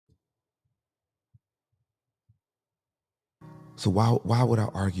So why would I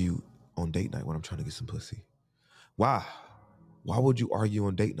argue on date night when I'm trying to get some pussy? Why? Why would you argue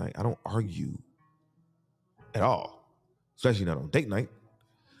on date night? I don't argue at all, especially not on date night.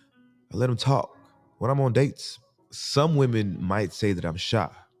 I let them talk. When I'm on dates, some women might say that I'm shy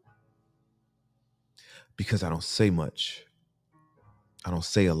because I don't say much. I don't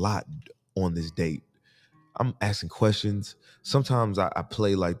say a lot on this date. I'm asking questions. Sometimes I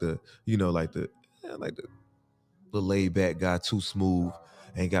play like the laid back guy, too smooth,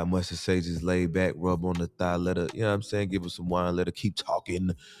 ain't got much to say, just laid back, rub on the thigh, let her, you know what I'm saying, give her some wine, let her keep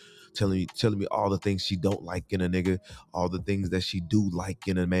talking, telling me all the things she don't like in a nigga, all the things that she do like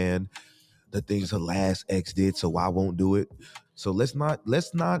in a man, the things her last ex did, so I won't do it. So let's not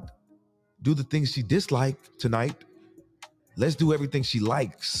do the things she disliked tonight. Let's do everything she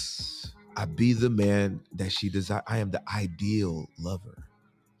likes. I be the man that she desires. I am the ideal lover.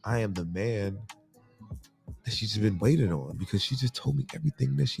 I am the man that she's been waiting on because she just told me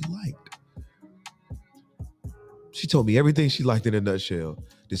everything that she liked. She told me everything she liked in a nutshell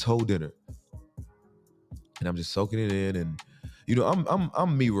this whole dinner. And I'm just soaking it in, and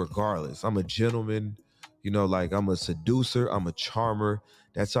I'm me regardless. I'm a gentleman, like I'm a seducer, I'm a charmer.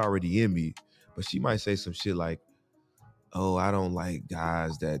 That's already in me. But she might say some shit like, "Oh, I don't like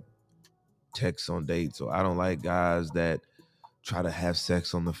guys that text on dates, or I don't like guys that try to have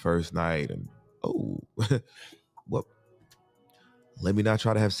sex on the first night." And well, let me not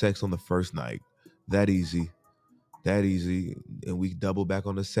try to have sex on the first night. That easy, and we double back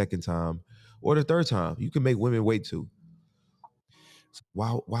on the second time or the third time. You can make women wait too. So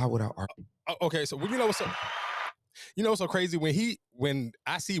why would I argue? Okay, so you know what's so crazy when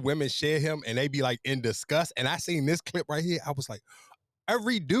I see women share him and they be like in disgust, and I seen this clip right here, I was like,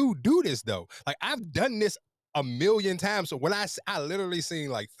 every dude do this though. Like I've done this a million times. So when I literally seen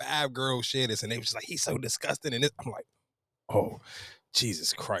like 5 girls share this, and they was just like, he's so disgusting, and this, I'm like, oh,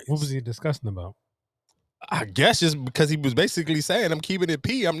 Jesus Christ. What was he disgusting about? I guess just because he was basically saying, I'm keeping it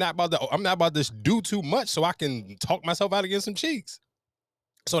P. I'm not about to do too much so I can talk myself out against some cheeks.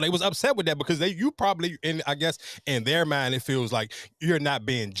 So they was upset with that because you probably, and I guess in their mind, it feels like you're not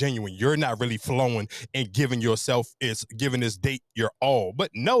being genuine. You're not really flowing and giving this date your all.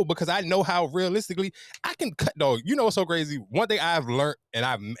 But no, because I know how realistically I can cut, dog. You know what's so crazy? One thing I've learned, and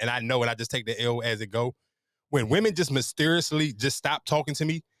I know, and I just take the L as it go. When women just mysteriously just stop talking to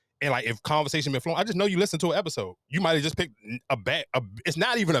me, and like if conversation been flowing, I just know you listened to an episode. You might have just picked it's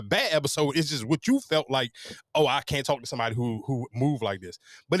not even a bad episode. It's just what you felt like, oh, I can't talk to somebody who move like this.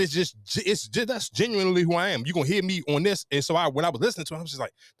 But it's just that's genuinely who I am. You're gonna hear me on this. And so when I was listening to it, I was just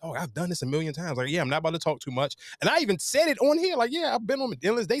like, oh, I've done this a million times. Like, yeah, I'm not about to talk too much. And I even said it on here, like, yeah, I've been on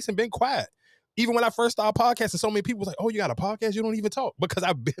endless dates and been quiet. Even when I first started podcasting, so many people was like, oh, you got a podcast? You don't even talk. Because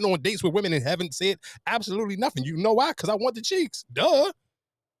I've been on dates with women and haven't said absolutely nothing. You know why? Because I want the cheeks. Duh.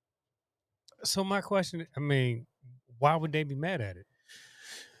 So my question, I mean, why would they be mad at it?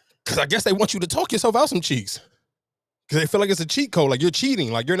 Because I guess they want you to talk yourself out some cheeks. Because they feel like it's a cheat code. Like you're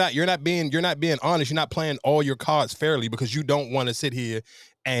cheating. Like you're not being honest. You're not playing all your cards fairly because you don't want to sit here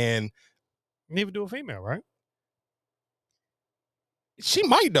and neither do a female, right? She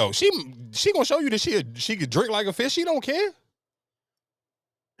might though. She gonna show you that she could drink like a fish. She don't care.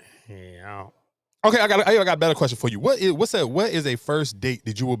 Yeah. Okay, I got a better question for you. What is a first date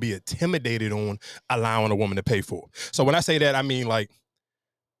that you will be intimidated on allowing a woman to pay for? So when I say that, I mean like,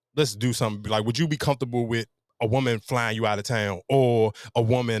 let's do something. Like, would you be comfortable with a woman flying you out of town, or a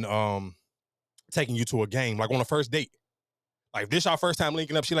woman taking you to a game, like on a first date? Like, if this our first time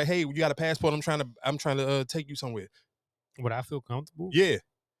linking up, she like, hey, you got a passport? I'm trying to take you somewhere. Would I feel comfortable? Yeah.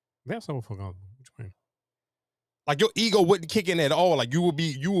 That's someone feel comfortable. What you mean? Like your ego wouldn't kick in at all. Like you will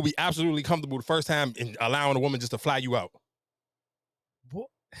be absolutely comfortable the first time in allowing a woman just to fly you out. What?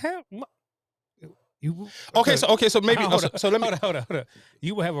 Hell, you okay, so maybe hold on.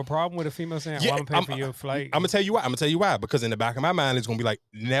 You will have a problem with a female saying, "I'm paying for your flight." I'm gonna tell you why. Because in the back of my mind, it's gonna be like,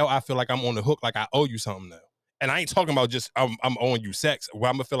 now I feel like I'm on the hook, like I owe you something now. And I ain't talking about just I'm owing you sex. Where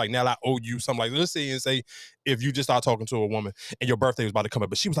I'm gonna feel like now I owe you something. Like, let's say if you just start talking to a woman and your birthday was about to come up,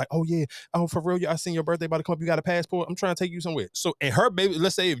 but she was like, oh yeah, oh for real, I seen your birthday about to come up. You got a passport? I'm trying to take you somewhere. So and her baby,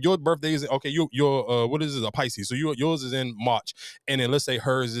 let's say if your birthday is okay, your what is it, a Pisces? So yours is in March, and then let's say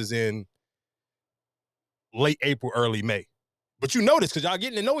hers is in late April, early May. But you know this because y'all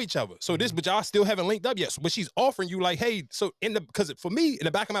getting to know each other. So but y'all still haven't linked up yet. So, but she's offering you like, hey, so because for me, in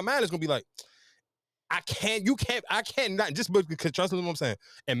the back of my mind, it's gonna be like, I can't not just because trust me what I'm saying.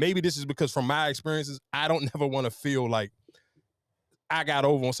 And maybe this is because from my experiences, I don't never want to feel like I got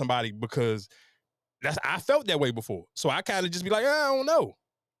over on somebody because I felt that way before. So I kind of just be like, I don't know.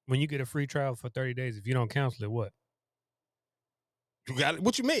 When you get a free trial for 30 days, if you don't cancel it, what? You got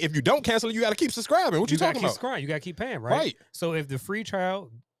what you mean? If you don't cancel it, you got to keep subscribing. What you talking about? You got to keep paying, right? Right. So if the free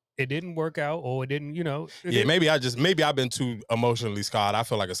trial it didn't work out or it didn't, you know. Yeah, maybe I've been too emotionally scarred. I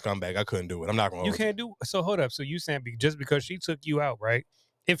feel like a scumbag. I couldn't do it. I'm not gonna. You can't do. So hold up. So you saying just because she took you out, right?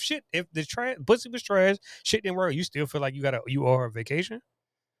 If the pussy was trash, shit didn't work, you still feel like you owe her a vacation?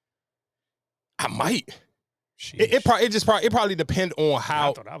 I might. It probably depend on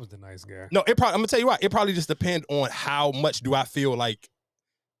how. I thought I was the nice guy. No, I'm gonna tell you what. It probably just depend on how much do I feel like.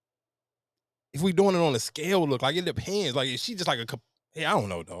 If we doing it on a scale, look like it depends. Like if she just like I don't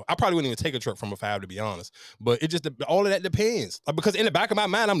know though. I probably wouldn't even take a truck from a 5 to be honest. But it just all of that depends. Like, because in the back of my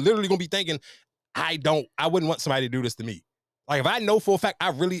mind, I'm literally gonna be thinking, I wouldn't want somebody to do this to me. Like if I know for a fact I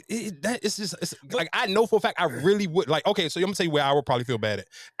really like I know for a fact I really would like. Okay, so I'm gonna tell you where I would probably feel bad at.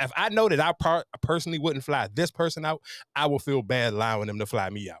 If I know that I personally wouldn't fly this person out, I would feel bad allowing them to fly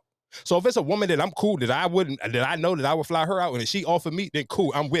me out. So if it's a woman that I'm cool that I know that I would fly her out, and if she offered me, then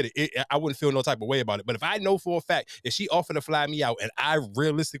cool, I'm with it. I wouldn't feel no type of way about it. But if I know for a fact if she offered to fly me out, and I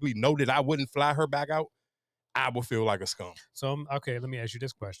realistically know that I wouldn't fly her back out, I would feel like a scum. So okay, let me ask you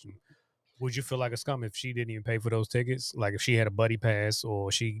this question. Would you feel like a scum if she didn't even pay for those tickets? Like if she had a buddy pass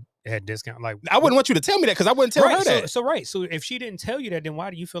or she had discount? Like I wouldn't want you to tell me that because I wouldn't tell her that. So if she didn't tell you that, then why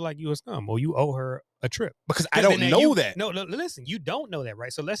do you feel like you a scum or you owe her a trip? Because I don't know that. No, listen, you don't know that,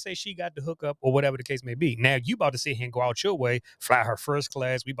 right? So let's say she got the hookup or whatever the case may be. Now you about to sit here and go out your way, fly her first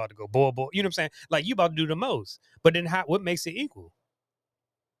class. We about to go boy. You know what I'm saying? Like you about to do the most. But then what makes it equal?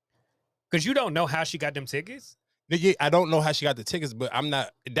 Because you don't know how she got them tickets. Yeah, I don't know how she got the tickets, but I'm not.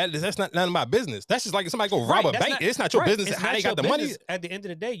 That's not none of my business. That's just like if somebody go rob a bank. It's not your business how they got the money. At the end of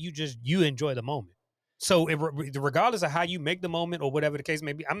the day, you enjoy the moment. So regardless of how you make the moment or whatever the case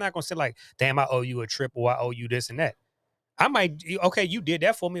may be, I'm not gonna say like, damn, I owe you a trip or I owe you this and that. I might, okay, you did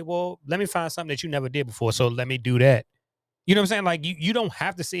that for me. Well, let me find something that you never did before. So let me do that. You know what I'm saying? Like you don't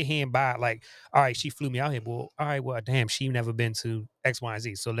have to sit here and buy like, all right, she flew me out here. Well, all right, well, damn, she never been to X, Y, and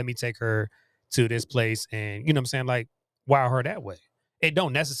Z. So let me take her to this place and you know what I'm saying, like wow her that way. It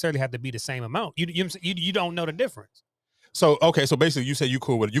don't necessarily have to be the same amount. You don't know the difference. So okay, so basically you say you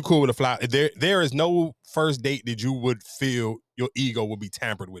cool with it. You cool with a fly. There is no first date that you would feel your ego would be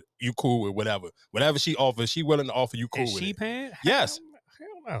tampered with. You cool with whatever she offers. She willing to offer. You cool with she it. paying? Yes.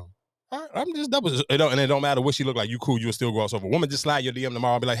 Hell no. I'm just double. It don't matter what she look like. You cool. You'll still go out. So if a woman just slide your DM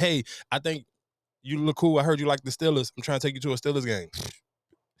tomorrow and be like, hey, I think you look cool. I heard you like the Steelers. I'm trying to take you to a Steelers game.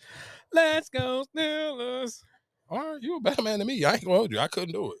 Let's go Steelers. All right, you a better man than me. I ain't gonna hold you. I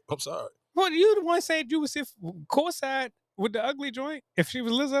couldn't do it. I'm sorry. Well, you the one said you was if courtside with the ugly joint. If she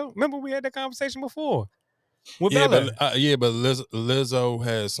was Lizzo, remember we had that conversation before. With Bella. But Lizzo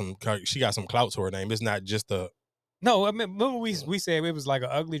has she got some clout to her name. It's not just a. No, I mean, remember we said it was like an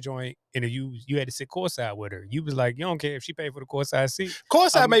ugly joint, and if you had to sit courtside with her. You was like, you don't care if she paid for the courtside seat.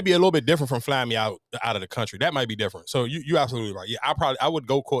 Courtside may be a little bit different from flying me out of the country. That might be different. So you absolutely right. Yeah, I would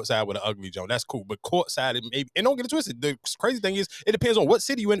go courtside with an ugly joint. That's cool. But courtside, and don't get it twisted. The crazy thing is, it depends on what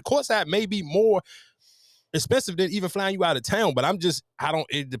city you in. Courtside may be more expensive than even flying you out of town. But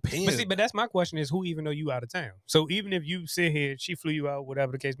it depends. But that's my question: is who even know you out of town? So even if you sit here, she flew you out,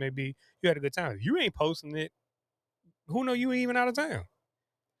 whatever the case may be, you had a good time. If you ain't posting it, who know you even out of town?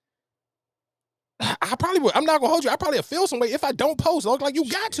 I probably would. I'm not gonna hold you. I probably feel some way if I don't post. Look like you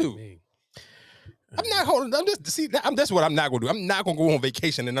got to. I'm not holding. That's what I'm not gonna do. I'm not gonna go on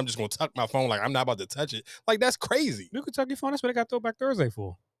vacation and I'm just gonna tuck my phone like I'm not about to touch it. Like that's crazy. You can tuck your phone. That's what I got Throwback Thursday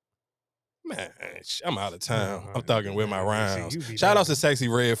for. Man, I'm out of town. I'm thugging with my rounds. Shout out to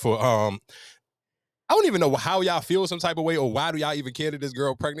Sexyy Red for I don't even know how y'all feel some type of way or why do y'all even care that this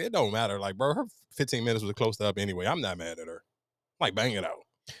girl pregnant. It don't matter. Like, bro, her 15 minutes was close to up anyway. I'm not mad at her. Like, bang it out.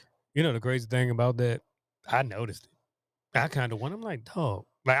 You know the crazy thing about that? I noticed it. I kind of went. I'm like, dog.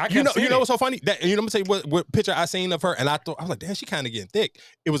 Like I you know what's so funny? That, you know, I'm gonna say what picture I seen of her, and I was like, damn, she kind of getting thick.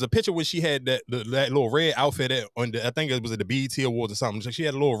 It was a picture where she had that little red outfit on I think it was at the BET Awards or something. So she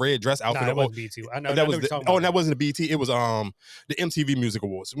had a little red dress outfit. Nah, that wasn't BET. I know that was that wasn't the BET. It was the MTV Music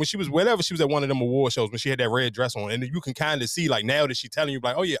Awards. When she was she was at one of them award shows when she had that red dress on, and you can kind of see like now that she's telling you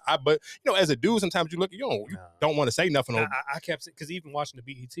like, oh yeah, but you know, as a dude, sometimes you look, you don't want to say nothing. I kept because even watching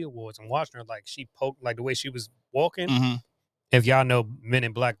the BET Awards and watching her like she poked like the way she was walking. Mm-hmm. If y'all know Men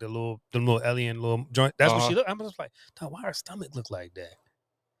in Black, the little alien little joint, that's what she looked. I'm just like, why her stomach look like that?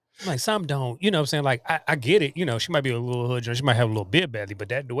 I'm like, some don't, you know what I'm saying? Like, I get it. You know, she might be a little hood joint. She might have a little beer belly, but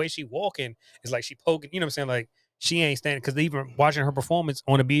the way she walking is like she poking, you know what I'm saying? Like, she ain't standing, because even watching her performance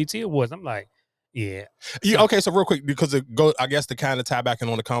on the BET Awards, I'm like, yeah. Okay, so real quick, because I guess to kind of tie back in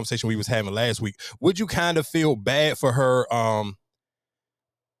on the conversation we was having last week, would you kind of feel bad for her,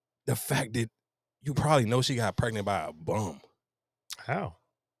 the fact that you probably know she got pregnant by a bum? How?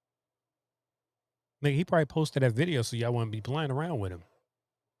 Nigga, he probably posted that video so y'all wouldn't be playing around with him.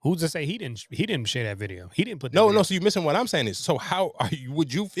 Who's to say he didn't share that video? He didn't put that video. No, so you're missing what I'm saying is, so how are you,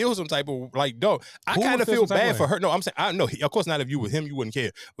 would you feel some type of like, dog? I Who kind would of feel feel some type bad of for way? her. No, I'm saying, I know, of course not if you with him, you wouldn't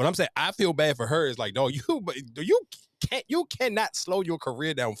care. But I'm saying, I feel bad for her. It's like, dog, you cannot slow your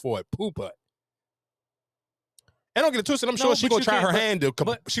career down for a poo putt. And don't get it twisted. I'm No, sure she but gonna you try can't- her but- hand to,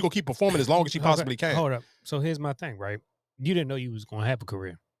 but- she gonna keep performing as long as she possibly can. Hold up. So here's my thing, right? You didn't know you was gonna have a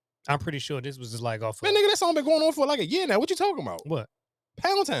career. I'm pretty sure this was just like off. Man, nigga, that song been going on for like a year now. What you talking about? What?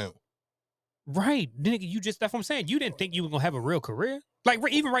 Pound Town. Right, nigga. That's what I'm saying. You didn't think you were gonna have a real career. Like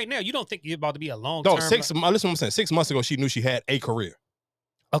even right now, you don't think you're about to be a long term. Dog, listen what I'm saying. 6 months ago, she knew she had a career.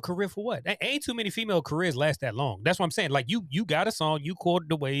 A career for what? Ain't too many female careers last that long. That's what I'm saying. Like you got a song, you caught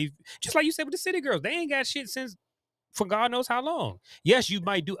the wave, just like you said with the City Girls. They ain't got shit since for God knows how long. Yes, you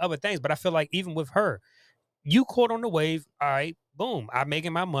might do other things, but I feel like even with her, you caught on the wave. All right, boom. I'm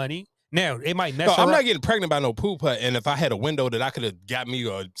making my money. Now it might mess No, her I'm up. not getting pregnant by no poo putt. And if I had a window that I could have got me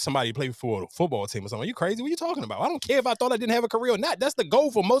or somebody to play for a football team or something, are you crazy? What are you talking about? I don't care if I thought I didn't have a career or not. That's the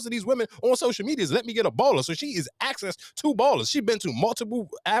goal for most of these women on social media is let me get a baller. So she is access to ballers. She's been to multiple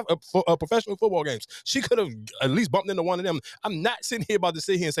professional football games. She could have at least bumped into one of them. I'm not sitting here about to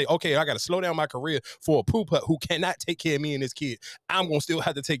sit here and say, okay, I got to slow down my career for a poo putt who cannot take care of me and this kid. I'm going to still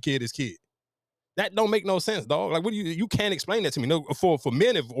have to take care of this kid. That don't make no sense, dog. Like, what do you can't explain that to me. No, for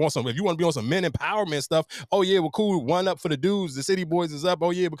men, if you want to be on some men empowerment stuff, oh yeah, well, cool, one up for the dudes, the city boys is up.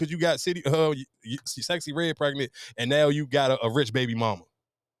 Oh yeah, because you got Sexyy Red pregnant, and now you got a rich baby mama.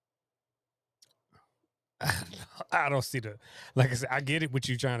 I don't see like I said, I get it what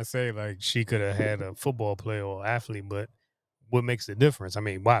you're trying to say. Like she could have had a football player or athlete, but what makes the difference? I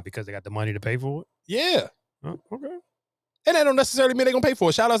mean, why? Because they got the money to pay for it? Yeah. Oh, okay. And that don't necessarily mean they're gonna pay for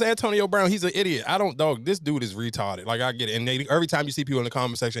it. Shout out to Antonio Brown. He's an idiot. This dude is retarded. Like, I get it. And every time you see people in the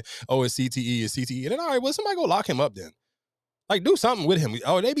comment section, oh, it's CTE, it's CTE. And then, all right, well, somebody go lock him up then. Like, do something with him.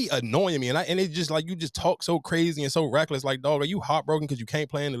 Oh, they be annoying me. And they just, like, you just talk so crazy and so reckless. Like, dog, are you heartbroken because you can't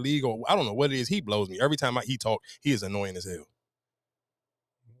play in the league? Or I don't know what it is. He blows me. Every time he talk, he is annoying as hell.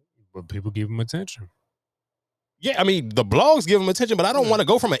 But people give him attention. Yeah, I mean, the blogs give him attention, but I don't want to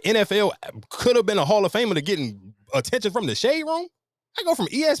go from an NFL, could have been a Hall of Famer, to getting attention from the Shade Room. I go from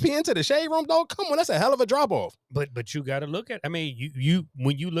ESPN to the Shade Room, dog. Come on, that's a hell of a drop off. But you got to look at. I mean, you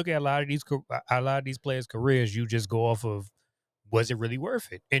when you look at a lot of these players' careers, you just go off of was it really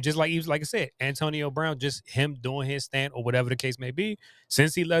worth it? And just like I said, Antonio Brown, just him doing his stand or whatever the case may be,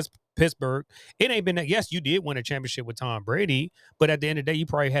 since he left Pittsburgh, it ain't been that. Yes, you did win a championship with Tom Brady, but at the end of the day, you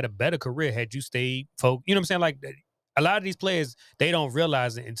probably had a better career had you stayed folk. You know what I'm saying? Like, a lot of these players, they don't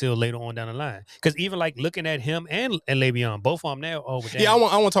realize it until later on down the line. Because even like looking at him and Le'Veon, both of them now. Oh, yeah, I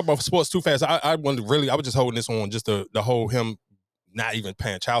want to talk about sports too fast. I was just holding this on just the whole him not even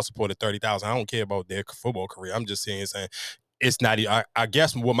paying child support at $30,000. I don't care about their football career. I'm just saying it's not. I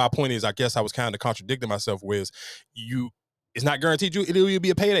guess what my point is, I guess I was kind of contradicting myself with it's not guaranteed it'll be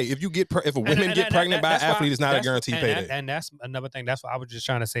a payday. If a woman get pregnant by an athlete, it's not a guaranteed payday. And that's another thing. That's what I was just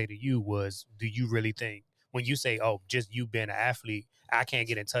trying to say to you was, do you really think when you say, oh, just you being an athlete, I can't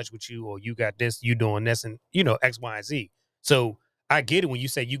get in touch with you, or you got this, you doing this, and X, Y, and Z. So I get it when you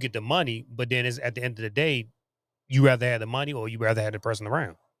say you get the money, but then it's at the end of the day, you rather have the money or you rather have the person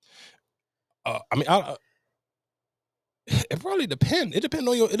around. It really depends. It depends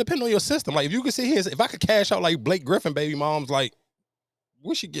on your system. Like, if you could sit here, if I could cash out like Blake Griffin baby moms, like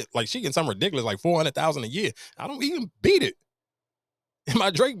what she get? Like, she getting something ridiculous, like $400,000 a year. I don't even beat it. And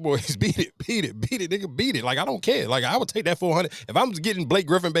my Drake boys beat it, nigga, beat it. Like, I don't care. Like, I would take that 400. If I'm getting Blake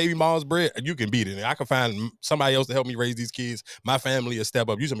Griffin baby mom's bread, you can beat it. And I can find somebody else to help me raise these kids. My family a step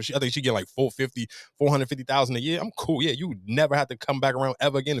up. I think she get like $450,000 a year. I'm cool. Yeah, you would never have to come back around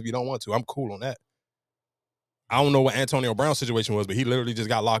ever again if you don't want to. I'm cool on that. I don't know what Antonio Brown's situation was, but he literally just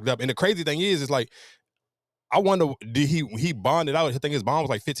got locked up. And the crazy thing is like, I wonder, did he bonded out? I think his bond was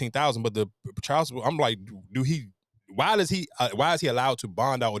like $15,000, but the child support, I'm like, why is he allowed to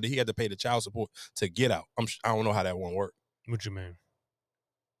bond out, or did he have to pay the child support to get out? I don't know how that one worked. What you mean?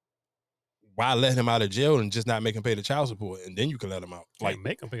 Why let him out of jail and just not make him pay the child support, and then you can let him out? Like,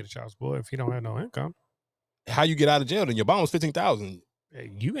 make him pay the child support if he don't have no income. How you get out of jail? Then your bond was $15,000.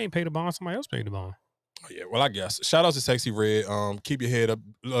 You ain't paid the bond. Somebody else paid the bond. Oh, yeah, well, I guess. Shout out to Sexyy Red. Keep your head up.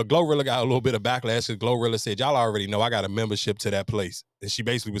 GloRilla got a little bit of backlash because GloRilla said, y'all already know I got a membership to that place. And she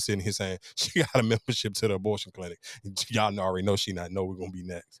basically was sitting here saying she got a membership to the abortion clinic. Y'all already know she not know we're going to be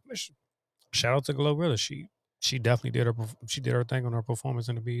next. Shout out to GloRilla. She definitely did her thing on her performance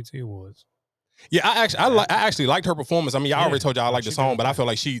in the BET Awards. Yeah, I actually liked her performance. I mean, I already told you I like the she song, did but I okay. feel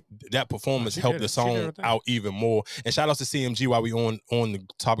like that performance helped the song out even more. And shout out to CMG while we on the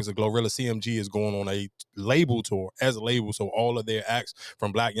topics of GloRilla. CMG is going on a label tour as a label, so all of their acts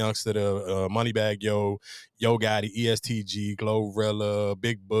from Black Youngster to Moneybagg Yo, Yo Gotti, ESTG, GloRilla,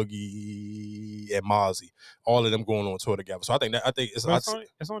 Big Boogie, and Mozzie, all of them going on tour together. So I think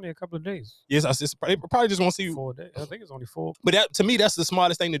it's only a couple of days. Yes, I probably just want to see 4 days. I think it's only 4. But that, to me, that's the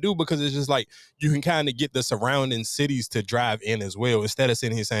smartest thing to do because it's just like you can kind of get the surrounding cities to drive in as well instead of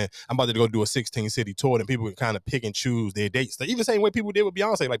sitting here saying, I'm about to go do a 16-city tour, and people can kind of pick and choose their dates. Like, even the same way people did with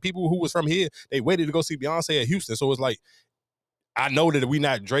Beyonce. Like, people who was from here, they waited to go see Beyonce at Houston. So it's like, I know that we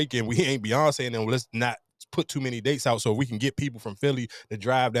not Drake and we ain't Beyonce, and then let's not put too many dates out so we can get people from Philly to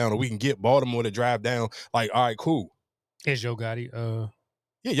drive down, or we can get Baltimore to drive down. Like, all right, cool. Is Yo Gotti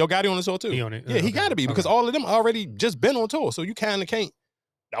Yeah, Yo Gotti on the tour too. He on it? Yeah, he got to be because all of them already just been on tour, so you kind of can't.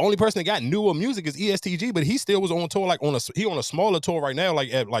 The only person that got newer music is ESTG, but he still was on tour, like on a smaller tour right now,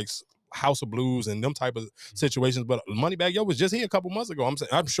 like at like House of Blues and them type of situations. But Moneybagg Yo was just here a couple months ago.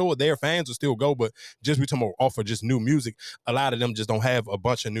 I'm sure their fans will still go, but just we talking about offer just new music. A lot of them just don't have a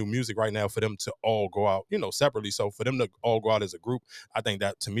bunch of new music right now for them to all go out, separately. So for them to all go out as a group, I think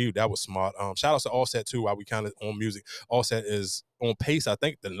that to me that was smart. Shout out to Offset too, while we kind of on music. Offset is on pace. I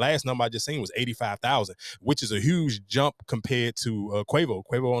think the last number I just seen was 85,000, which is a huge jump compared to Quavo.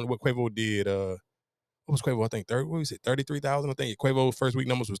 What Quavo did. What was Quavo? I think 33,000. I think Quavo's first week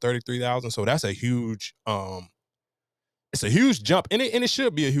numbers was 33,000. So that's a huge, it's a huge jump, and it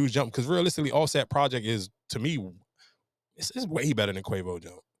should be a huge jump because realistically, Offset project is to me, it's way better than Quavo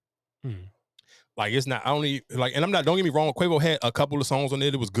jump. Like it's not only like, and I'm not. Don't get me wrong. Quavo had a couple of songs on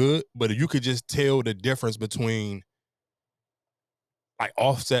it that was good, but you could just tell the difference between. Like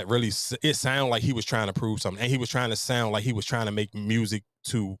Offset really, it sounded like he was trying to prove something, and he was trying to sound like he was trying to make music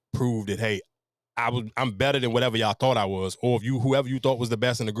to prove that, hey, I'm better than whatever y'all thought I was, or if whoever you thought was the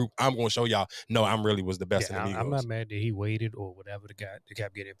best in the group, I'm going to show y'all, no, I'm really was the best in the Migos. I'm not mad that he waited or whatever. They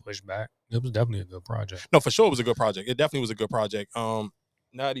kept getting pushed back. It was definitely a good project. No, for sure, it was a good project. It definitely was a good project.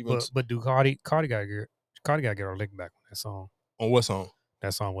 Not even. But do Cardi got to get her lick back on that song. On what song?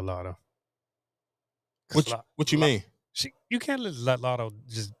 That song with Latto. What you mean? You can't let Latto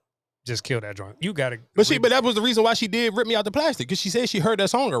just kill that joint. You gotta. But that was the reason why she did Rip Me Out the Plastic, because she said she heard that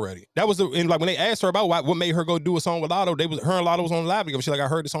song already. That was and like when they asked her about what made her go do a song with Latto, her and Latto was on live together. She's like, I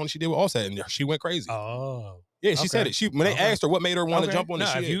heard the song she did with Offset, and she went crazy. Oh. Yeah, she said it. When they asked her what made her want to jump on the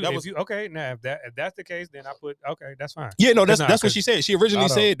shit. If that's the case, then I put that's fine. Yeah, no, that's what she said. She originally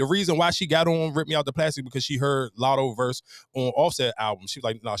said the reason why she got on Rip Me Out the Plastic because she heard Latto verse on Offset album. She was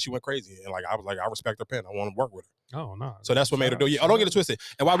like, no, she went crazy, and like I was like, I respect her pen. I want to work with her. Oh no. So that's what made her do. Yeah, I don't get it twisted.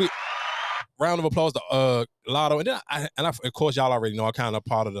 And why we round of applause to Latto, and then of course y'all already know I kind of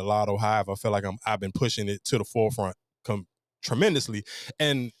part of the Latto hive. I feel like I've been pushing it to the forefront tremendously,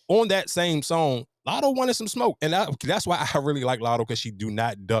 and on that same song. Latto wanted some smoke, and that's why I really like Latto, because she do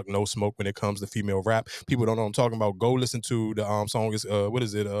not duck no smoke when it comes to female rap. People don't know what I'm talking about. Go listen to the song. Is what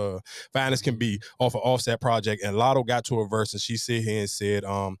is it? Fine As Can Be off of Offset project, and Latto got to a verse, and she sit here and said,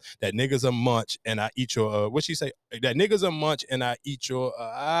 that niggas a munch, and I eat your what she say? That niggas a munch, and I eat your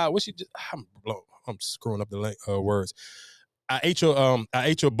what she just? I'm screwing up the words. I ate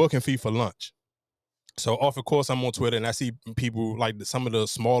your booking fee for lunch. So of course I'm on Twitter and I see people like some of the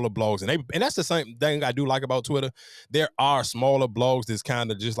smaller blogs, and that's the same thing I do like about Twitter. There are smaller blogs that's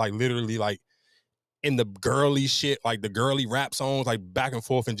kind of just like literally like in the girly shit, like the girly rap songs, like back and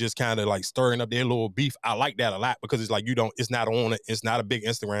forth and just kind of like stirring up their little beef. I like that a lot because it's like it's not on it. It's not a big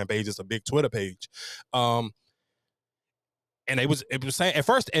Instagram page. It's a big Twitter page. And it was saying at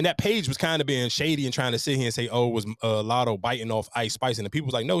first, and that page was kind of being shady and trying to sit here and say, oh, it was Latto biting off Ice Spice. And the people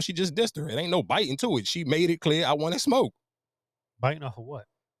was like, no, she just dissed her. It ain't no biting to it. She made it clear I want to smoke. Biting off of what?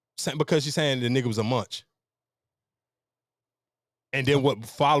 Because she's saying the nigga was a munch. And then what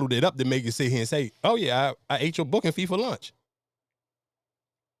followed it up to make it sit here and say, oh, yeah, I ate your booking fee for lunch.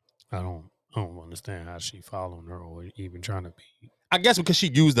 I don't understand how she following her or even trying to be. I guess because she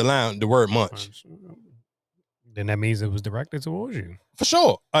used the word munch. Then that means it was directed towards you. For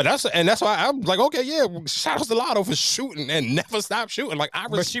sure. That's why I'm like, okay, yeah, shout out to Latto for shooting and never stop shooting. Like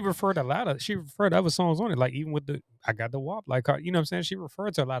but she referred to a lot of, she referred to other songs on it. Like even with I got the WAP, like, you know what I'm saying? She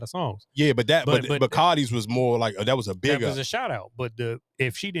referred to a lot of songs. Yeah, but Cardi's was more like, that was a bigger. That was a shout out. But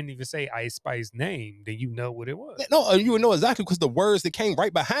if she didn't even say Ice Spice's name, then you know what it was. No, you would know exactly because the words that came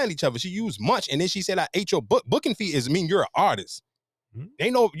right behind each other. She used munch and then she said, I ate your booking fee mean you're an artist.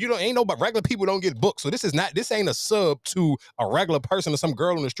 Ain't no but regular people don't get booked. So this ain't a sub to a regular person or some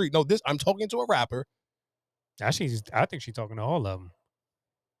girl on the street. No, I'm talking to a rapper. Actually, I think she's talking to all of them.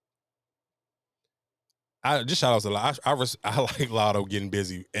 I just shout out to Latto. I like Latto getting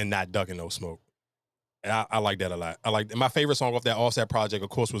busy and not ducking no smoke. And I like that a lot. And my favorite song off that Offset project, of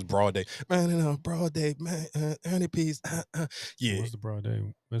course, was Broad Day. Man, Broad Day, man, 100 piece. Yeah. What's the Broad Day?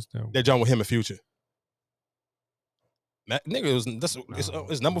 What's that? That John with him and Future. Nigga,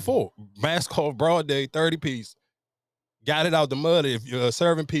 it's number 4. Mask off Broad Day, 30 piece. Got it out the mud if you're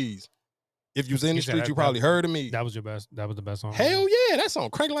serving peas. If you was in the street, you probably heard of me. That was your best. That was the best song. Hell yeah, that song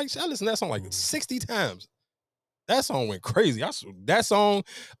crank like I listened to that song like 60 times. That song went crazy. That song,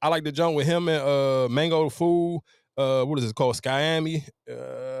 I like the joint with him and Mango the Fool. What is it called? Skyami.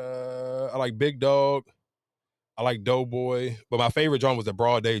 I like Big Dog. I like Doughboy. But my favorite joint was the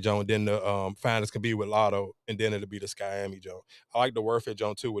Broad Day joint. Then the Finest Could Be with Latto. And then it'll be the Skyami joint. I like the Worth It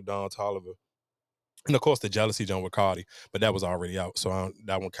joint too with Don Toliver. And of course the Jealousy joint with Cardi. But that was already out. So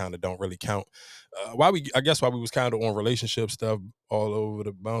that one kind of don't really count. I guess while we was kind of on relationship stuff all over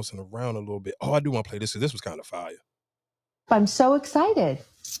the bouncing around a little bit. Oh, I do want to play this. This was kind of fire. I'm so excited.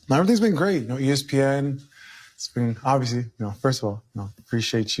 Everything's been great. ESPN, it's been obviously, first of all,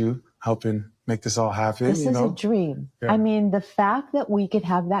 appreciate you helping make this all happen. This is a dream. Yeah. I mean, the fact that we could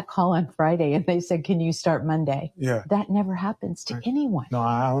have that call on Friday and they said, can you start Monday? Yeah. That never happens to anyone. No,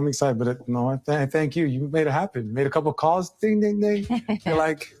 I'm excited, but thank you. You made it happen. You made a couple calls, ding, ding, ding. You're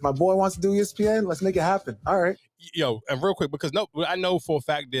like, my boy wants to do ESPN. Let's make it happen. All right. Yo, and real quick, because I know for a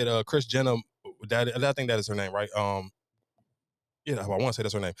fact that Kris Jenner, I think that is her name, right? Yeah, I want to say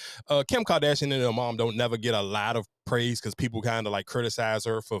that's her name. Kim Kardashian and her mom don't never get a lot of praise because people kind of like criticize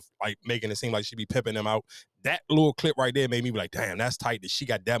her for like making it seem like she be pimping them out. That little clip right there made me be like, damn, that's tight that she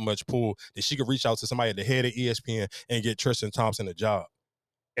got that much pull that she could reach out to somebody at the head of ESPN and get Tristan Thompson a job.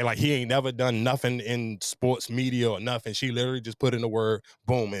 And like he ain't never done nothing in sports media or nothing. She literally just put in the word,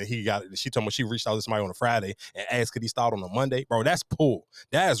 boom, and he got it. She told me she reached out to somebody on a Friday and asked could he start on a Monday. Bro, that's pull.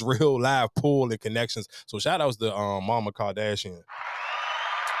 That is real live pull and connections. So shout outs to Mama Kardashian.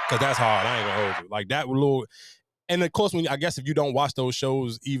 Cause that's hard. I ain't gonna hold you. Like that little. And of course, I guess if you don't watch those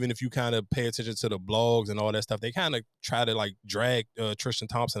shows, even if you kind of pay attention to the blogs and all that stuff, they kind of try to like drag Tristan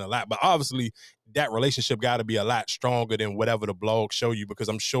Thompson a lot. But obviously, that relationship got to be a lot stronger than whatever the blogs show you, because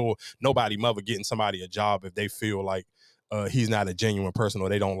I'm sure nobody mother getting somebody a job if they feel like he's not a genuine person or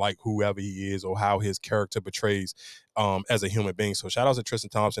they don't like whoever he is or how his character portrays as a human being. So shout out to Tristan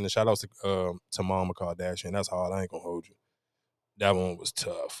Thompson and shout out to Mama Kardashian. That's hard. I ain't gonna hold you. That one was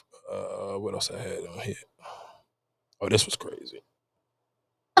tough. What else I had on here? Oh, this was crazy.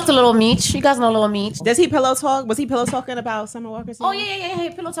 That's a Little Meech. You guys know Little Meech. Does he pillow talk? Was he pillow talking about Summer Walker? Oh yeah.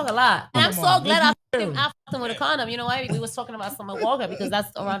 He pillow talk a lot. And I'm so glad I fucked him with a condom. You know why? We was talking about Summer Walker because that's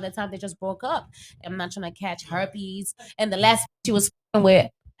around the time they just broke up. I'm not trying to catch herpes. And the last she was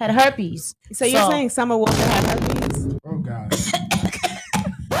with had herpes. So you're saying Summer Walker had herpes? Oh God.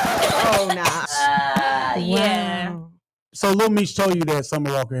 Oh nah. Yeah. So Lil Meech told you that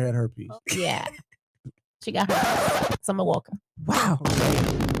Summer Walker had herpes. Yeah. She got herpes. Summer Walker. Wow.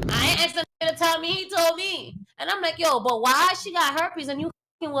 I ain't asked him to tell me. He told me. And I'm like, yo, but why she got herpes and you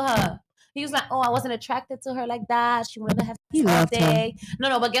fucking with her? He was like, oh, I wasn't attracted to her like that. She wanted to have He loved day.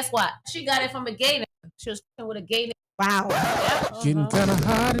 No, but guess what? She got it from a gay nigga. She was fucking with a gay nigga. Wow. Yeah. Getting kind of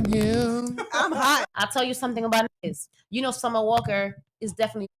hot in here. I'm hot. I'll tell you something about this. You know, Summer Walker is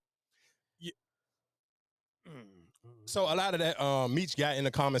definitely. So a lot of that, Meech got in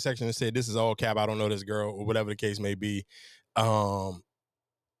the comment section and said, this is all cap. I don't know this girl or whatever the case may be. Bro,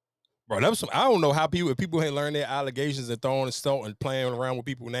 that was I don't know how if people ain't learned their allegations and throwing salt and playing around with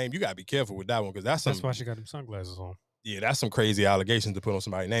people's names. You got to be careful with that one because that's why she got them sunglasses on. Yeah, that's some crazy allegations to put on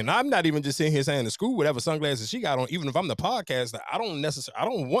somebody's name. Now, I'm not even just sitting here saying to school whatever sunglasses she got on. Even if I'm the podcaster, I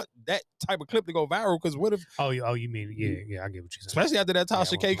don't want that type of clip to go viral. Because what if? Oh, you mean yeah? I get what you're saying. Especially after that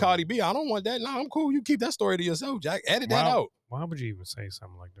Tasha K, Cardi B. I don't want that. No, I'm cool. You keep that story to yourself, Jack. Edit that out. Why would you even say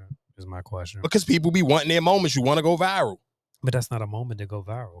something like that? Is my question. Because people be wanting their moments. You want to go viral. But that's not a moment to go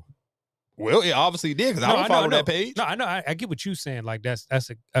viral. Well, it obviously did because I don't follow that page. No, I know. I get what you're saying. Like that's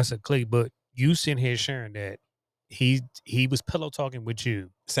a click. But you sitting here sharing that he was pillow talking with you,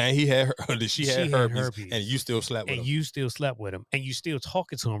 saying she had herpes, and you still slept with him. And you still slept with him, and you still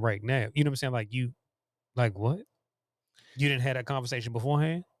talking to him right now. You know what I'm saying? Like what? You didn't have that conversation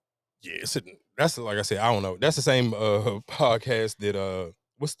beforehand? Yeah, that's like I said. I don't know. That's the same podcast that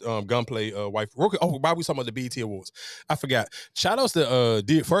what's Gunplay wife. Oh, why we talking about the BET Awards? I forgot. Shout outs to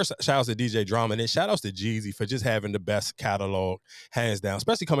first shout outs to DJ Drama, and then shout outs to Jeezy for just having the best catalog, hands down.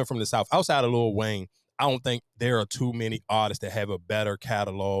 Especially coming from the South, outside of Lil Wayne. I don't think there are too many artists that have a better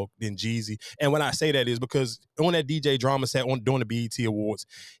catalog than Jeezy. And when I say that is because on that DJ Drama set during the BET Awards,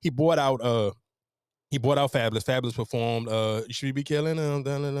 he brought out He brought out Fabolous. Fabolous performed She Be Killing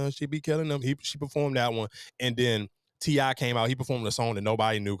Them, She Be Killing Them. She performed that one. And then T.I. came out. He performed a song that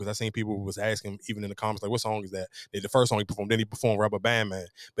nobody knew because I seen people was asking even in the comments, like, what song is that? The first song he performed. Then he performed Rubber Band Man.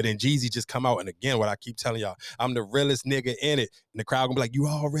 But then Jeezy just come out. And again, what I keep telling y'all, I'm the realest nigga in it. And the crowd gonna be like, you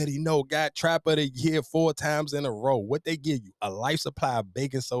already know. Got Trap of the Year 4 times in a row. What they give you? A life supply of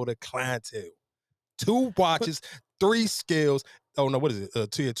baking soda clientele. 2 watches, 3 skills. Oh, no, what is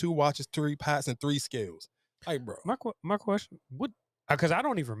it? 2 watches, 3 pots, and 3 skills. Like, bro. My question, what? Because I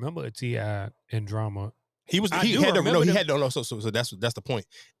don't even remember a T.I. in drama. So that's the point.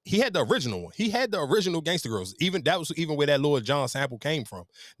 He had the original one. He had the original Gangsta Girls. That was where that Lil Jon sample came from.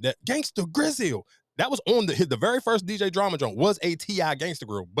 That Gangsta Grizzle. That was on the very first DJ Drama joint was a T.I. Gangsta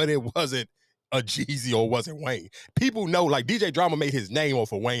Girl, but it wasn't a Jeezy or wasn't Wayne. People know, like, DJ Drama made his name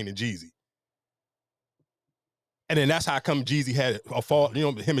off of Wayne and Jeezy. And then that's how come Jeezy had a fall.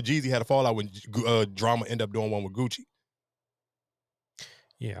 Him and Jeezy had a fallout when Drama ended up doing one with Gucci.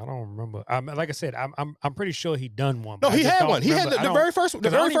 Yeah, I don't remember. Like I said, I'm pretty sure he done one. No, he had one. He had the very first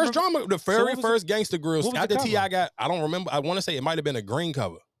remember. Drama, the very first Gangsta Grills. After T.I. got, I don't remember. I want to say it might have been a green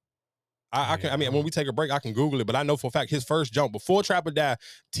cover. I mean, when we take a break, I can Google it, but I know for a fact his first jump before Trap or Die,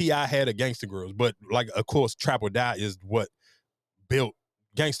 T.I. had a Gangsta Grills. But like, of course, Trap or Die is what built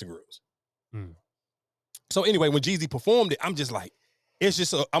Gangsta Grills. So anyway, when Jeezy performed it, I'm just like, it's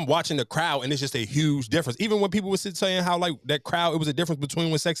just I'm watching the crowd, and it's just a huge difference. Even when people were saying how, like, that crowd, it was a difference between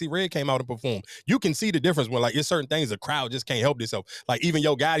when Sexyy Red came out and performed. You can see the difference when, like, it's certain things the crowd just can't help themselves. Like, even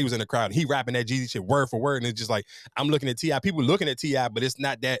Yo Gotti was in the crowd, and he rapping that Jeezy shit word for word, and it's just like, I'm looking at T.I. People looking at T.I., but it's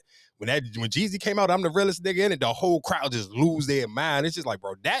not that. When Jeezy came out, I'm the realest nigga in it, the whole crowd just lose their mind. It's just like,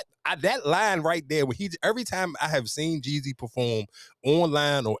 bro, that line right there, when every time I have seen Jeezy perform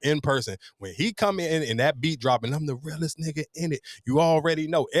online or in person, when he come in and that beat drop, and I'm the realest nigga in it, you already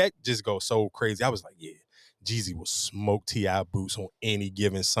know, it just goes so crazy. I was like, yeah, Jeezy will smoke T.I. boots on any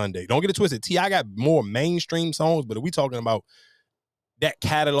given Sunday. Don't get it twisted. T.I. got more mainstream songs, but if we talking about that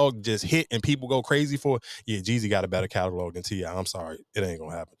catalog just hit and people go crazy for it, yeah, Jeezy got a better catalog than T.I. I'm sorry, it ain't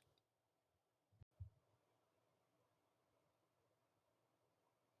gonna happen.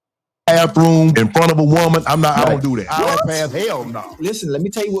 Bathroom in front of a woman, I don't do that. I don't pass, hell no. Listen, let me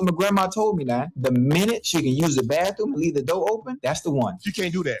tell you what my grandma told me now. The minute she can use the bathroom and leave the door open, that's the one. She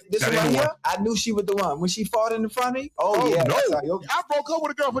can't do that. This one right here, I knew she was the one. When she fought in the front of me, no. I broke up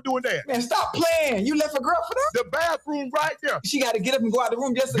with a girl for doing that. Man, stop playing. You left a girl for that? The bathroom right there. She got to get up and go out the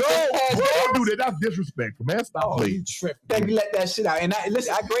room just to don't do that. That's disrespectful, man. Stop playing. You tripping. Baby, let that shit out. And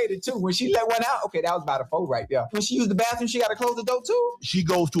listen, I graded too. When she let one out, okay, that was about a 4 right there. When she used the bathroom, she got to close the door too? She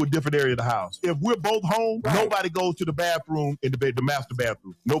goes to a different area of the house. If we're both home, nobody goes to the bathroom in the master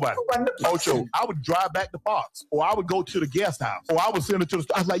bathroom. Nobody. Ocho, I would drive back to Fox, or I would go to the guest house, or I would send her to the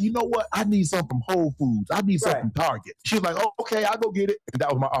store. I was like, you know what? I need something from Whole Foods. I need something from Target. She was like, oh, okay, I'll go get it. And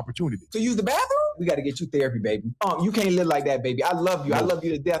that was my opportunity. To use the bathroom? We got to get you therapy, baby. You can't live like that, baby. I love you. No. I love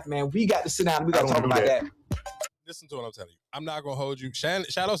you to death, man. We got to sit down and we got to talk about that. Listen to what I'm telling you. I'm not going to hold you. Shout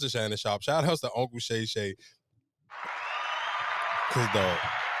outs to Shannon Sharp. Shout outs to Uncle Shay Shay. Because, dog,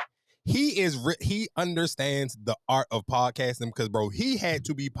 he understands the art of podcasting because, bro, he had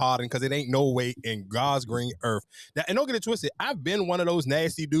to be podding because it ain't no way in God's green earth. Now, and don't get it twisted. I've been one of those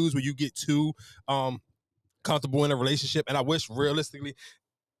nasty dudes where you get too comfortable in a relationship, and I wish realistically,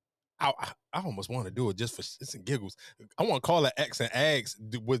 I almost want to do it just for shits and giggles. I want to call it X and ask,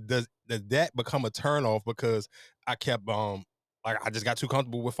 does that become a turnoff because I kept like I just got too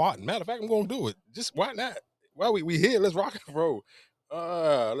comfortable with farting. Matter of fact, I'm gonna do it. Just why not? Why we here? Let's rock and roll.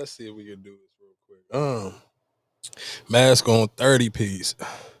 Let's see if we can do this real quick. Mask on 30 piece.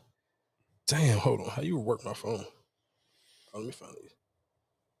 Damn, hold on. How you work my phone? Let me find these.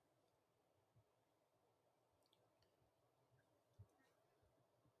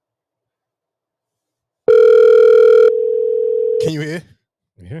 Can you hear?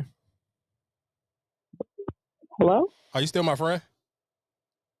 Yeah. Hello? Are you still my friend?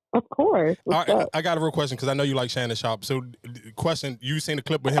 Of course. What's up? I got a real question because I know you like Shannon Sharp. So, question: you seen the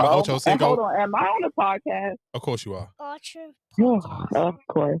clip with him and Ocho Cinco? Hold on, am I on a podcast? Of course you are. Of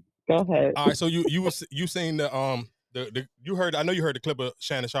course. Go ahead. All right. So you seen the you heard? I know you heard the clip of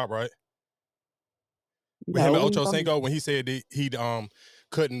Shannon Sharp, right? With him and Ocho Cinco when he said that he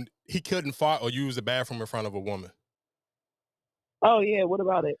couldn't fart or use the bathroom in front of a woman. Oh yeah. What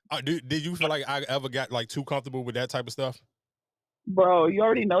about it? Did you feel like I ever got like too comfortable with that type of stuff? Bro, you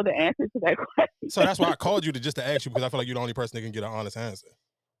already know the answer to that question. So that's why I called you to ask you because I feel like you're the only person that can get an honest answer.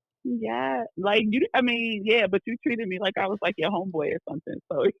 Yeah, like you. I mean, yeah, but you treated me like I was like your homeboy or something.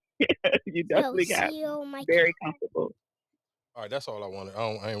 So yeah, you definitely got very comfortable. All right, that's all I wanted.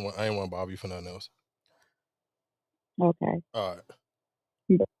 I ain't want to bother you for nothing else. Okay. All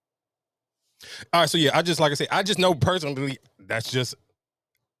right. So yeah, I just like I say, I just know personally that's just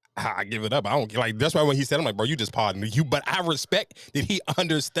how I give it up. I don't like. That's why when he said, I'm like, bro, you just pardoned you. But I respect that he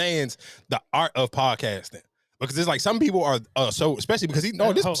understands the art of podcasting because it's like some people are so, especially because he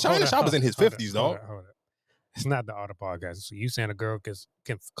no, this China Shop is in his 50s, dog. Hold on. It's not the art of podcasting. So you saying a girl can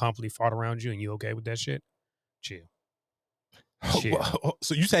confidently fart around you and you okay with that shit? Chill.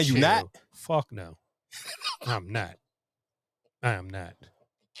 So you saying you not? Fuck no. I'm not. I am not.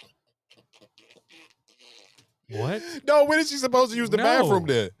 What? No, when is she supposed to use the bathroom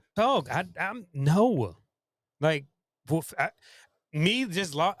then? Dog, I'm no. Like, me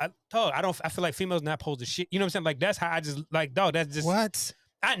just dog. I feel like females not supposed to shit. You know what I'm saying? Like that's how I just like dog. That's just what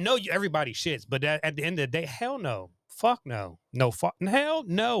I know. Everybody shits, but at the end of the day, hell no, fuck no, hell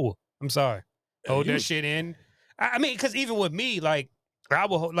no. I'm sorry. Hold that shit in. I mean, because even with me, like I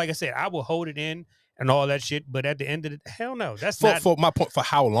will, like I said, I will hold it in and all that shit. But at the end of the hell no, that's for my point. For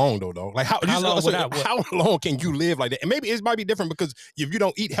how long though? Like how long can you live like that? And maybe it might be different because if you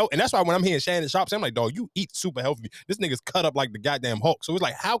don't eat healthy, and that's why when I'm hearing Shannon Sharp, I'm like, dog, you eat super healthy. This nigga's cut up like the goddamn Hulk. So it's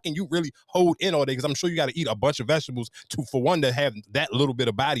like, how can you really hold in all day? Because I'm sure you got to eat a bunch of vegetables for one to have that little bit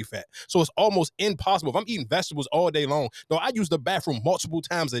of body fat. So it's almost impossible. If I'm eating vegetables all day long, though, I use the bathroom multiple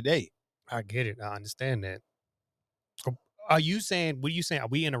times a day. I get it. I understand that. Are you saying? What are you saying? Are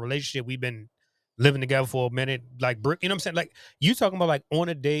we in a relationship? We've been living together for a minute, like, you know what I'm saying? Like, you talking about like on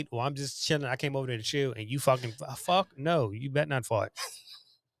a date, or I'm just chilling. I came over there to chill, and you fucking fuck. No, you bet not fart.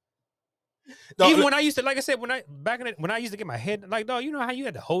 No, even when I used to, like I said, when I used to get my head, like, dog, you know how you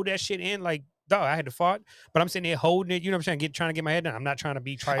had to hold that shit in, like, dog, I had to fart, but I'm sitting there holding it. You know what I'm saying? Trying to get my head done. I'm not trying to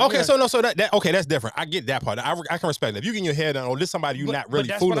be trying. Okay, so that okay, that's different. I get that part. I can respect that. If you getting your head done, or this somebody you not really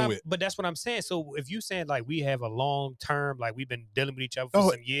fooling with. But that's what I'm saying. So if you saying like we have a long term, like we've been dealing with each other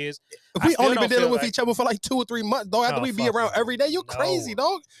for some years. If we only been dealing with each other for like 2 or 3 months, dog, after we be around every day, you're crazy,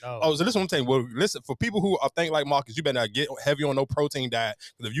 dog. Oh, so this is what I'm saying. Well, listen, for people who think like Marcus, you better not get heavy on no protein diet.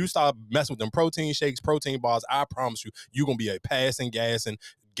 Because if you start messing with them protein shakes, protein bars, I promise you're gonna be a passing gas and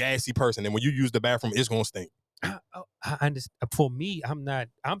gassy person, and when you use the bathroom, it's gonna stink. I understand. For me, I'm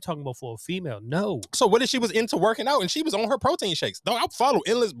talking about for a female. No. So what if she was into working out and she was on her protein shakes? Dog, I follow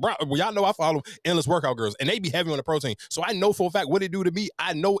y'all know I follow endless workout girls, and they be heavy on the protein. So I know for a fact what it do to me.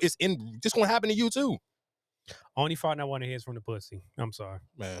 I know it's just gonna happen to you too. Only fart I want to hear is from the pussy. I'm sorry,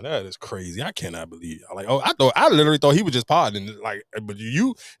 man. That is crazy. I cannot believe it. Like, I literally thought he was just partying. Like, but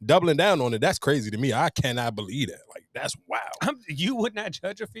you doubling down on it. That's crazy to me. I cannot believe that. Like, that's wild. You would not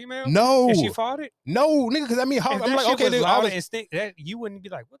judge a female? No. If she farted? No, nigga. Because I mean, I'm like, okay, that you wouldn't be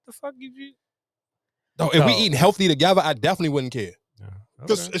like, what the fuck you? No, if we eating healthy together, I definitely wouldn't care.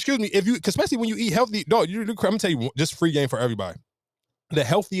 Because excuse me, especially when you eat healthy, dog. I'm gonna tell you, just free game for everybody. The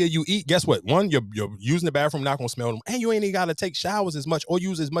healthier you eat, guess what? One, you're using the bathroom, not gonna smell them, and you ain't even gotta take showers as much or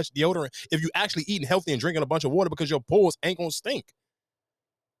use as much deodorant if you actually eating healthy and drinking a bunch of water because your pores ain't gonna stink.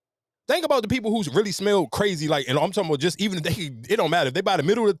 Think about the people who really smell crazy, like, and I'm talking about just even if it don't matter if they by the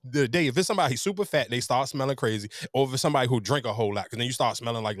middle of the day, if it's somebody super fat, they start smelling crazy, or if it's somebody who drink a whole lot, because then you start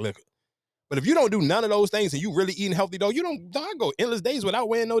smelling like liquor. But if you don't do none of those things and you really eating healthy, though, I go endless days without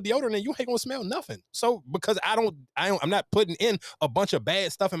wearing no deodorant and you ain't gonna smell nothing. So because I'm not putting in a bunch of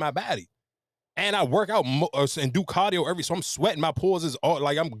bad stuff in my body, and I work out and do cardio so I'm sweating. My pores is all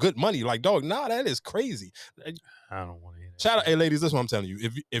like I'm good money. Like, dog, nah, that is crazy. I don't want to hear that. Shout out, hey ladies, this is what I'm telling you.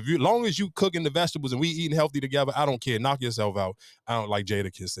 If you, long as you cooking the vegetables and we eating healthy together, I don't care. Knock yourself out. I don't like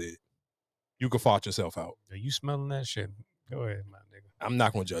Jada Kiss said. You can fart yourself out. Are you smelling that shit? Go ahead, my nigga. I'm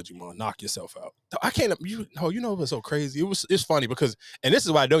not gonna judge you, man. Knock yourself out. I can't. You know what's so crazy? It's funny because, and this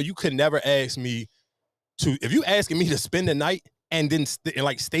is why I know you could never ask me to. If you asking me to spend the night and then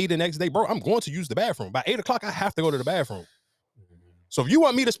stay the next day, bro, I'm going to use the bathroom. By 8 o'clock, I have to go to the bathroom. So if you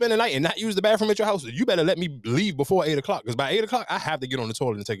want me to spend the night and not use the bathroom at your house, you better let me leave before 8 o'clock. Because by 8 o'clock, I have to get on the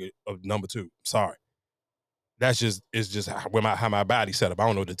toilet and take a number 2. Sorry. It's just how my body's set up. I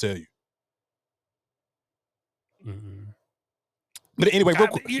don't know what to tell you. Mm-hmm. But anyway, real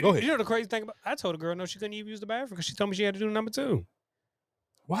quick, go ahead. You know the crazy thing about? I told a girl no, she couldn't even use the bathroom because she told me she had to do number 2.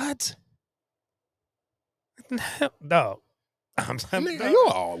 What? No, you're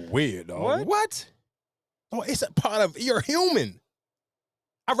all weird, dog. What? Oh, it's a part of you're human.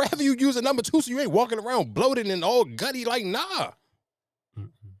 I'd rather you use a number 2 so you ain't walking around bloated and all gutty. Like, nah.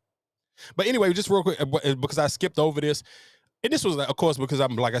 Mm-hmm. But anyway, just real quick, because I skipped over this. And this was, of course, because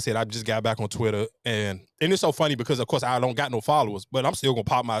like I said, I just got back on Twitter, and it's so funny because, of course, I don't got no followers, but I'm still gonna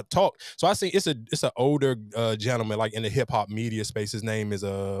pop my talk. So I see it's an older gentleman, like in the hip hop media space. His name is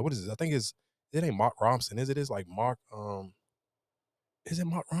what is it? I think it ain't Mark Romson, is it? It's like Mark. Is it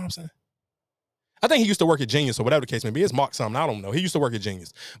Mark Romson? I think he used to work at Genius or whatever the case may be. It's Mark something. I don't know. He used to work at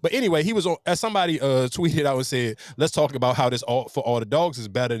Genius. But anyway, he was on, as somebody tweeted out and said, let's talk about how this All for All the Dogs is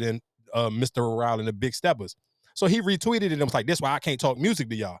better than Mr. Morale and the Big Steppers. So he retweeted it and was like, this why I can't talk music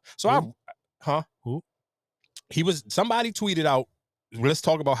to y'all. So Who? Somebody tweeted out, let's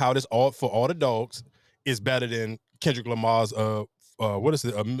talk about how this All for All the Dogs is better than Kendrick Lamar's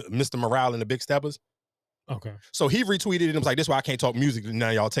Mr. Morale and the Big Steppers. Okay. So he retweeted it and was like, this is why I can't talk music.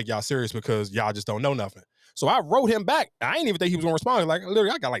 Now y'all take y'all serious because y'all just don't know nothing. So I wrote him back. I didn't even think he was going to respond. Like, literally,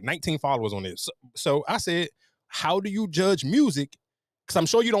 I got like 19 followers on this. So I said, how do you judge music? Because I'm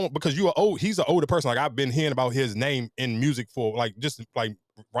sure you don't, because you are old. He's an older person. Like, I've been hearing about his name in music for like, just like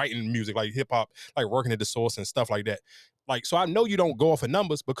writing music, like hip hop, like working at the Source and stuff like that. Like, so I know you don't go off of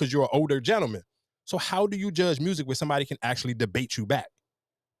numbers because you're an older gentleman. So how do you judge music where somebody can actually debate you back?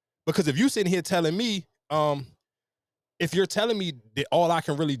 Because if you sitting here telling me, if you're telling me that all I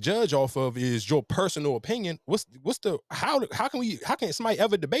can really judge off of is your personal opinion, how can somebody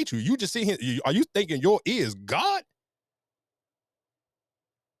ever debate you? You just sit here, are you thinking your ear is God?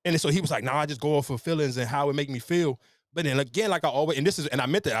 And so he was like, nah, I just go off of feelings and how it make me feel. But then again, like I always, and I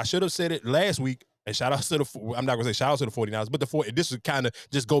meant that, I should have said it last week, and shout out to I'm not gonna say shout out to the 49ers, but this is kind of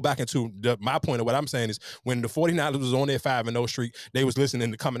just go back into my point of what I'm saying is when the 49ers was on their 5-0 streak, they was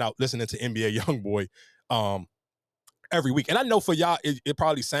listening to NBA Youngboy every week. And I know for y'all, it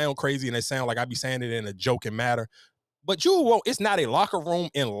probably sound crazy and it sound like I be saying it in a joking matter, but you won't, it's not a locker room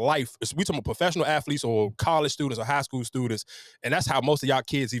in life. We talking about professional athletes or college students or high school students. And that's how most of y'all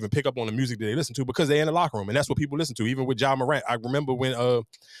kids even pick up on the music that they listen to because they're in the locker room. And that's what people listen to, even with Ja Morant. I remember when,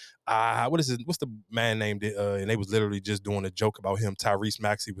 what's the man named it? And they was literally just doing a joke about him. Tyrese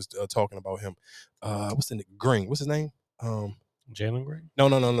Maxey was talking about him. Green? What's his name? Jalen Green?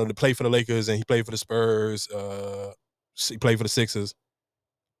 No. They played for the Lakers and he played for the Spurs. He played for the Sixers.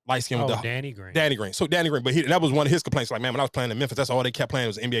 Light skin with the Danny Green. Danny Green. So Danny Green, but that was one of his complaints. Like, man, when I was playing in Memphis, that's all they kept playing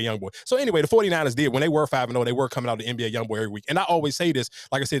was NBA Youngboy. So anyway, the 49ers did, when they were 5-0, they were coming out the NBA Youngboy every week. And I always say this,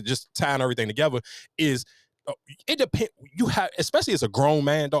 like I said, just tying everything together, is it depends. You have, especially as a grown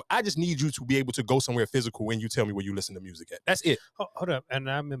man, dog, I just need you to be able to go somewhere physical when you tell me where you listen to music at. That's it. Hold up. And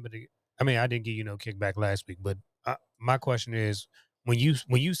I remember I didn't give you no kickback last week, but my question is, when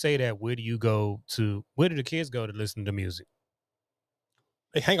you say that, where do the kids go to listen to music?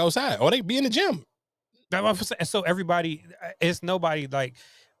 They hang outside or they be in the gym. So everybody, it's nobody like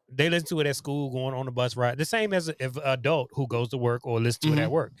they listen to it at school, going on the bus ride. The same as if an adult who goes to work or listens to it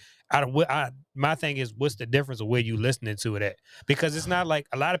at work. My thing is, what's the difference of where you listening to it at? Because it's not like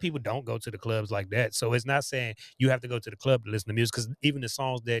a lot of people don't go to the clubs like that. So it's not saying you have to go to the club to listen to music, because even the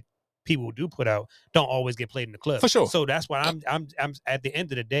songs that people do put out don't always get played in the club. For sure. So that's why I'm at the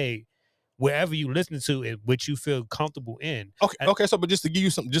end of the day, wherever you listen to it, which you feel comfortable in. Okay. So, but just to give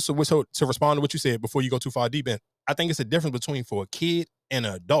you some, to respond to what you said before you go too far deep in, I think it's a difference between for a kid and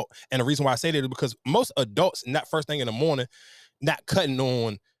an adult. And the reason why I say that is because most adults, not first thing in the morning, not cutting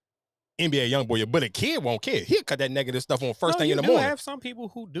on NBA Youngboy, but a kid won't care. He'll cut that negative stuff on first thing in the morning. You have some people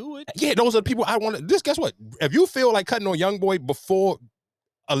who do it. Yeah, those are the people I want to. Guess what? If you feel like cutting on Youngboy before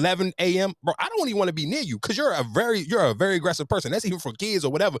 11 a.m., bro, I don't even want to be near you because you're a very aggressive person. That's even for kids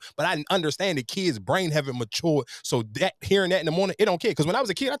or whatever. But I understand the kids' brain haven't matured. So that hearing that in the morning, it don't care. Because when I was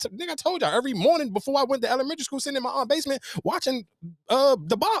a kid, I told y'all every morning before I went to elementary school, sitting in my aunt's basement watching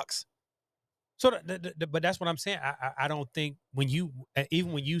The Box. So, but that's what I'm saying. I don't think when you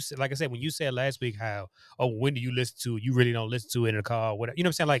said, like I said, when you said last week how, when do you listen to it? You really don't listen to it in the car, or whatever. You know what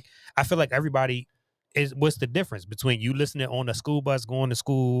I'm saying? Like, I feel like everybody what's the difference between you listening on the school bus going to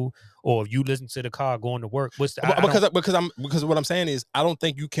school, or you listen to the car going to work? What's the because what I'm saying is I don't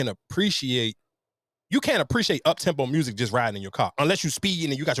think you can't appreciate up tempo music just riding in your car unless you speed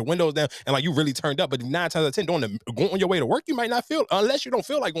and you got your windows down and like you really turned up. But 9 times out of 10, going on your way to work, you might not feel, unless you don't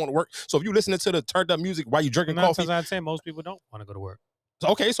feel like going to work. So if you listening to the turned up music while you drinking coffee, 9 times out of 10, most people don't want to go to work.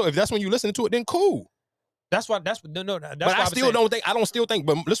 Okay, so if that's when you listen to it, then cool. But I don't think.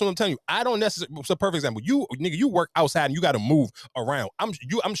 But listen, what I'm telling you, I don't necessarily. It's a perfect example. You work outside and you got to move around.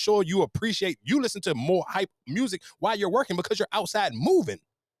 I'm sure you appreciate. You listen to more hype music while you're working because you're outside moving.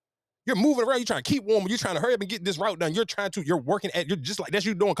 You're moving around. You're trying to keep warm. You're trying to hurry up and get this route done. You're working at. You're just like that's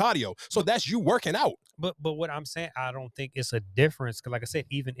you doing cardio. So that's you working out. But what I'm saying, I don't think it's a difference. Because like I said,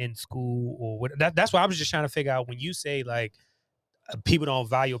 even in school or what, that's why I was just trying to figure out when you say like, people don't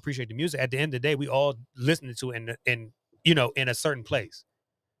appreciate the music. At the end of the day, we all listening to it in a certain place.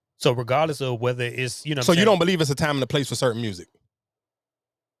 So regardless of whether it's, so you don't believe it's a time and a place for certain music?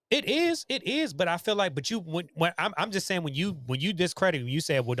 It is. But I feel like, when I'm just saying when you discredit, when you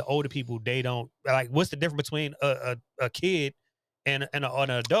say, well, the older people, they don't like. What's the difference between a kid and an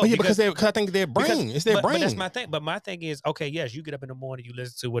adult. Oh, yeah, because I think their brain. It's their brain. But that's my thing. But my thing is, okay, yes, you get up in the morning, you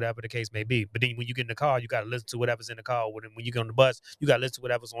listen to whatever the case may be. But then when you get in the car, you got to listen to whatever's in the car. When you get on the bus, you got to listen to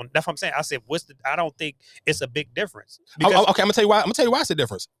whatever's on. That's what I'm saying. I said, I don't think it's a big difference. Okay, I'm gonna tell you why. I'm gonna tell you why it's a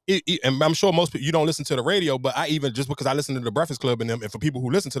difference. And I'm sure most people, you don't listen to the radio, but I even just because I listen to the Breakfast Club and them, and for people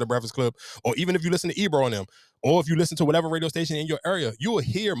who listen to the Breakfast Club, or even if you listen to Ebro and them, or if you listen to whatever radio station in your area, you will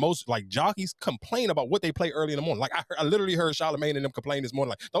hear most like jockeys complain about what they play early in the morning. Like I literally heard Charlamagne and them complain this morning,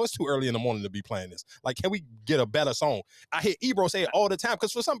 like, "No, it's too early in the morning to be playing this. Like, can we get a better song?" I hear Ebro say it all the time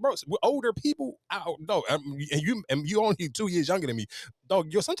because for some bros, with older people, and you only 2 years younger than me,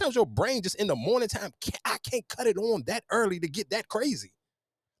 dog. Sometimes your brain just in the morning time, I can't cut it on that early to get that crazy.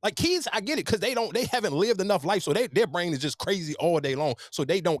 Like kids, I get it because they haven't lived enough life, so their brain is just crazy all day long, so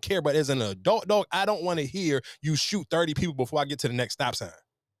they don't care. But as an adult, dog, I don't want to hear you shoot 30 people before I get to the next stop sign.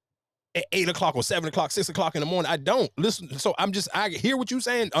 At 8 o'clock or 7 o'clock, 6 o'clock in the morning, I don't listen. So I hear what you're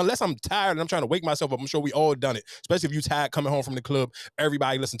saying. Unless I'm tired and I'm trying to wake myself up, I'm sure we all done it. Especially if you tired coming home from the club,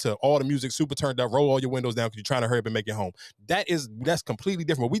 everybody listen to all the music, super turned up, roll all your windows down because you're trying to hurry up and make it home. That's completely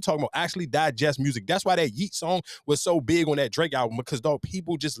different. What we talking about actually digest music. That's why that Yeet song was so big on that Drake album, because dog,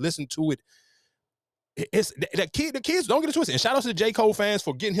 people just listen to it. It's the kids don't get it twisted. And shout out to the J. Cole fans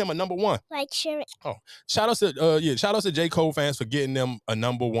for getting him a number one. Like share it. Oh, shout out to J. Cole fans for getting them a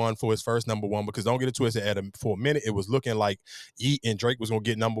number one for his first number one, because don't get it twisted. For a minute, it was looking like Yeet and Drake was gonna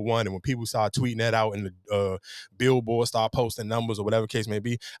get number one, and when people started tweeting that out and the Billboard started posting numbers or whatever case may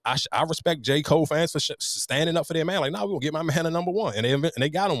be, I respect J. Cole fans for standing up for their man. Like, nah, we're gonna get my man a number one, and they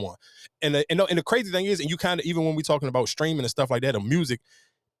got him one. And the crazy thing is, and you kind of, even when we talking about streaming and stuff like that, or music,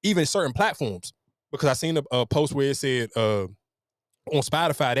 even certain platforms. Because I seen a post where it said on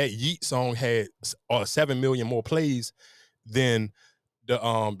Spotify that Yeet song had 7 million more plays than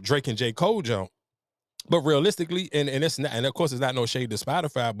the Drake and J. Cole jump. But realistically, and it's not, and of course it's not no shade to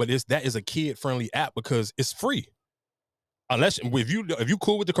Spotify, but that is a kid-friendly app because it's free. Unless if you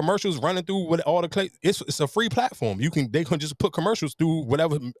cool with the commercials running through with all the it's a free platform. They can just put commercials through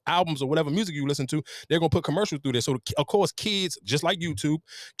whatever albums or whatever music you listen to. They're gonna put commercials through there. So of course, kids, just like YouTube,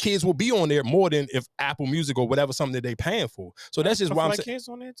 kids will be on there more than if Apple Music or whatever something that they paying for. So that's just why I'm saying kids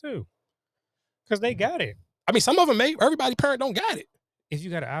on there too, because they got it. I mean, some of them everybody parent don't got it. If you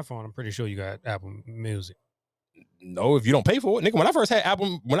got an iPhone, I'm pretty sure you got Apple Music. No, if you don't pay for it, nigga. When I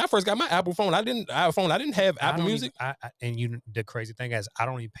first got my Apple phone, I didn't have Apple Music. The crazy thing is, I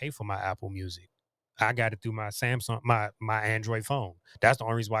don't even pay for my Apple Music. I got it through my Samsung, my Android phone. That's the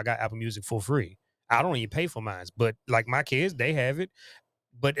only reason why I got Apple Music for free. I don't even pay for mine. But like my kids, they have it.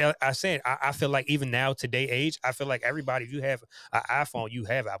 But I said, I feel like even now, today age, I feel like everybody, if you have an iPhone, you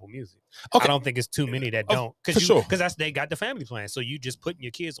have Apple Music. Okay. I don't think it's too many that don't. Because they got the family plan. So you just putting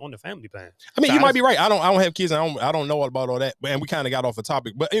your kids on the family plan. I mean, so you might be right. I don't have kids. And I don't know about all that. And we kind of got off the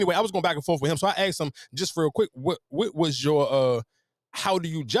topic. But anyway, I was going back and forth with him. So I asked him just real quick, what was your how do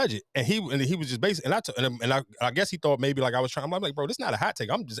you judge it? And he was just basically, and I guess he thought maybe like I was trying. I'm like, bro, this is not a hot take.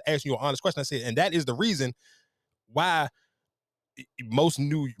 I'm just asking you an honest question. I said, and that is the reason why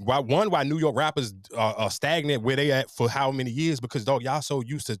why New York rappers are stagnant where they at for how many years, because dog, y'all so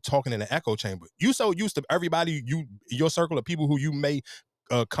used to talking in an echo chamber. You so used to everybody, your circle of people who you may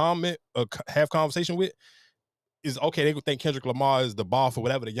comment or have conversation with is okay. They would think Kendrick Lamar is the bar for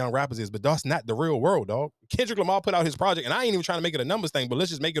whatever the young rappers is, but that's not the real world, dog. Kendrick Lamar put out his project, and I ain't even trying to make it a numbers thing, but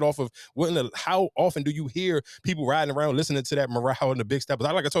let's just make it off of how often do you hear people riding around listening to that Morale and the Big Steppers?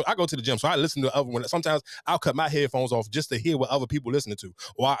 I go to the gym, so I listen to other ones. Sometimes I'll cut my headphones off just to hear what other people listening to.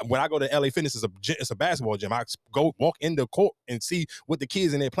 Or when I go to LA Fitness, it's a basketball gym. I go walk in the court and see what the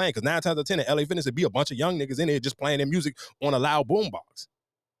kids in there playing, because 9 times out of 10 at LA Fitness, it'd be a bunch of young niggas in there just playing their music on a loud boombox.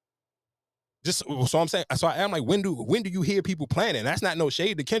 So I'm saying, so I'm like, when do you hear people playing it? And that's not no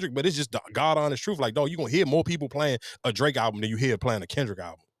shade to Kendrick, but it's just the God honest truth. Like, dog, you're gonna hear more people playing a Drake album than you hear playing a Kendrick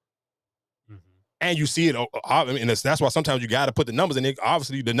album. Mm-hmm. And you see it, I mean, that's why sometimes you gotta put the numbers in it.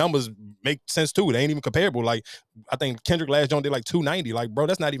 Obviously, the numbers make sense too. They ain't even comparable. Like, I think Kendrick last joint did like 290. Like, bro,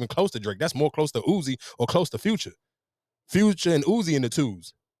 that's not even close to Drake. That's more close to Uzi or close to Future. Future and Uzi in the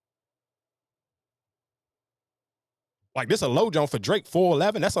twos. Like, this a low joint for Drake,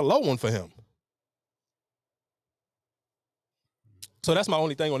 411. That's a low one for him. So that's my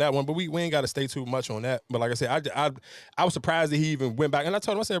only thing on that one, but we ain't got to stay too much on that. But like I said, I was surprised that he even went back, and I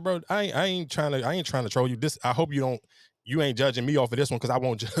told him, I said, bro, I ain't trying to troll you. I hope you ain't judging me off of this one, because I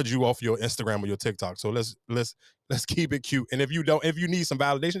won't judge you off your Instagram or your TikTok. So let's keep it cute. And if you need some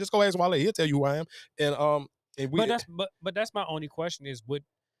validation, just go ask Wale. He'll tell you who I am. But that's my only question is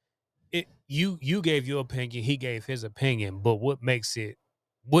you gave your opinion, he gave his opinion, but what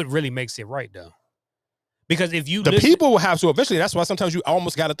really makes it right though? Because if you the listen, people will have to eventually. That's why sometimes you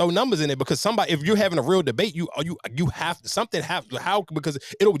almost got to throw numbers in it because somebody, if you're having a real debate, you have something how because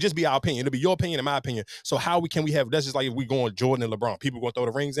it'll just be our opinion. It'll be your opinion and my opinion. So how can we have? That's just like if we go on Jordan and LeBron. People gonna throw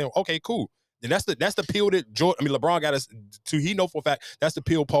the rings in. Okay, cool. Then that's the pill that Jordan. I mean, LeBron got to. He know for a fact that's the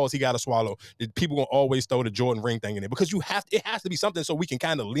pill pause he got to swallow. That people gonna always throw the Jordan ring thing in it because it has to be something so we can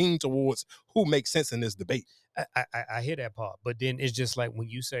kind of lean towards who makes sense in this debate. I hear that part, but then it's just like when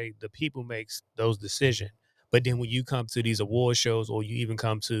you say the people makes those decisions, but then when you come to these award shows or you even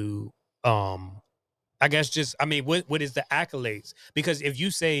come to, I guess just I mean, what is the accolades? Because if you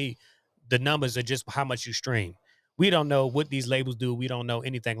say the numbers are just how much you stream. We don't know what these labels do. We don't know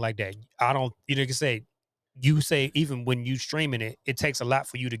anything like that. You say even when you streaming it, it takes a lot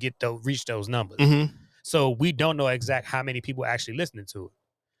for you to reach those numbers. Mm-hmm. So we don't know exact how many people actually listening to it.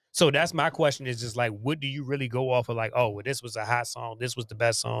 So that's my question is just like, what do you really go off of? Like, oh, well, this was a hot song. This was the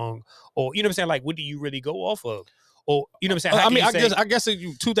best song. Or, you know what I'm saying? Like, what do you really go off of? Or, you know what I'm saying? I guess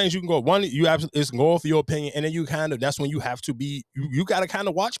two things you can go. One, you have is go off your opinion. And then you that's when you have to be, you got to kind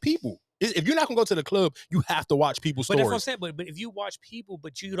of watch people. If you're not going to go to the club, you have to watch people's stories. But that's what I'm saying. But if you watch people,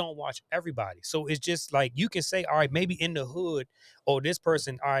 but you don't watch everybody. So it's just like you can say, all right, maybe in the hood or this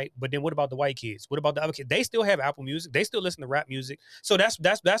person, all right, but then what about the white kids? What about the other kids? They still have Apple Music. They still listen to rap music. So that's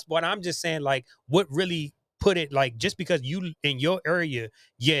what I'm just saying, like, what really put it, like, just because you in your area,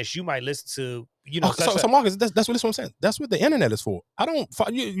 yes, you might listen to, you know. So Marcus, that's what I'm saying. That's what the internet is for. I don't,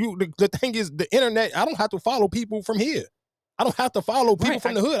 the thing is, the internet, I don't have to follow people from here. I don't have to follow people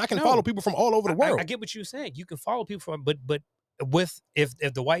from the hood. I can follow people from all over the world. I get what you're saying. You can follow people from, but with if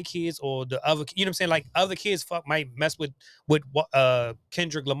the white kids or the other, you know what I'm saying? Like other kids might mess with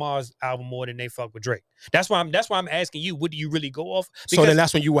Kendrick Lamar's album more than they fuck with Drake. That's why I'm asking you, what do you really go off? So then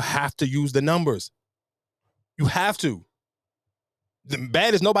that's when you will have to use the numbers. You have to. The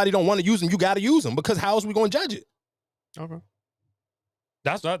bad is nobody don't want to use them. You got to use them because how else we going to judge it? Okay.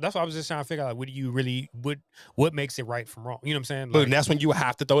 That's what I was just trying to figure out. What do you really what makes it right from wrong? You know what I'm saying? Like, but that's when you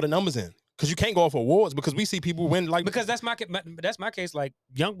have to throw the numbers in because you can't go off awards because we see people win like because that's my case. Like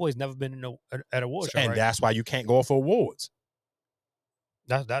Youngboy's never been at award show, and right? that's why you can't go off awards.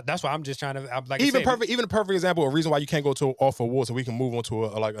 That's why I'm just trying to. I'm like even a perfect example. A reason why you can't go off awards, so we can move on to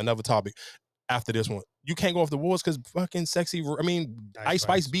like another topic after this one. You can't go off the awards because fucking Ice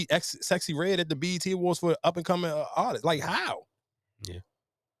Spice beat Sexyy Red at the BET Awards for up and coming artists. Like how? Yeah.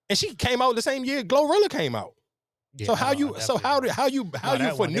 And she came out the same year GloRilla came out. Yeah, so how you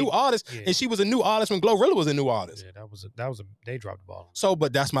for new artists? Yeah. And she was a new artist when GloRilla was a new artist. Yeah, that was they dropped the ball. So,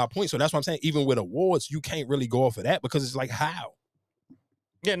 but that's my point. So that's what I'm saying. Even with awards, you can't really go off of that because it's like how.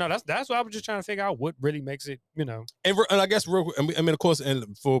 Yeah, no, that's what I was just trying to figure out. What really makes it, you know? And I guess I mean, of course,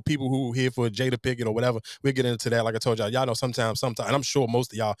 and for people who here for Jada Pinkett or whatever, we'll get into that. Like I told y'all know sometimes, and I'm sure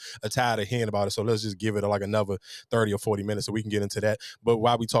most of y'all are tired of hearing about it. So let's just give it like another 30 or 40 minutes so we can get into that. But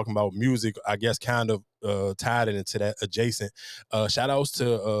while we talking about music, I guess kind of tied into that adjacent. Shout outs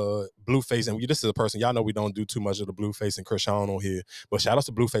to Blueface, and this is a person y'all know we don't do too much of the Blueface and Krishan on here, but shout outs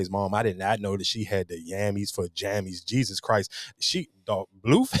to Blueface mom. I did not know that she had the yammies for jammies. Jesus Christ,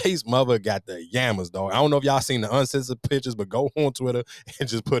 Blueface mother got the yammers, dog. I don't know if y'all seen the uncensored pictures, but go on Twitter and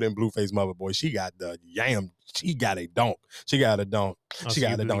just put in Blueface mother, boy. She got the yam. She got a donk. She got a donk. She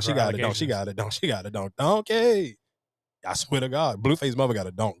got a donk. She got a donk. She got a donk. She got a donk. Okay. I swear to God, Blueface mother got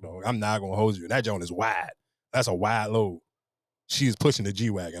a donk, dog. I'm not gonna hold you. That joint is wide. That's a wide load. She's pushing the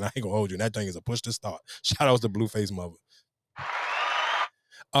G-Wagon. I ain't gonna hold you. That thing is a push to start. Shout outs to Blueface mother.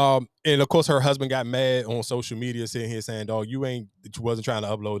 And of course, her husband got mad on social media, sitting here saying, "Dog, you wasn't trying to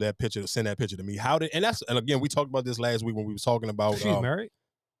upload that picture, send that picture to me." And again, we talked about this last week when we was talking about. She's married.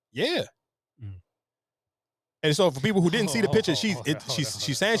 Yeah. And so for people who didn't see the picture,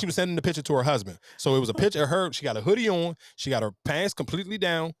 she's saying she was sending the picture to her husband. So it was a picture of her. She got a hoodie on. She got her pants completely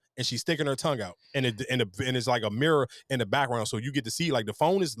down, and she's sticking her tongue out. And it's like a mirror in the background, so you get to see like the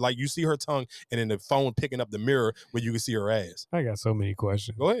phone is like you see her tongue, and then the phone picking up the mirror where you can see her ass. I got so many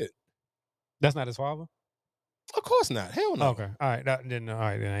questions. Go ahead. That's not his father? Of course not. Hell no. Okay. All right. Then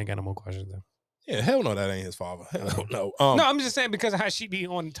I ain't got no more questions then. Yeah. Hell no. That ain't his father. Hell no. No, I'm just saying because of how she be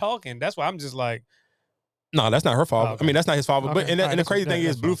on talking. That's why I'm just like. No, that's not her father. Okay. I mean, that's not his father. Okay. But the crazy thing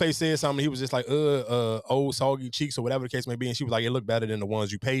is, Blueface said something. He was just like, old soggy cheeks or whatever the case may be, and she was like, it looked better than the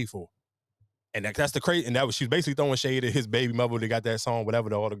ones you paid for. And that's the crazy. And she was basically throwing shade at his baby mother that got that song,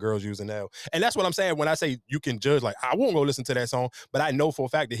 whatever all the girls using now. And that's what I'm saying when I say you can judge. Like, I won't go listen to that song, but I know for a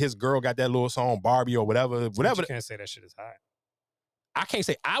fact that his girl got that little song Barbie or whatever. You can't say that shit is hot. I can't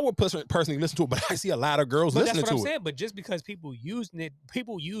say I would personally listen to it, but I see a lot of girls listening to it. That's what I'm saying. But just because people use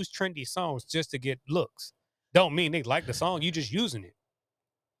trendy songs just to get looks. Don't mean they like the song. You just using it.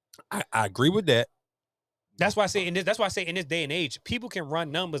 I agree with that. That's why I say in this. That's why I say in this day and age, people can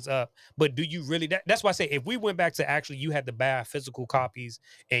run numbers up, but do you really? That's why I say if we went back to actually, you had to buy physical copies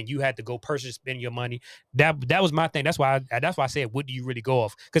and you had to go purchase, spend your money. That was my thing. That's why I said, what do you really go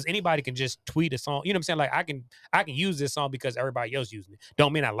off? Because anybody can just tweet a song. You know what I'm saying? Like I can use this song because everybody else using it.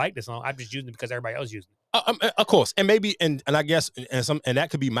 Don't mean I like the song. I'm just using it because everybody else using it. Of course, and maybe and I guess and that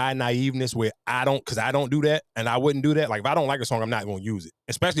could be my naiveness where I don't do that, and I wouldn't do that. Like if I don't like a song, I'm not going to use it,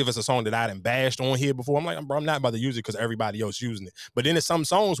 especially if it's a song that I done bashed on here before. I'm like, bro, I'm not about to use it because everybody else using it. But then there's some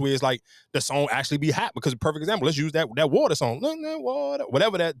songs where it's like the song actually be hot because, perfect example, let's use that water song, water,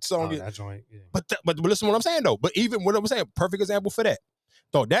 whatever that song is. That joint, yeah. But listen to what I'm saying though. But even what I'm saying, perfect example for that.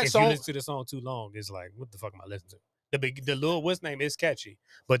 So that if song, you listen to the song too long, it's like, what the fuck am I listening to? The little what's name is catchy,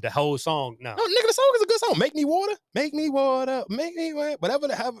 but the whole song, no. No, nigga, the song is a good song. Make me water, make me water, make me water, whatever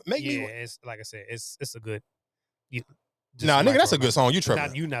the hell, make me. Yeah, it's like I said, it's a good. Nah, nigga, that's a good song. You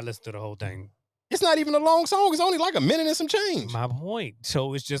tripping? You not listen to the whole thing. It's not even a long song. It's only like a minute and some change. My point.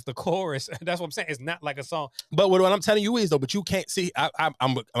 So it's just the chorus. That's what I'm saying. It's not like a song. But what I'm telling you is though, but you can't see.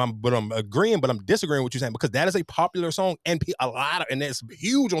 I'm agreeing, but I'm disagreeing with what you're saying because that is a popular song and and it's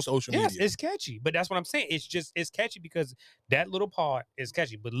huge on social media. Yes, it's catchy. But that's what I'm saying. It's catchy because that little part is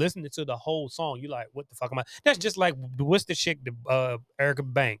catchy. But listening to the whole song, you like, what the fuck am I? That's just like what's the chick, Erica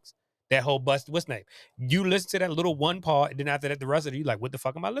Banks. That whole bust. What's name? You listen to that little one part, and then after that, the rest of it, you like, what the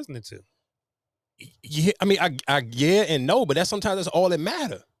fuck am I listening to? Yeah, I mean, I yeah and no, but sometimes that's all that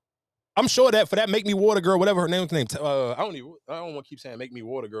matter. I'm sure that for that Make Me Water Girl, whatever her name's name, I don't want to keep saying Make Me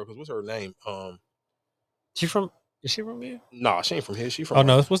Water Girl because what's her name? Is she from here? Nah, she ain't from here. She from. Oh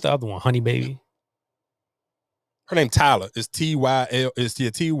no, what's the other one? Honey Baby. Her name Tyler. It's Tyla. It's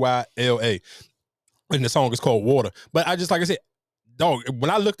Tyla, and the song is called Water. But I just like I said. Dog, when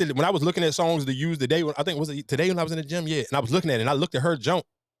I was looking at songs to use today, I think was it today when I was in the gym, yeah, and I was looking at it, and I looked at her jump,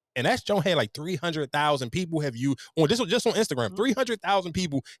 and that jump had like 300,000 people have used on this was just on Instagram. 300,000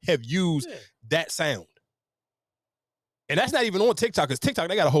 people have used that sound, and that's not even on TikTok because TikTok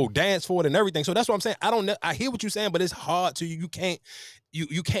they got a whole dance for it and everything. So that's what I'm saying. I hear what you're saying, but it's hard to you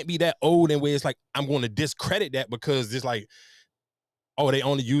can't be that old and where it's like I'm going to discredit that because it's like, oh, they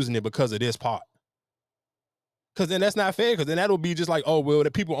only using it because of this part. Because then that's not fair. Because then that'll be just like, oh, well, the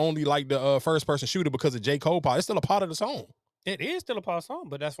people only like the first person shooter because of J. Cole part. It's still a part of the song. It is still a part of the song,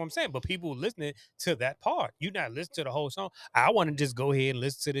 but that's what I'm saying. But people listening to that part, you're not listening to the whole song. I want to just go ahead and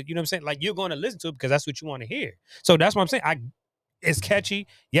listen to the, you know what I'm saying? Like you're going to listen to it because that's what you want to hear. So that's what I'm saying. It's catchy.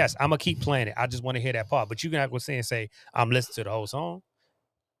 Yes, I'm gonna keep playing it. I just want to hear that part. But you're not gonna say I'm listening to the whole song.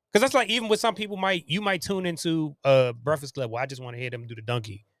 Because that's like even with some people you might tune into Breakfast Club where I just want to hear them do the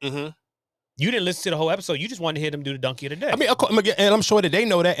donkey. Mm-hmm. You didn't listen to the whole episode. You just wanted to hear them do the donkey of the day. I mean, and I'm sure that they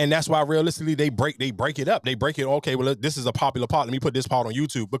know that, and that's why realistically they break it up. They break it. Okay, well, this is a popular part. Let me put this part on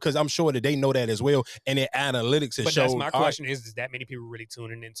YouTube because I'm sure that they know that as well. And their analytics is showing. But that's my question: is that many people really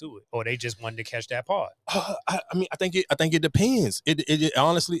tuning into it, or they just wanted to catch that part? I mean, I think it depends. It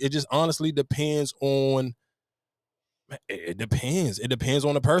honestly depends on. It depends. It depends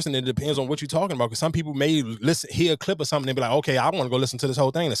on the person. It depends on what you're talking about. Because some people may hear a clip or something and be like, okay, I want to go listen to this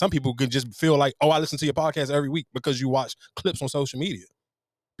whole thing. And some people could just feel like, oh, I listen to your podcast every week because you watch clips on social media.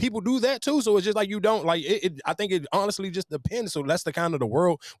 People do that too. So it's just like you don't like it. I think it honestly just depends. So that's the kind of the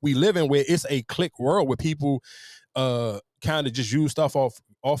world we live in where it's a click world where people kind of just use stuff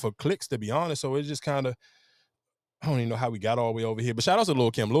off of clicks, to be honest. So it's just kind of, I don't even know how we got all the way over here, but shout out to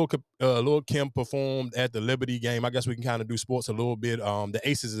Lil Kim. Lil Kim performed at the Liberty game. I guess we can kind of do sports a little bit. The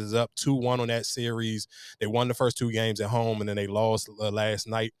Aces is up 2-1 on that series. They won the first 2 games at home, and then they lost last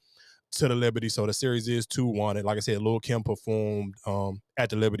night to the Liberty. So the series is 2-1. And like I said, Lil Kim performed at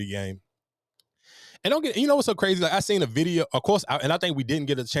the Liberty game. And you know what's so crazy? Like I seen a video, of course, and I think we didn't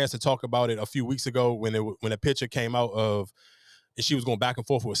get a chance to talk about it a few weeks ago when a picture came out of. And she was going back and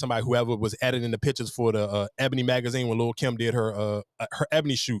forth with somebody, whoever was editing the pictures for the Ebony magazine when Lil Kim did her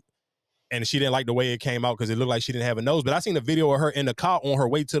Ebony shoot. And she didn't like the way it came out because it looked like she didn't have a nose. But I seen a video of her in the car on her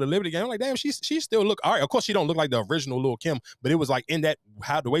way to the Liberty game. I'm like, damn, she still look all right. Of course, she don't look like the original Lil Kim, but it was like in that,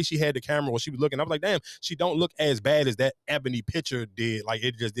 the way she had the camera when she was looking, I was like, damn, she don't look as bad as that Ebony picture did. Like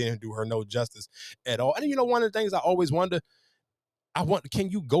it just didn't do her no justice at all. And you know, one of the things I always wonder, can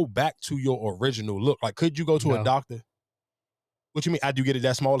you go back to your original look? Like, could you go to a doctor? What you mean? I do get it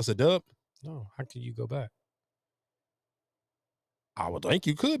that small as a dub? No. How can you go back? I would think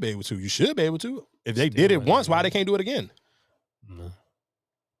you could be able to. You should be able to. If they did it once, why they can't do it again? No.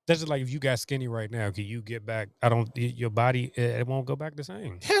 That's just like if you got skinny right now, can you get back? Your body, it won't go back the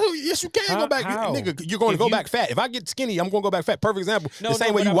same. Hell yes, you can go back. Nigga, you're going to go back fat. If I get skinny, I'm going to go back fat. Perfect example. The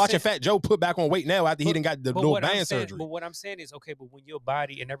same way you watching Fat Joe put back on weight now after he didn't got the little band surgery. But what I'm saying is, okay, but when your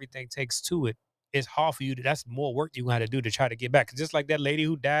body and everything takes to it, it's hard for you. That's more work you got to do to try to get back. 'Cause just like that lady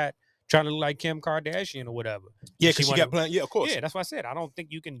who died trying to look like Kim Kardashian or whatever. Yeah, because she got planned. Yeah, of course. Yeah, that's what I said. I don't think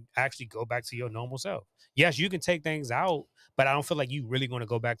you can actually go back to your normal self. Yes, you can take things out, but I don't feel like you really going to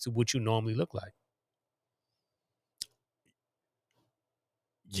go back to what you normally look like.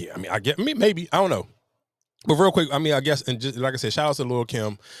 Yeah, I mean, maybe. I don't know. But real quick, I mean, I guess, and just like I said, shout out to Lil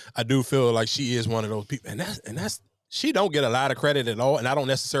Kim. I do feel like she is one of those people, and that's she don't get a lot of credit at all. And I don't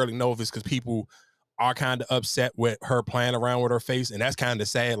necessarily know if it's because people are kind of upset with her playing around with her face, and that's kind of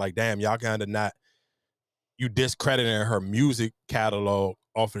sad. Like, damn, y'all kind of not, you discrediting her music catalog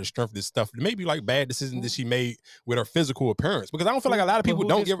off of the strength of this stuff. Maybe like bad decisions that she made with her physical appearance, because I don't feel like a lot of people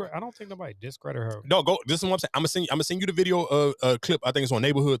don't give her. I don't think nobody discredit her. No, go. This is what I'm saying. I'm gonna send you the video clip. I think it's on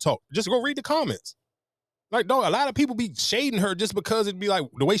Neighborhood Talk. Just go read the comments. Like, dog, a lot of people be shading her just because it'd be like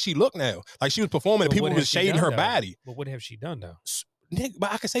the way she look now. Like she was performing and people was shading her body. But what have she done though? Nick,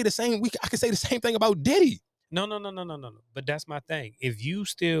 but I could say the same. I could say the same thing about Diddy. No. But that's my thing. If you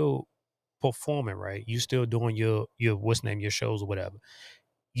still performing, right? You still doing your what's name, your shows or whatever.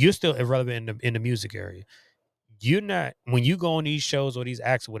 You're still irrelevant in the music area. You're not, when you go on these shows or these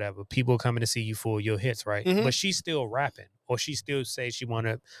acts or whatever, people are coming to see you for your hits, right? Mm-hmm. But she's still rapping, or she still says she want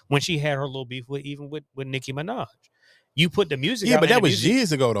to, when she had her little beef with Nicki Minaj. You put the music out. Yeah, but that was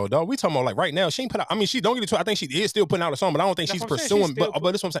years ago though, dog. We talking about like right now. She ain't put out, I mean, she don't get it. I think she is still putting out a song, but I don't think she's pursuing. But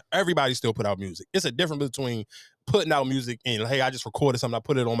that's what I'm saying. Everybody still put out music. It's a difference between putting out music and, hey, I just recorded something, I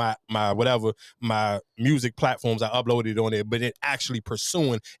put it on my whatever, my music platforms, I uploaded it on there, but it actually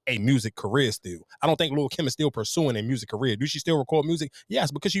pursuing a music career still. I don't think Lil Kim is still pursuing a music career. Do she still record music?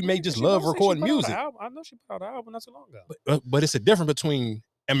 Yes, because you may just love recording music. I know she put out an album not so long ago. But it's a difference between,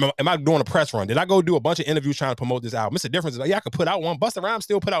 am I doing a press run? Did I go do a bunch of interviews trying to promote this album? It's a difference. Like, yeah, I could put out one. Busta Rhymes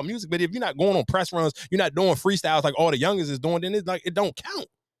still put out music, but if you're not going on press runs, you're not doing freestyles like all the youngest is doing, then it's like, it don't count.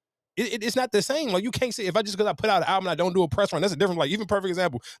 It's not the same. Like, you can't say, if I just, because I put out an album and I don't do a press run, that's a different, like, even perfect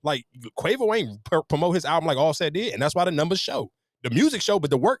example, like Quavo ain't promote his album like Offset did, and that's why the numbers show. The music show, but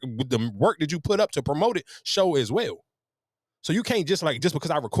the work that you put up to promote it show as well. So you can't just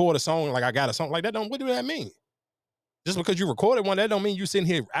because I record a song, like I got a song, like that don't, what do that mean? Just because you recorded one, that don't mean you sitting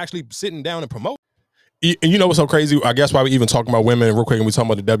here actually sitting down and promote. And you know what's so crazy? I guess why we even talking about women real quick and we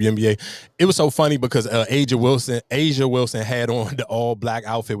talking about the WNBA. It was so funny because Asia Wilson had on the all black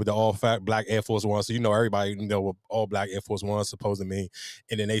outfit with the all black Air Force One. So you know everybody what all black Air Force One supposed to mean.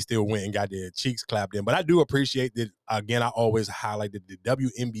 And then they still went and got their cheeks clapped in. But I do appreciate that. Again, I always highlight that the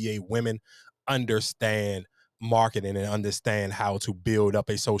WNBA women understand marketing and understand how to build up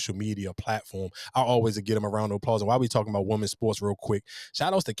a social media platform. I always get them around of applause. And while we talking about women's sports real quick,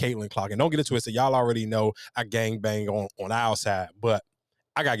 shout outs to Caitlin Clark. And don't get into it. So y'all already know I gang bang on our side, but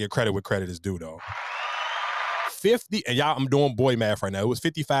I gotta give credit where credit is due though. 50, and y'all, I'm doing boy math right now. It was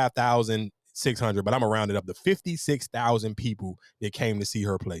 55,600, but I'm gonna round it up to 56,000 people that came to see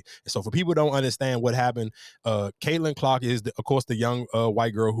her play. And so for people who don't understand what happened, Caitlin Clark is, of course, the young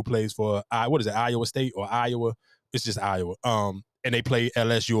white girl who plays for, Iowa State or Iowa? It's just Iowa. And they played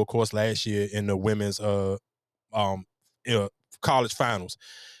LSU, of course, last year in the women's college finals.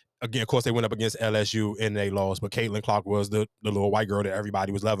 Again, of course, they went up against LSU and they lost, but Caitlin Clark was the little white girl that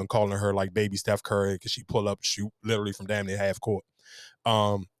everybody was loving, calling her like baby Steph Curry because she pull up, shoot literally from damn near half court.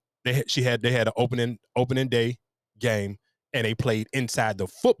 They had an opening day game, and they played inside the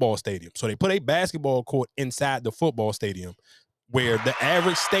football stadium. So they put a basketball court inside the football stadium, where the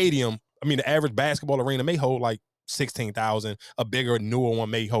average basketball arena may hold like 16,000. A bigger, newer one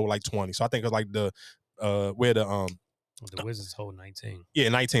may hold like 20. So I think it's like the Wizards hold 19. Yeah,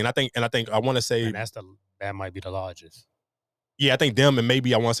 19. I think I want to say, and that might be the largest. Yeah, I think them, and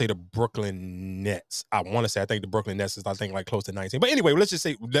maybe I want to say the Brooklyn Nets. I think the Brooklyn Nets is, like close to 19. But anyway, let's just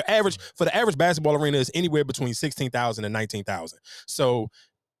say the average basketball arena is anywhere between 16,000 and 19,000. So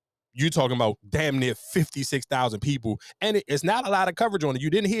you're talking about damn near 56,000 people, and it's not a lot of coverage on it.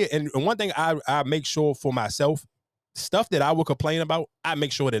 You didn't hear. And one thing I make sure for myself, stuff that I will complain about, I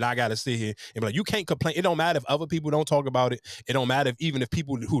make sure that I got to sit here and be like, you can't complain. It don't matter if other people don't talk about it. It don't matter even if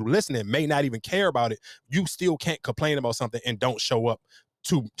people who listening may not even care about it. You still can't complain about something and don't show up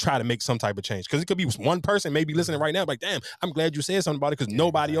to try to make some type of change. Because it could be one person maybe listening right now like, damn, I'm glad you said something about it because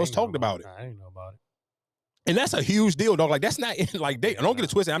nobody else talked about it. I didn't know about it. And that's a huge deal, dog. Like, that's not like don't get it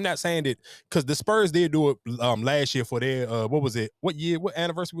twisted. I'm not saying that because the Spurs did do it last year for their what was it? What year? What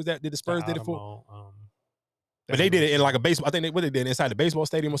anniversary was that? Did the Spurs did it for? But they did it in like a baseball. I think they did inside the baseball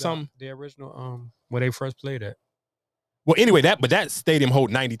stadium or something. The original where they first played at. Well, anyway, that stadium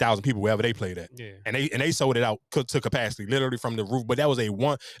hold 90,000 people wherever they played at. Yeah. And they sold it out to capacity, literally from the roof. But that was a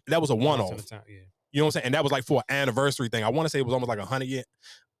one-off. Yeah. You know what I'm saying? And that was like for an anniversary thing. I want to say it was almost like 100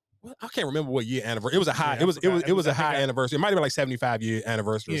 I can't remember what year anniversary. It was a high. It was a high anniversary. It might have been like 75-year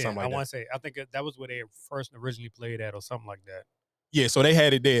anniversary or something like that. I want to say. I think that was where they first originally played at or something like that. Yeah, so they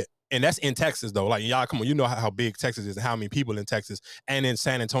had it there, and that's in Texas though. Like y'all, come on, you know how big Texas is and how many people in Texas, and then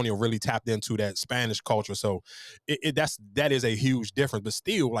San Antonio really tapped into that Spanish culture. So that is a huge difference. But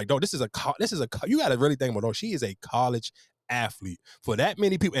still, like, though, this is a you got to really think about, though, she is a college athlete for that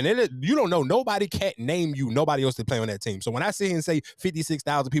many people, and then you don't know, nobody can't name you nobody else to play on that team. So when I sit here and say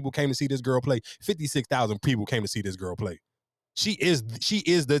 56,000 people came to see this girl play, 56,000 people came to see this girl play. She is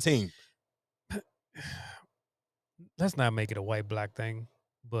the team. Let's not make it a white black thing,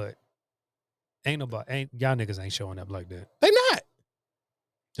 but y'all niggas ain't showing up like that. They not.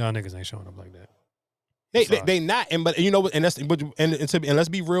 Y'all niggas ain't showing up like that. They not, but you know, and let's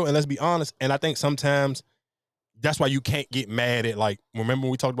be real and let's be honest. And I think sometimes that's why you can't get mad at, like, remember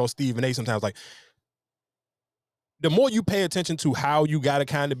when we talked about Stephen A. Sometimes, like, the more you pay attention to how you gotta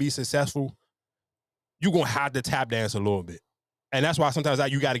kind of be successful, you're gonna have to tap dance a little bit. And that's why sometimes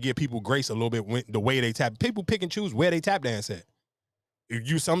you got to give people grace a little bit when the way they tap. People pick and choose where they tap dance at.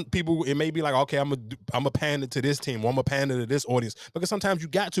 Some people, it may be like, okay, I'm a pander to this team, or I'm a pander to this audience, because sometimes you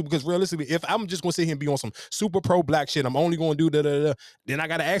got to. Because realistically, if I'm just gonna sit here and be on some super pro black shit, I'm only gonna do then I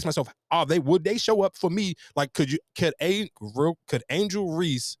gotta ask myself, would they show up for me? Like, could Angel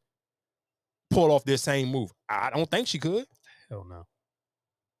Reese pull off this same move? I don't think she could. Hell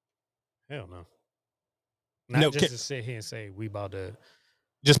no. Not just to sit here and say we about to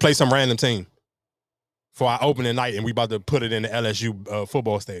just play some random team for our opening night, and we about to put it in the LSU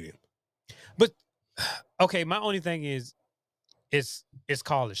football stadium. But okay, my only thing is, it's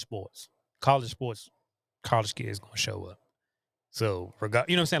college sports. College kids gonna show up. So you know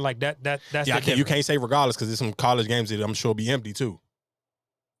what I'm saying? Like that's you can't say regardless, because there's some college games that I'm sure be empty too.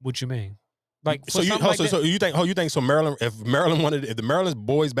 What you mean? Like, so you think Maryland, if the Maryland's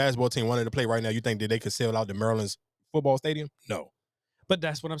boys basketball team wanted to play right now, you think that they could sell out the Maryland's football stadium? No. But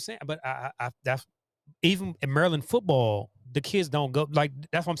that's what I'm saying. But that's even in Maryland football, the kids don't go, like,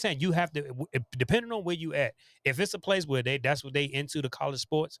 that's what I'm saying. You have to, depending on where you at, if it's a place where that's what they into the college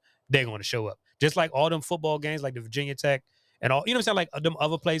sports, they're going to show up. Just like all them football games, like the Virginia Tech and all, you know what I'm saying? Like them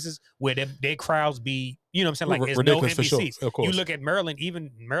other places where their crowds be, you know what I'm saying? Like, it's no empty seats. Of course. You look at Maryland,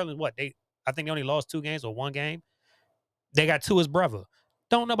 I think they only lost 2 games or 1 game. They got Tua's brother.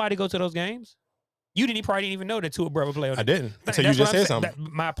 Don't nobody go to those games. You probably didn't even know that Tua brother played. I didn't. Until you just said something.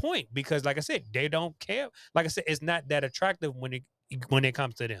 My point, because like I said, they don't care. Like I said, it's not that attractive when it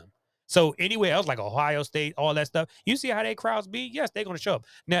comes to them. So anywhere else, like Ohio State, all that stuff, you see how they crowds be? Yes, they're going to show up.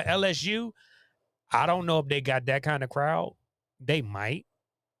 Now, LSU, I don't know if they got that kind of crowd. They might.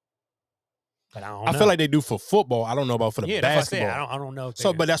 But I feel like they do for football. I don't know about for the basketball. I don't know.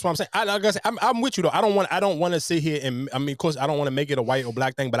 But that's what I'm saying. Like I said, I'm with you though. I don't want to sit here and of course, I don't want to make it a white or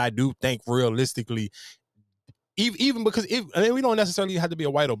black thing. But I do think realistically, even because we don't necessarily have to be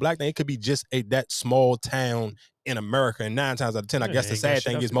a white or black thing. It could be just that small town in America, and 9 times out of 10, I guess the sad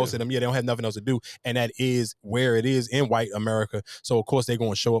thing is most of them, they don't have nothing else to do, and that is where it is in white America. So of course they're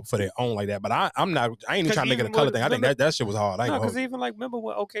going to show up for their own like that. But I ain't even trying to make it a color thing. I think that shit was hard. Because even like, remember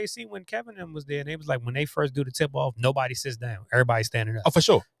when OKC, when Kevin and was there, and they was like, when they first do the tip off, nobody sits down, everybody's standing up. Oh, for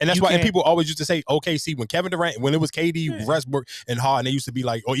sure. And that's why. And people always used to say OKC when Kevin Durant, when it was KD, Westbrook, and Harden, they used to be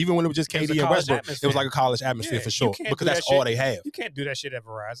like, or even when it was just KD and Westbrook, it was like a college atmosphere for sure, because that's all they have. You can't do that shit at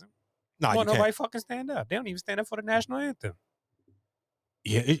Verizon. Nah, well, nobody fucking stand up. They don't even stand up for the national anthem.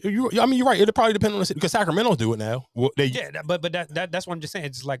 Yeah, you're right. It'll probably depend on the city, because Sacramento do it now. Well, but that's what I'm just saying.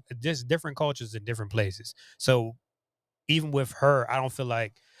 It's like just different cultures in different places. So even with her, I don't feel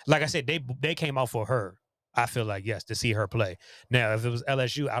like I said, they came out for her. I feel like, yes, to see her play. Now, if it was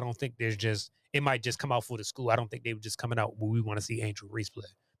LSU, I don't think it might just come out for the school. I don't think they were just coming out where we want to see Angel Reese play,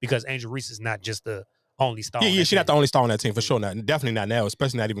 because Angel Reese is not just the only star. Yeah, she's not the only star on that team for sure. Not definitely not now,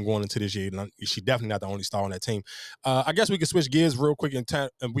 especially not even going into this year. She's definitely not the only star on that team. I guess we can switch gears real quick and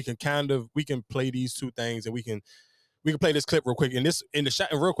we can play these 2 things, and we can play this clip real quick. And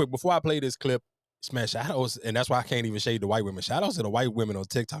real quick before I play this clip, smash shout-outs, and that's why I can't even shade the white women. Shout-outs to the white women on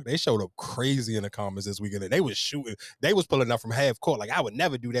TikTok. They showed up crazy in the comments this weekend. They was shooting. They was pulling up from half court. Like, I would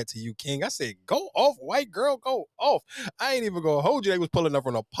never do that to you, King. I said, go off, white girl, go off. I ain't even gonna hold you. They was pulling up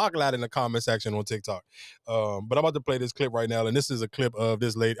from a parking lot in the comment section on TikTok. But I'm about to play this clip right now, and this is a clip of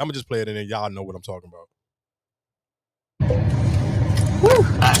this lady. I'm gonna just play it, and then y'all know what I'm talking about. Woo.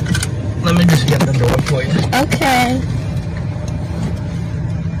 Let me just get the door for you. Okay.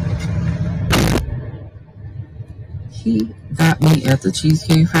 He got me at the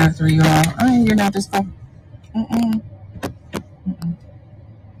Cheesecake Factory, y'all. You're not just going.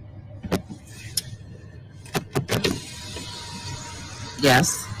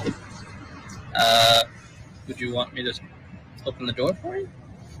 Yes. Would you want me to open the door for you?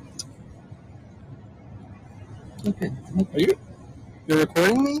 Okay. Are you're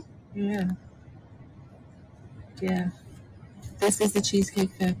recording me? Yeah. Yeah. This is the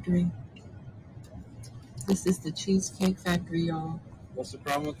Cheesecake Factory. This is the Cheesecake Factory, y'all. What's the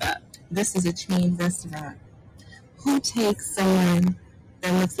problem with that? This is a chain restaurant. Who takes someone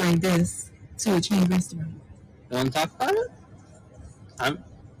that looks like this to a chain restaurant? You want to talk about it? I'm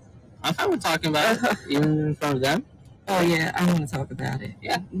fine with talking about it, even in front of them. Oh, yeah, I want to talk about it.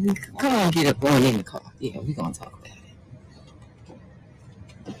 Yeah. Come on, get up going in the car. Yeah, we're going to talk about it.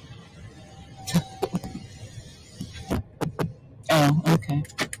 Oh, okay.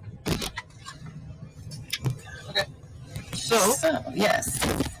 Okay. So, yes,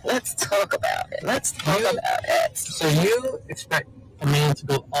 let's talk about it. Let's talk about it. So you expect a man to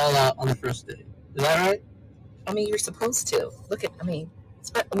go all out on the first date. Is that right? I mean, you're supposed to. Look at,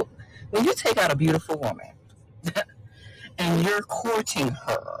 when you take out a beautiful woman and you're courting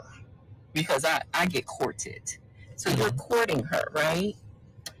her, because I get courted. So you're courting her, right?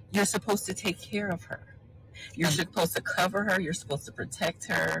 You're supposed to take care of her. You're supposed to cover her. You're supposed to protect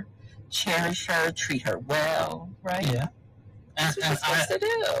her, cherish her, treat her well, right? Yeah. That's what you're supposed to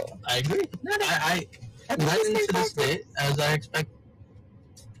do. I agree. I went into this date as I expect,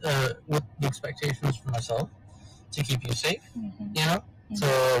 with the expectations for myself, to keep you safe, you know,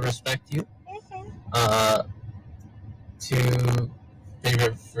 to respect you, to pay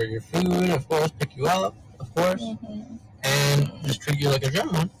for your food, of course, pick you up, of course, and just treat you like a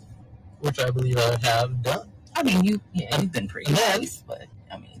gentleman, which I believe I have done. I mean, you've been pretty nice, but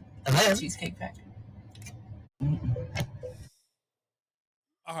I mean, and then Cheesecake Factory.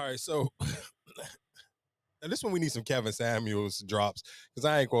 All right, so now this one we need some Kevin Samuels drops, because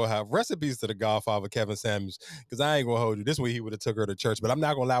I ain't gonna have recipes to the Godfather Kevin Samuels, because I ain't gonna hold you. This way he would have took her to church, but I'm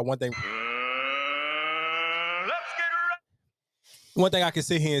not gonna lie. One thing I can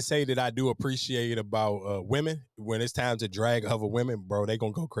sit here and say that I do appreciate about women, when it's time to drag other women, bro, they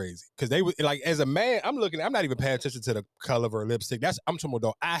gonna go crazy. Because they was like, as a man, I'm not even paying attention to the color of her lipstick. I'm talking about,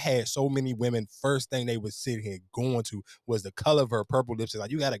 though, I had so many women, first thing they would sit here going to was the color of her purple lipstick.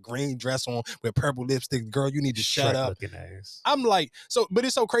 Like, you got a green dress on with purple lipstick, girl, you need to shut up. Ass. I'm like, so, but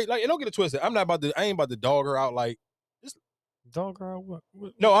it's so crazy. Like, and don't get it twisted. I ain't about to dog her out. Like, dog her out what?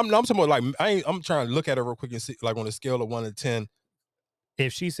 No, I'm talking about, like, I'm trying to look at her real quick and see, like, on a scale of 1 to 10.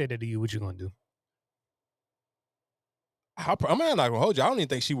 If she said that to you, what you gonna do? I'm not gonna hold you. I don't even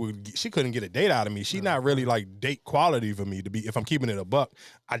think she couldn't get a date out of me. She's not really like date quality for me to be, if I'm keeping it a buck.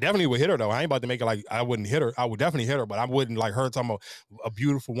 I definitely would hit her though. I ain't about to make it like I wouldn't hit her. I would definitely hit her, but I wouldn't like her talking about a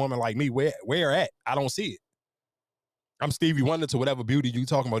beautiful woman like me. Where at? I don't see it. I'm Stevie Wonder to whatever beauty you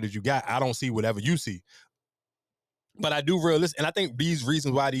talking about that you got. I don't see whatever you see. But I do realize, and I think these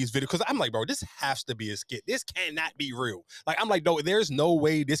reasons why these videos, because I'm like, bro, this has to be a skit. This cannot be real. Like, I'm like, no, there's no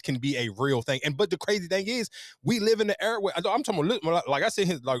way this can be a real thing. But the crazy thing is, we live in the era where I'm talking about, like I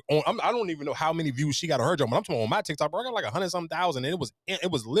said, like I don't even know how many views she got on her job, but I'm talking about on my TikTok, bro, I got like 100-something thousand, and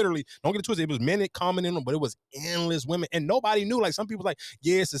it was literally, don't get it twisted, it was men commenting on, but it was endless women, and nobody knew. Like, some people like,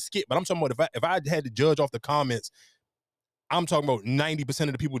 yeah, it's a skit, but I'm talking about if I had to judge off the comments, I'm talking about 90%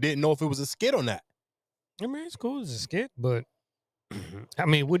 of the people didn't know if it was a skit or not. I mean, it's cool as a skit, but I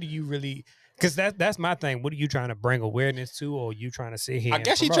mean, what do you really? Because that's my thing. What are you trying to bring awareness to, or you trying to sit here? I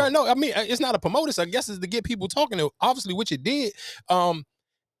guess she trying to know. I mean, it's not a promoter. So I guess it's to get people talking. Obviously, which it did. And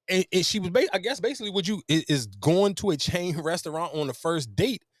she was, I guess, basically, what you is going to a chain restaurant on the first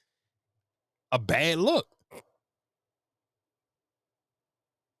date a bad look.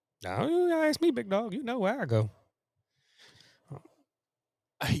 Now you gotta ask me, big dog. You know where I go.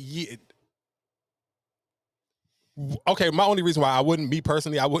 Yeah. Okay, my only reason why I wouldn't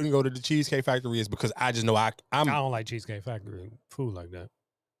go to the Cheesecake Factory is because I just know I don't like Cheesecake Factory food like that.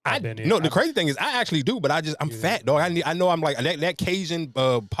 The crazy thing is I actually do, but I'm fat, dog. I know I'm like that Cajun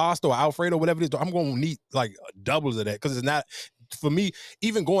pasta or Alfredo, whatever it is, dog, I'm gonna need like doubles of that, because it's not, for me,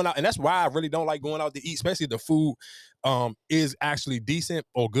 even going out, and that's why I really don't like going out to eat, especially if the food is actually decent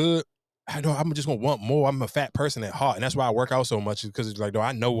or good. I know I'm just gonna want more. I'm a fat person at heart, and that's why I work out so much, because it's like, though,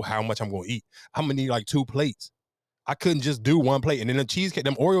 I know how much I'm gonna eat. I'm gonna need like 2 plates. I couldn't just do 1 plate. And then the cheesecake,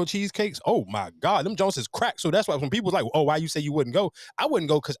 them Oreo cheesecakes, oh my God, them Jones is cracked. So that's why when people's like, oh, why you say you wouldn't go? I wouldn't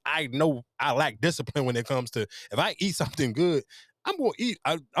go because I know I lack discipline when it comes to, if I eat something good, I'm going to eat.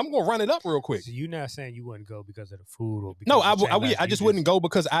 I'm going to run it up real quick. So you're not saying you wouldn't go because of the food? Or because no, I just wouldn't go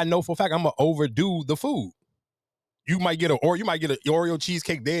because I know for a fact I'm going to overdo the food. You might get an Oreo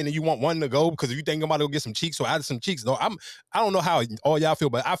cheesecake there, and then you want one to go because if you think I'm about to go get some cheeks, so add some cheeks. Though I don't know how all y'all feel,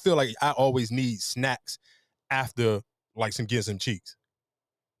 but I feel like I always need snacks after like some cheeks.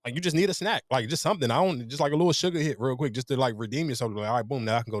 Like, you just need a snack, like just something. Just like a little sugar hit real quick, just to like redeem yourself. Like, all right, boom,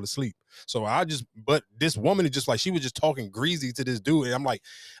 now I can go to sleep. So but this woman is just like, she was just talking greasy to this dude. And I'm like,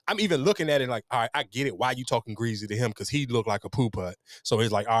 I'm even looking at it like, all right, I get it. Why you talking greasy to him? Because he looked like a poo putt. So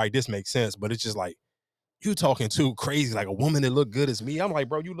it's like, all right, this makes sense. But it's just like, you talking too crazy, like a woman that look good as me. I'm like,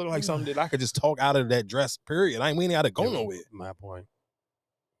 bro, you look like something that I could just talk out of that dress, period. We ain't got to go nowhere. My point.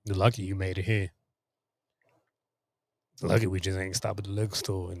 You're lucky you made it here. Lucky we just ain't stop at the liquor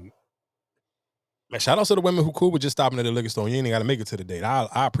store. And man, shout out to the women who cool with just stopping at the liquor store. You ain't got to make it to the date.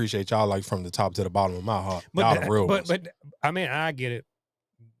 I appreciate y'all like from the top to the bottom of my heart. Y'all the real ones. But I mean, I get it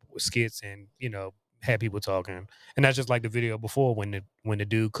with skits and, you know, had people talking. And that's just like the video before when the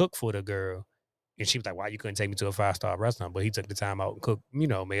dude cooked for the girl. And she was like, why you couldn't take me to a 5-star restaurant? But he took the time out and cooked, you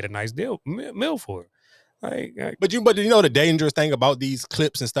know, made a nice meal for her. But you know the dangerous thing about these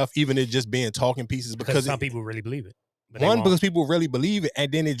clips and stuff, even it just being talking pieces, because some people really believe it. One, because people really believe it,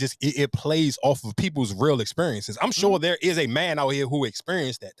 and then it plays off of people's real experiences. I'm sure there is a man out here who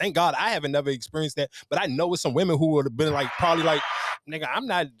experienced that. Thank God I haven't never experienced that, but I know it's some women who would have been like, probably like, nigga,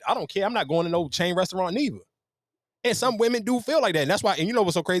 I don't care. I'm not going to no chain restaurant neither. And some women do feel like that. And that's why, and you know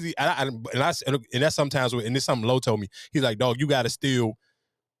what's so crazy? And that's sometimes, and this something Lo told me. He's like, dog, you got to still,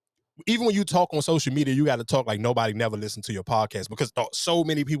 even when you talk on social media, you got to talk like nobody never listened to your podcast, because so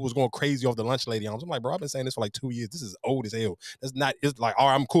many people was going crazy off the lunch lady arms. I'm like, bro, I've been saying this for like 2 years. This is old as hell. That's not, it's like, all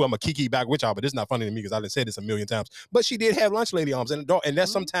right, I'm cool. I'm a kiki back with y'all, but it's not funny to me because I done said this a million times. But she did have lunch lady arms. And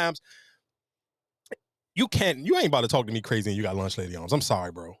that's sometimes, you ain't about to talk to me crazy and you got lunch lady arms. I'm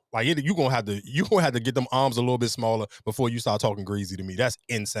sorry, bro. Like, you gonna have to get them arms a little bit smaller before you start talking greasy to me. That's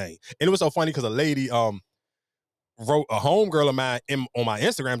insane. And it was so funny because a lady wrote a homegirl of mine on my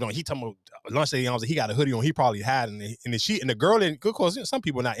Instagram. He talking about lunch lady arms and he got a hoodie on. He probably had and the girl didn't. Of course, some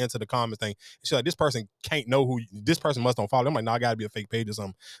people not into the comment thing. She's like, this person can't know who this person must don't follow. I'm like, no, I gotta be a fake page or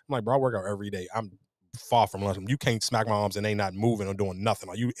something. I'm like, bro, I work out every day. I'm far from lunch. You can't smack my arms and they not moving or doing nothing.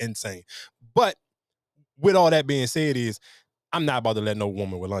 Are you insane? But with all that being said, I'm not about to let no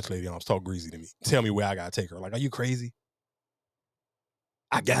woman with lunch lady arms talk greasy to me. Tell me where I gotta take her. Like, are you crazy?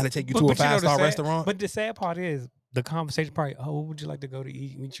 I gotta take you to a 5-star restaurant. But the sad part is the conversation probably, oh, what would you like to go to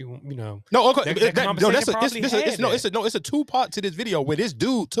eat? You know. No, okay. It's a 2-part to this video where this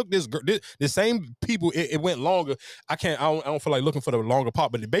dude took the same people. It went longer. I don't feel like looking for the longer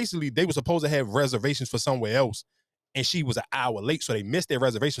part, but basically they were supposed to have reservations for somewhere else. And she was an hour late, so they missed their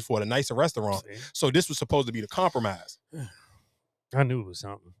reservations for a nicer restaurant. See? So this was supposed to be the compromise. I knew it was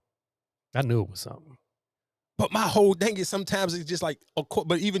something. But my whole thing is sometimes it's just like,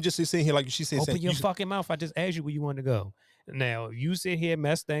 but even just sitting here, like she said, open your fucking mouth. I just asked you where you want to go. Now, you sit here,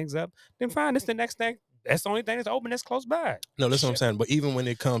 mess things up, then fine, it's the next thing. That's the only thing that's open that's close by. No, that's what I'm saying. But even when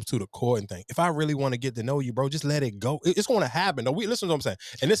it comes to the courting thing, if I really want to get to know you, bro, just let it go. It's going to happen. No, listen to what I'm saying.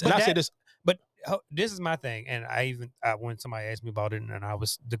 And I said this. But this is my thing. And when somebody asked me about it and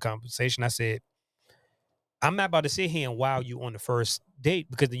the conversation, I said, I'm not about to sit here and wow you on the first date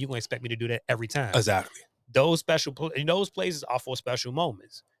because then you're going to expect me to do that every time. Exactly. Those places are for special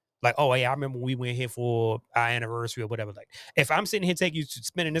moments. Like, oh, hey, I remember we went here for our anniversary or whatever. Like, if I'm sitting here taking you to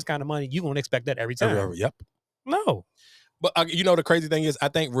spending this kind of money, you're going to expect that every time. Yep. No. But you know, the crazy thing is, I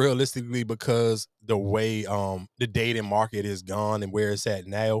think realistically, because the way the dating market is gone and where it's at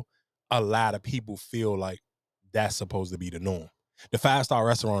now, a lot of people feel like that's supposed to be the norm. The 5-star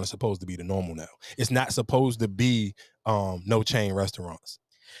restaurant is supposed to be the normal now. It's not supposed to be no chain restaurants.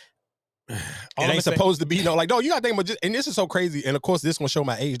 It ain't supposed to be no, like, no, you gotta think about and this is so crazy. And of course, this one show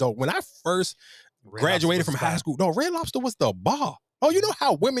my age, though. When I first graduated from high school, Red Lobster was the bar. Oh, you know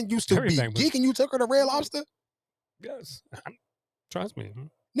how women used to be geeking? You took her to Red Lobster? Yes. Trust me.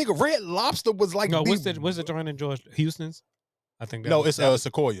 Nigga, Red Lobster was like, no, what's the joint in George Houston's? I think it's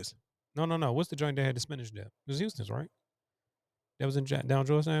Sequoia's. No. What's the joint that had the spinach dip? It was Houston's, right? That was in down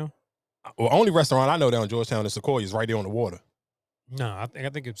Georgetown? Well, only restaurant I know down Georgetown is Sequoia's, right there on the water. No, I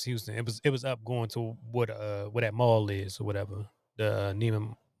think it was Houston. It was up going to where that mall is or whatever. The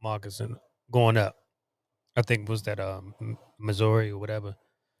Neiman Marcus and going up. I think it was that Missouri or whatever.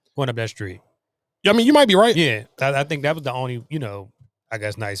 Going up that street. Yeah, I mean, you might be right. Yeah. I think that was the only, I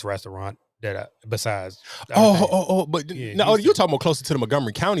guess nice restaurant that besides. But no, you're talking about closer to the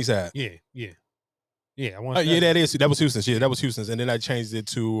Montgomery County side. Yeah. That was Houston's. Yeah, that was Houston's. And then I changed it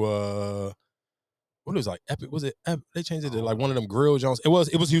to what was it, like Epic? Was it? They changed it to like one of them grill joints. It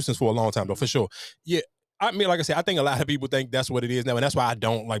was Houston's for a long time though, for sure. Yeah, I mean, like I said, I think a lot of people think that's what it is now, and that's why I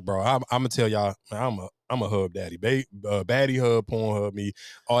don't like, bro. I'm gonna tell y'all, man, I'm a hub daddy, baddie hub, porn hub me,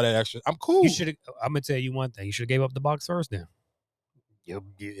 all that extra. I'm cool. I'm gonna tell you one thing. You should have gave up the box first. Then,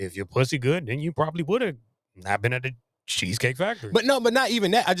 if your pussy good, then you probably would have not been at the Cheesecake Factory. But no, but not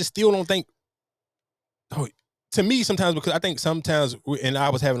even that. I just still don't think. Oh, to me, sometimes because I think sometimes, and I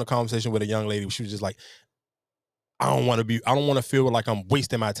was having a conversation with a young lady. She was just like, I don't want to feel like I'm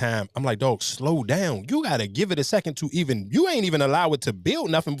wasting my time. I'm like, dog, slow down. You got to give it a second to you ain't even allow it to build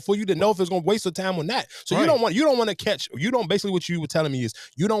nothing before you to know if it's going to waste your time or not. So Right. you don't want to catch, basically what you were telling me is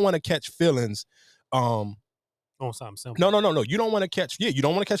you don't want to catch feelings. On something simple. No. You don't want to catch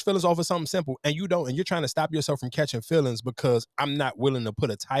feelings off of something simple. And you're trying to stop yourself from catching feelings because I'm not willing to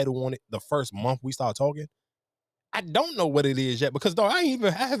put a title on it the first month we start talking. I don't know what it is yet because dog, I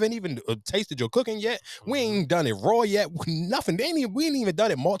haven't even tasted your cooking yet. We ain't done it raw yet. Nothing. We ain't even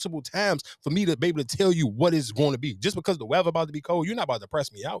done it multiple times for me to be able to tell you what it's going to be. Just because the weather about to be cold, you're not about to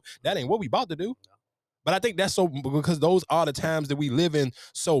press me out. That ain't what we about to do. But I think that's so because those are the times that we live in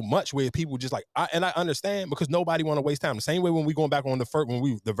so much where people just like, I understand because nobody want to waste time. The same way when we going back on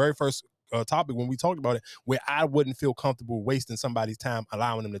the very first topic when we talked about it, where I wouldn't feel comfortable wasting somebody's time,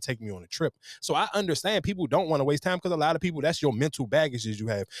 allowing them to take me on a trip. So I understand people don't want to waste time because a lot of people, that's your mental baggage that you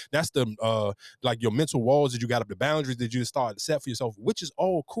have. That's the like your mental walls that you got up, the boundaries that you start to set for yourself, which is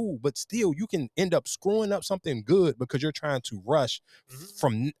all cool, but still you can end up screwing up something good because you're trying to rush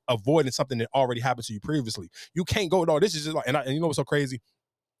from avoiding something that already happened to you previously. You can't go, no, this is just like, and you know what's so crazy?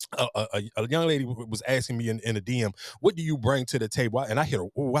 A young lady was asking me in a DM, what do you bring to the table? And I hit her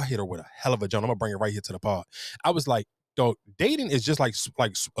with a hell of a jump. I'm gonna bring it right here to the pod. I was like, dog, dating is just like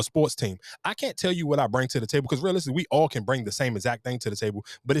a sports team. I can't tell you what I bring to the table because realistically, we all can bring the same exact thing to the table,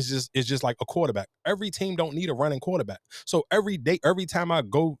 but it's just like a quarterback. Every team don't need a running quarterback. So every time I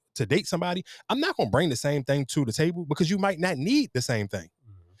go to date somebody, I'm not gonna bring the same thing to the table because you might not need the same thing.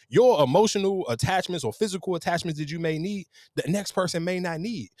 Your emotional attachments or physical attachments that you may need, the next person may not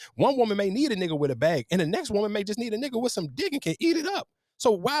need. One woman may need a nigga with a bag, and the next woman may just need a nigga with some dick and can eat it up.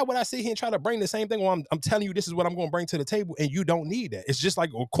 So why would I sit here and try to bring the same thing? Well, I'm telling you this is what I'm going to bring to the table, and you don't need that. It's just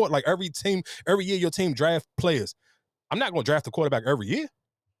like a court. Like every year your team draft players. I'm not going to draft a quarterback every year.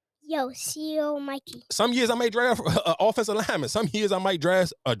 Yo, CEO Mikey. Some years I may draft an offensive lineman. Some years I might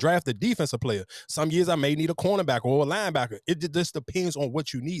draft a defensive player. Some years I may need a cornerback or a linebacker. It just depends on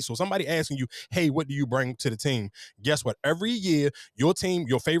what you need. So somebody asking you, hey, what do you bring to the team? Guess what? Every year, your team,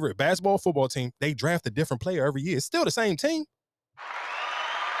 your favorite basketball, football team, they draft a different player every year. It's still the same team.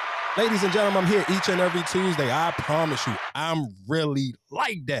 Ladies and gentlemen, I'm here each and every Tuesday. I promise you, I'm really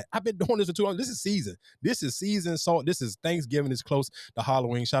like that. I've been doing this for 2 hours. This is season. This is season salt. This is Thanksgiving. It's close to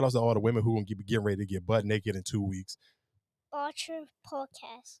Halloween. Shout out to all the women who will be getting ready to get butt naked in 2 weeks. Archer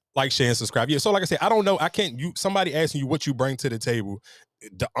Podcast. Like, share, and subscribe. Yeah, so like I said, I don't know. Somebody asking you what you bring to the table,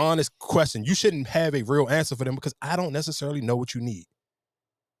 the honest question, you shouldn't have a real answer for them because I don't necessarily know what you need.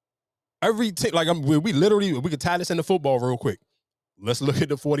 Every team, we could tie this into football real quick. Let's look at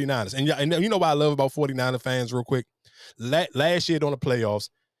the 49ers. And you know what I love about 49er fans real quick? Last year during the playoffs,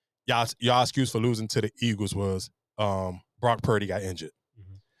 y'all excuse for losing to the Eagles was Brock Purdy got injured.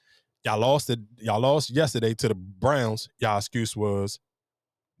 Mm-hmm. Y'all lost yesterday to the Browns. Y'all excuse was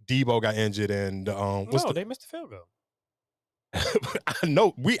Debo got injured and they missed the field goal. I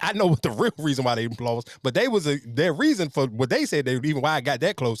know what the real reason why they lost, but their reason for what they said, even why I got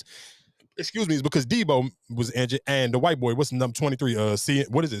that close. Excuse me, is because Debo was injured and the white boy, what's number 23?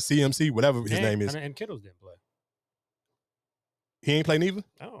 What is it? CMC, whatever his name is. And Kittles didn't play. He ain't play neither?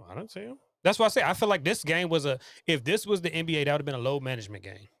 No, I didn't see him. That's why I say I feel like this game if this was the NBA, that would have been a low management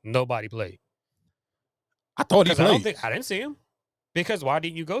game. Nobody played. I thought he played. I didn't see him. Because why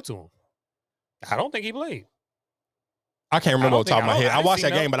didn't you go to him? I don't think he played. I can't remember off the top of my head. I watched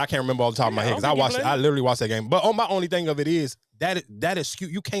that game, but I can't remember off the top of my head because I literally watched that game. But on my only thing of it is that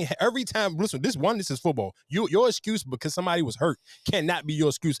excuse you can't every time. Listen, this is football. Your excuse because somebody was hurt cannot be your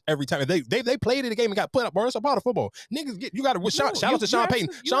excuse every time. If they played in the game and got put up, bro, it's a part of football. Niggas you got to shout out to Sean Payton.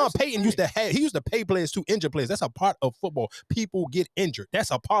 Sean Payton used to pay players to injure players. That's a part of football. People get injured.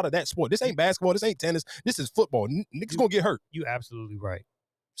 That's a part of that sport. This ain't basketball. This ain't tennis. This is football. Niggas gonna get hurt. You absolutely right.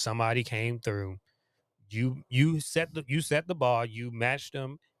 Somebody came through. You set the bar, you matched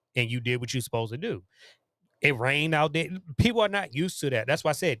them, and you did what you're supposed to do. It rained out there. People are not used to that. That's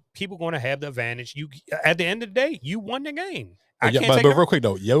why I said people going to have the advantage. You at the end of the day, you won the game. But real quick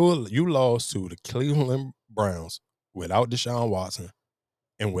though, you lost to the Cleveland Browns without Deshaun Watson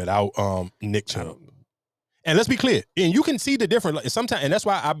and without Nick Chubb. And let's be clear, and you can see the difference. Like, sometimes, and that's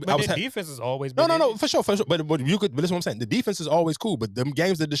why I was. The defense is always no, for sure. But this is what I'm saying. The defense is always cool, but them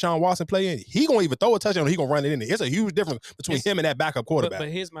games that Deshaun Watson play in, he gonna either throw a touchdown or he gonna run it in there. It's a huge difference between him and that backup quarterback. But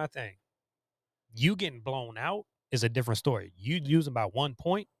here's my thing: you getting blown out is a different story. You losing by 1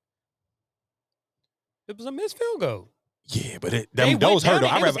 point. It was a missed field goal. Yeah, but Those hurt.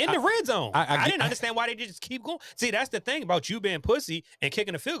 It was in the red zone. I didn't understand why they just keep going. See, that's the thing about you being pussy and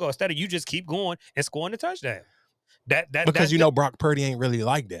kicking a field goal instead of you just keep going and scoring the touchdown. Because Brock Purdy ain't really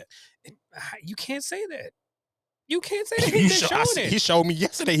like that. You can't say that. You can't say that. He's showing it. He showed me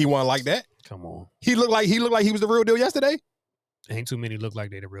yesterday he wasn't like that. Come on. He looked like he was the real deal yesterday. Ain't too many look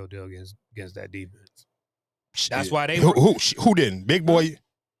like they the real deal against that defense. Shit. That's why they who didn't? Big boy.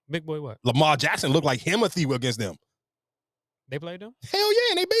 Big boy what? Lamar Jackson looked like Timothy against them. They played them? Hell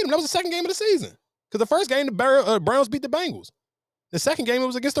yeah, and they beat them. That was the second game of the season. Because the first game, the Browns beat the Bengals. The second game, it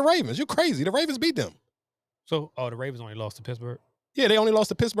was against the Ravens. You're crazy. The Ravens beat them. So, the Ravens only lost to Pittsburgh? Yeah, they only lost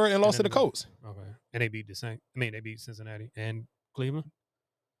to Pittsburgh and lost to the Colts. Okay. And they beat they beat Cincinnati and Cleveland?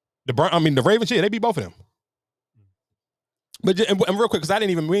 The Ravens, yeah, they beat both of them. But and real quick, because I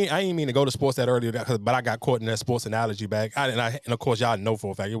didn't mean to go to sports that earlier, but I got caught in that sports analogy bag. And of course, y'all know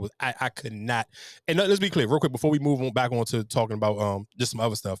for a fact I could not. And let's be clear, real quick, before we move back on to talking about just some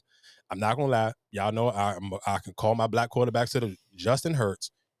other stuff. I'm not gonna lie, y'all know I can call my black quarterbacks to the Justin Hurts.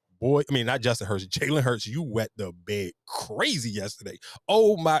 Boy, I mean not Justin Hurts, Jalen Hurts. You wet the bed crazy yesterday.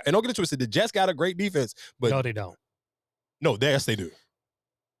 Oh my! And don't get it twisted. The Jets got a great defense, but no, they don't. No, yes, they do.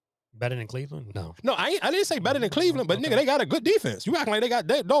 Better than Cleveland? No. No, I didn't say better than Cleveland, but nigga, they got a good defense. You acting like they got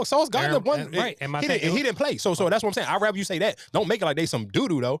that dog. Sauce Gardner won. Right. And he didn't play. So that's what I'm saying. I'd rather you say that. Don't make it like they some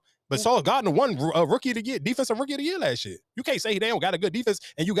doo-doo though. But Sauce Gardner won rookie of the year, defensive rookie of the year last year. You can't say they don't got a good defense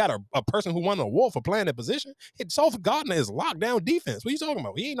and you got a person who won an award for playing that position. Sauce Gardner is lockdown defense. What are you talking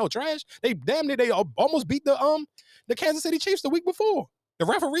about? He ain't no trash. They damn near they almost beat the Kansas City Chiefs the week before. The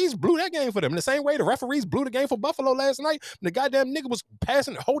referees blew that game for them. In the same way the referees blew the game for Buffalo last night. The goddamn nigga was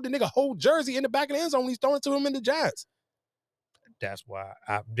holding the nigga whole jersey in the back of the end zone. He's throwing it to him in the Giants. That's why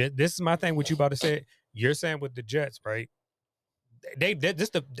this is my thing. What you about to say? You're saying with the Jets, right?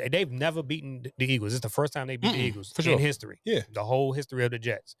 They've never beaten the Eagles. This is the first time they beat the Eagles in history. Yeah, the whole history of the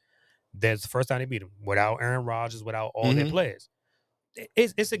Jets. That's the first time they beat them without Aaron Rodgers, without all their players.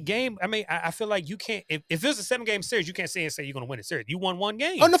 It's a game. I mean, I feel like you can't. If it's a 7-game series, you can't say you're going to win a series. You won one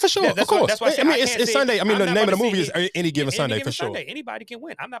game. Oh no, for sure. Of course. That's why I mean, it's Sunday. I mean, the name of the movie is Any Given Sunday for sure. Anybody can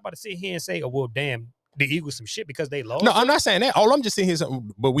win. I'm not about to sit here and say, "Oh well, damn, the Eagles some shit because they lost." No, I'm not saying that. All I'm just saying is,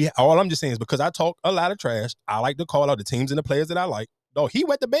 all I'm just saying is because I talk a lot of trash. I like to call out the teams and the players that I like. No, he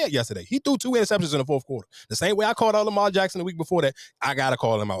wet the bed yesterday. He threw 2 interceptions in the fourth quarter. The same way I called out Lamar Jackson the week before that. I gotta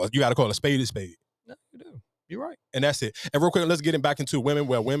call him out. You gotta call a spade a spade. No, you do. You're right. And that's it. And real quick, let's get back into women,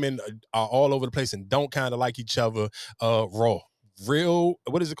 where women are all over the place and don't kind of like each other. Raw. Real,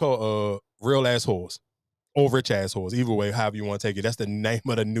 what is it called? Real ass whores. Or rich ass whores. Either way, however you want to take it. That's the name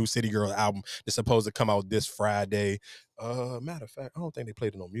of the new City Girls album that's supposed to come out this Friday. Matter of fact, I don't think they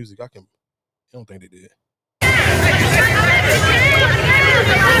played it on music. I don't think they did.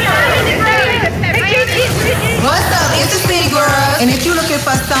 What's up? It's the City Girls. And if you're looking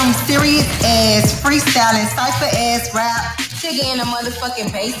for some serious ass, freestyling, cypher ass rap, nigga in the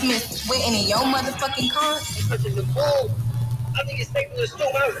motherfucking basement, sweating in your motherfucking car. I think it's taking the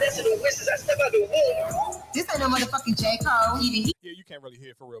storm. I was listening to whistles. I step out the womb. This ain't no motherfucking J. Cole. Yeah, you can't really hear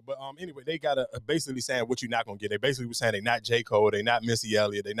it for real. But anyway, they got basically saying what you're not going to get. They basically were saying they not J. Cole. They not Missy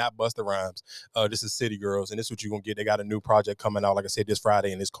Elliott. They not Busta Rhymes. This is City Girls. And this is what you're going to get. They got a new project coming out, like I said, this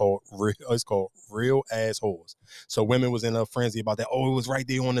Friday. And it's called Real Ass Whores. So women was in a frenzy about that. Oh, it was right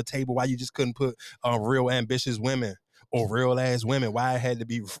there on the table. Why you just couldn't put real ambitious women or real ass women? Why it had to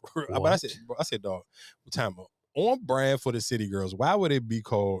be. But I said, dog, time up. On brand for the City Girls, why would it be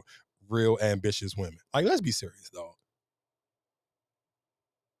called Real Ambitious Women? Like, let's be serious, dog.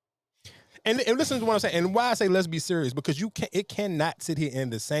 And listen to what I'm saying. And why I say let's be serious, because it cannot sit here in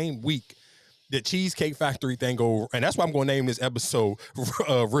the same week the Cheesecake Factory thing go, and that's why I'm going to name this episode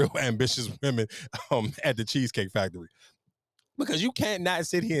Real Ambitious Women at the Cheesecake Factory. Because you can't not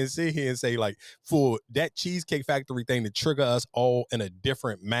sit here and say, like, for that Cheesecake Factory thing to trigger us all in a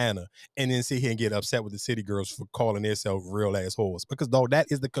different manner, and then sit here and get upset with the City Girls for calling themselves real ass whores. Because, dog, that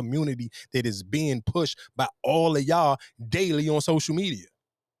is the community that is being pushed by all of y'all daily on social media.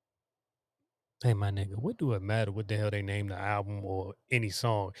 Hey, my nigga, what do it matter what the hell they name the album or any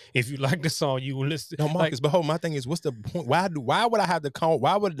song? If you like the song, you will listen. No, Marcus, but hold, my thing is, what's the point? Why would I have to call?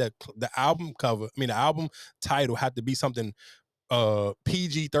 Why would the album cover? I mean, the album title have to be something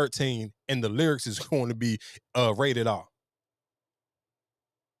PG-13, and the lyrics is going to be rated R.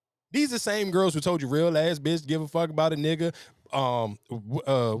 These are the same girls who told you real ass bitch, give a fuck about a nigga.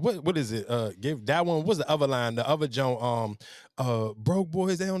 What is it? Give that one. What's the other line? The other Joan. Broke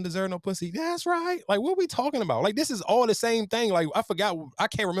boys, they don't deserve no pussy. That's right. Like, what are we talking about? Like, this is all the same thing. Like, I forgot. I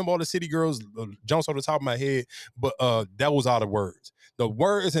can't remember all the City Girls Jones on the top of my head, but that was all the words. The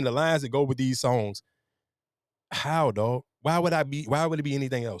words and the lines that go with these songs How, dog? Why would it be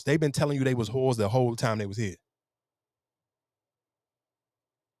anything else? They've been telling you they was whores the whole time they was here.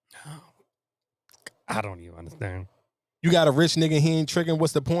 I don't even understand. You got a rich nigga, he ain't tricking,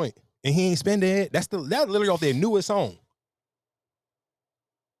 what's the point? And he ain't spending it. That's literally off their newest song.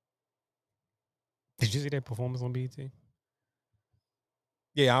 Did you see that performance on BET?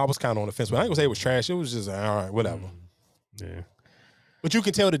 Yeah, I was kind of on the fence, but I ain't gonna say it was trash. It was just all right, whatever. Yeah. But you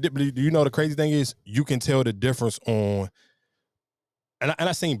can tell do you know the crazy thing is you can tell the difference on. And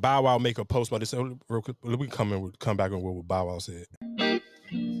I seen Bow Wow make a post about this. Real quick, we come back on what Bow Wow said.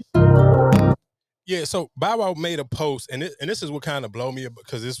 Yeah, so Bow Wow made a post, and this is what kind of blew me up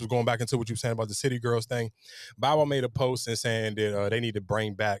because this was going back into what you were saying about the City Girls thing. Bow Wow made a post and saying that they need to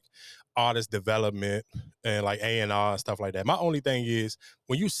bring back artist development and like A&R and stuff like that. My only thing is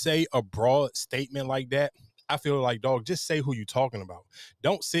when you say a broad statement like that, I feel like, dog, just say who you talking about.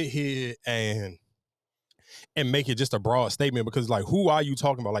 Don't sit here and make it just a broad statement because like who are you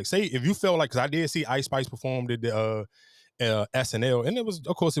talking about? Like say if you feel like, because I did see Ice Spice performed at the SNL, and it was,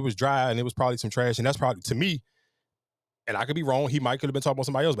 of course, it was dry and it was probably some trash, and that's probably, to me, and I could be wrong, he might could have been talking about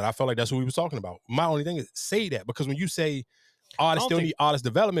somebody else, but I felt like that's who he was talking about. My only thing is say that, because when you say artists still need artist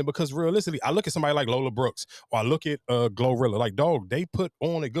development, because realistically, I look at somebody like Lola Brooks, or I look at GloRilla, like, dog, they put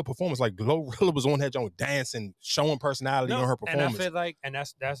on a good performance. Like GloRilla was on that joint dancing, showing personality on her performance. And I feel like, and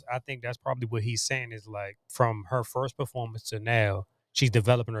that's I think that's probably what he's saying is like from her first performance to now, she's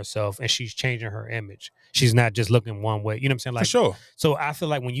developing herself and she's changing her image. She's not just looking one way. You know what I'm saying? Like, for sure. So I feel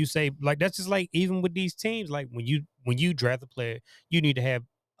like when you say, like, that's just like even with these teams, like when you draft a player, you need to have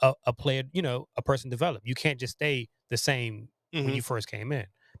a player, you know, a person develop. You can't just stay the same when you first came in,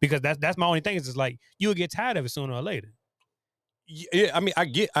 because that's my only thing is like you'll get tired of it sooner or later. Yeah, I mean, I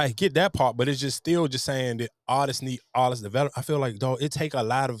get that part, but it's just still just saying that artists need artists develop. I feel like, dog, it take a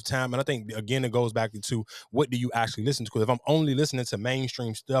lot of time, and I think again it goes back to what do you actually listen to? Because if I'm only listening to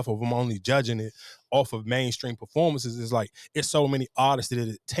mainstream stuff, or if I'm only judging it off of mainstream performances, it's like it's so many artists that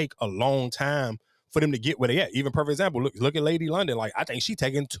it take a long time for them to get where they at. Even perfect example, look at Lady London. Like, I think she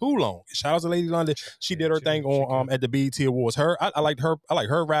taking too long. Shout out to Lady London. She did her thing on at the BET Awards. I liked her. I like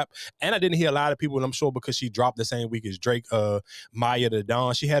her rap. And I didn't hear a lot of people, and I'm sure because she dropped the same week as Drake, Maya the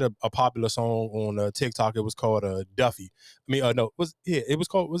Dawn. She had a popular song on TikTok. It was called Duffy. I mean, no, it was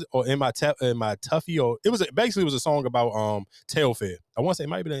called, was it, or in my Tuffy, or it was basically a song about Telfair. I want to say it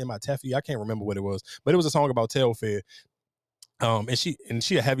might be in my Tuffy. I can't remember what it was, but it was a song about Telfair. And she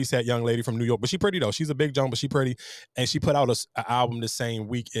a heavyset young lady from New York, but she pretty though. She's a big jump, but she pretty. And she put out an album the same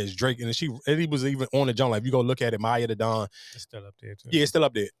week as Drake, and he was even on the jump. Like, if you go look at it, Maya the Dawn, it's still up there too. Yeah, it's still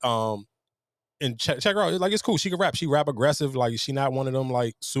up there. And check her out. Like, it's cool. She can rap. She rap aggressive. Like, she not one of them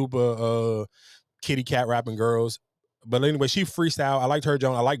like super kitty cat rapping girls. But anyway, she freestyle. I liked her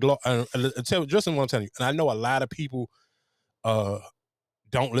jump. I like just what I'm telling you. And I know a lot of people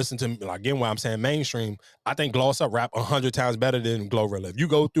don't listen to me. Like, again, why I'm saying mainstream, I think Gloss Up rap 100 times better than GloRilla. If you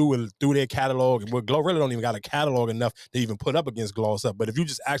go through their catalog, well, GloRilla don't even got a catalog enough to even put up against Gloss Up. But if you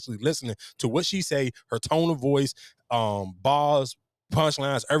just actually listening to what she say, her tone of voice, bars,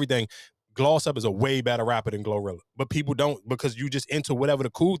 punchlines, everything, Gloss Up is a way better rapper than GloRilla. But people don't, because you just into whatever the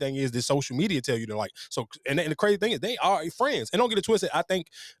cool thing is that social media tell you to like. So, and the crazy thing is they are friends. And don't get it twisted. I think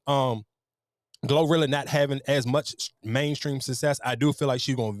GloRilla not having as much mainstream success, I do feel like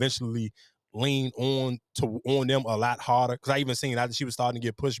she's gonna eventually lean on them a lot harder. Because I even seen after she was starting to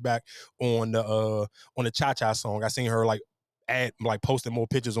get pushback on the Cha Cha song, I seen her like posting more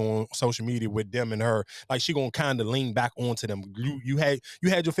pictures on social media with them and her. Like, she gonna kind of lean back onto them. You had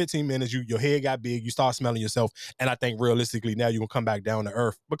your 15 minutes. Your head got big. You start smelling yourself, and I think realistically now you gonna come back down to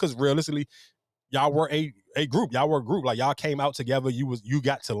earth, because realistically, y'all were a group. Y'all were a group. Like, y'all came out together. You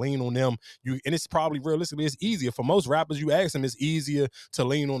got to lean on them. And it's probably realistically, it's easier for most rappers. You ask them, it's easier to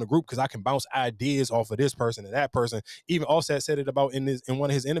lean on the group because I can bounce ideas off of this person and that person. Even Offset said it about in one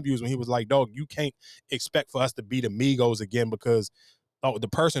of his interviews when he was like, "Dog, you can't expect for us to be the Migos again because the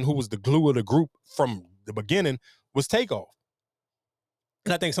person who was the glue of the group from the beginning was Takeoff."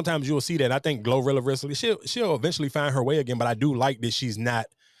 And I think sometimes you'll see that. I think GloRilla recently, she'll eventually find her way again. But I do like that she's not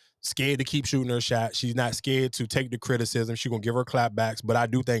scared to keep shooting her shot. She's not scared to take the criticism. She's going to give her clapbacks. But I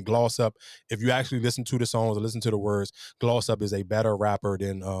do think Gloss Up, if you actually listen to the songs or listen to the words, Gloss Up is a better rapper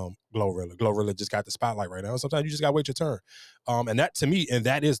than GloRilla. GloRilla just got the spotlight right now. Sometimes you just got to wait your turn. And that, to me, and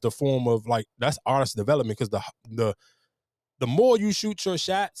that is the form of, like, that's artist development, because the more you shoot your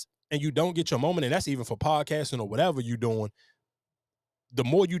shots and you don't get your moment, and that's even for podcasting or whatever you're doing, the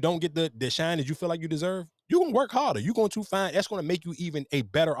more you don't get the shine that you feel like you deserve, you're going to work harder. You're going to find, that's going to make you even a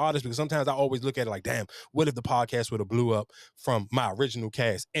better artist, because sometimes I always look at it like, damn, what if the podcast would have blew up from my original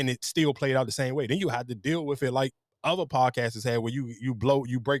cast and it still played out the same way? Then you had to deal with it like other podcasters had, where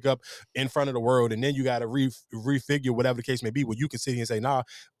you break up in front of the world, and then you got to refigure whatever the case may be, where you can sit here and say, nah,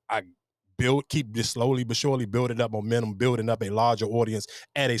 I keep just slowly but surely building up momentum, building up a larger audience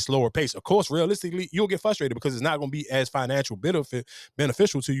at a slower pace. Of course, realistically, you'll get frustrated because it's not going to be as financial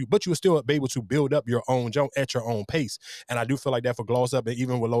beneficial to you, but you'll still be able to build up your own jump at your own pace. And I do feel like that for Gloss Up, and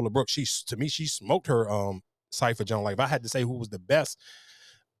even with Lola Brooke, she smoked her cypher jump. Like, if I had to say who was the best,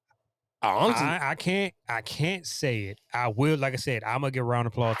 honestly, I can't say it. I will, like I said, I'm gonna give a round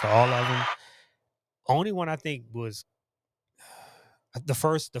of applause to all of them. Only one I think was the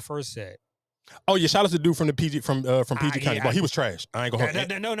first set. Oh yeah, shout out to the dude from the PG from PG County, but he was trash. I ain't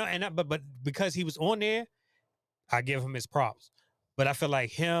gonna no, but because he was on there, I give him his props. But I feel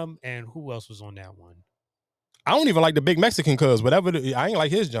like him and who else was on that one? I don't even like the big Mexican cuz whatever. I ain't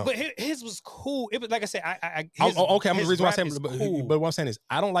like his jump. But his was cool. It was like I said. Okay, I'm the reason why I'm saying. Cool. But what I'm saying is,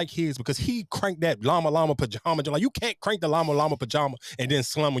 I don't like his because he cranked that llama pajama jump. Like, you can't crank the llama pajama and then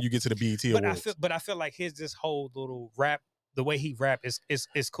slum when you get to the BET Awards. But I feel like this whole little rap, the way he rap is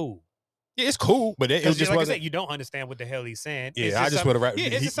cool. Yeah, it's cool, but it just like wasn't. I said, you don't understand what the hell he's saying. Yeah, I just would have rapped. He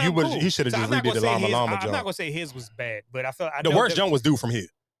should have just redid the llama jump. I'm not gonna say his was bad, but I felt the worst jump was due from here.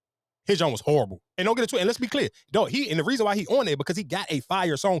 His jump was horrible. And don't get it twisted. And let's be clear. And the reason why he on there, because he got a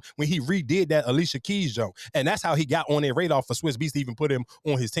fire song when he redid that Alicia Keys jump. And that's how he got on there radar for Swizz Beatz to even put him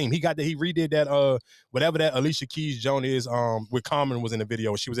on his team. He redid that whatever that Alicia Keys jump is, with Common was in the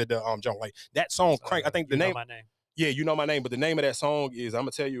video. She was at the jump. Like, that song crank. I think the name. Yeah, you know my name, but the name of that song is, I'm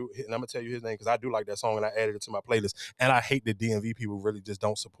gonna tell you his name because I do like that song and I added it to my playlist. And I hate that DMV people really just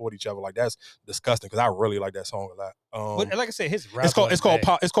don't support each other. Like, that's disgusting because I really like that song a lot. But like I said, his rap it's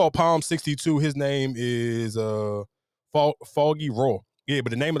called Palm 62. His name is Foggy Raw. Yeah,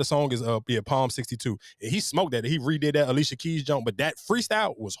 but the name of the song is Palm 62. And he smoked that. He redid that Alicia Keys jump, but that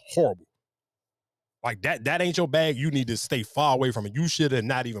freestyle was horrible. Like, that ain't your bag. You need to stay far away from it. You should have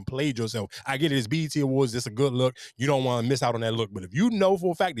not even played yourself. I get it. It's BET Awards. It's a good look. You don't want to miss out on that look. But if you know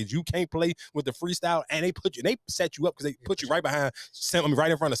for a fact that you can't play with the freestyle and they set you up because they put you right behind,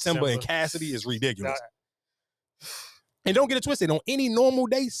 right in front of Simba and Cassidy, is ridiculous. And don't get it twisted. On any normal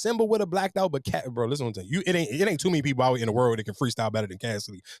day, Simba would have blacked out. But bro, listen what I'm saying. It ain't too many people out in the world that can freestyle better than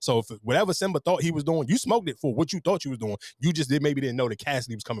Cassidy. So if whatever Simba thought he was doing, you smoked it for what you thought you was doing. You just maybe didn't know that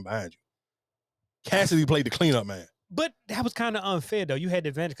Cassidy was coming behind you. Cassidy played the cleanup man. But that was kind of unfair, though. You had the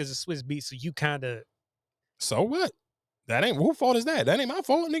advantage because it's Swizz Beatz, so you kind of... So what? That ain't... Whose fault is that? That ain't my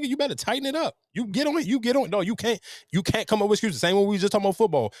fault, nigga. You better tighten it up. You get on it. No, you can't come up with excuses. Same way we just talking about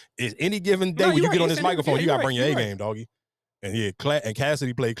football. It's any given day when you get on this microphone, you got to bring your A-game, doggy. And yeah, and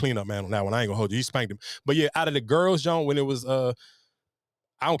Cassidy played cleanup man on that one. I ain't gonna hold you. He spanked him. But yeah, out of the girls, John, when it was...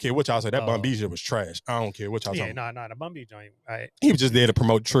 I don't care what y'all say. That Bun B shit was trash. I don't care what y'all say. Yeah, no, the Bun B joint. He was just there to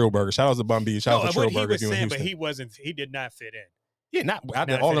promote Trill Burger. Shout out to Bun B. Shout out to Trill Burger. He did not fit in. Yeah, not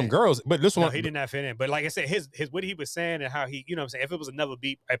out of all them girls. But this one, he did not fit in. But like I said, his what he was saying and how he, you know what I'm saying, if it was another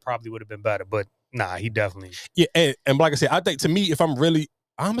beat, it probably would have been better. But nah, he definitely. Yeah, and like I said, I think to me, if I'm gonna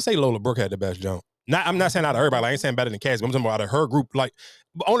say Lola Brooke had the best jump. I'm not saying out of everybody. I ain't saying better than Cass. But I'm talking about out of her group. Like,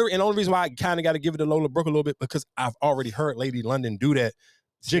 the only reason why I kind of got to give it to Lola Brooke a little bit because I've already heard Lady London do that.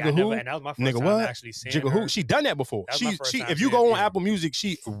 Jigga Who? And that was my first time actually seeing Jigga Who? She done that before. If you go on Apple Music,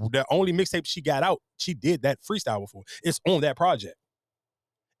 the only mixtape she got out, she did that freestyle before. It's on that project.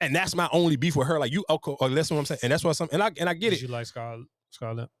 And that's my only beef with her. Like, that's what I'm saying. And that's what and I get it. Did you like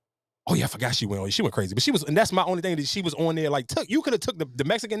Scarlett? Oh yeah, I forgot she went crazy. But and that's my only thing that she was on there. Like, you could have took the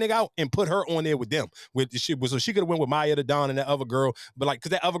Mexican nigga out and put her on there with them. So she could have went with Maya the Don and that other girl. But like, cause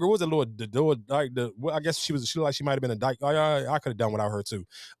that other girl was a little I guess she looked like she might have been a dyke. I could have done without her too.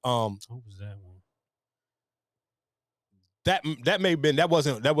 What was that one? That may have been that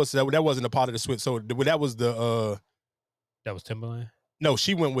wasn't a part of the Swizz. So that was the that was Timbaland. No,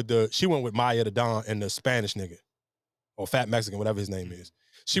 she went with Maya the Don and the Spanish nigga or Fat Mexican, whatever his name is.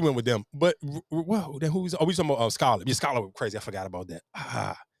 She went with them. But, well, then who's... we talking about Scarlett. Yeah, Scarlett was crazy. I forgot about that.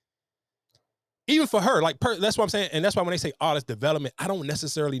 Even for her, like, that's what I'm saying. And that's why when they say artist development, I don't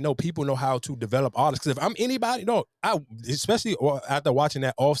necessarily know people know how to develop artists. Because if I'm anybody, especially after watching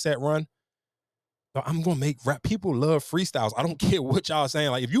that Offset run, I'm going to make rap. People love freestyles. I don't care what y'all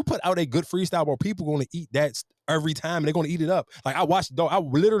saying. Like, if you put out a good freestyle, bro, people going to eat that every time. And they're going to eat it up. Like, I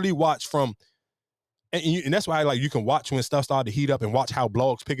literally watched from... And that's why you can watch when stuff started to heat up and watch how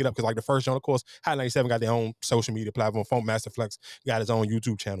blogs pick it up. Because like the first one, of course, Hot 97 got their own social media platform. Funk Master Flex got his own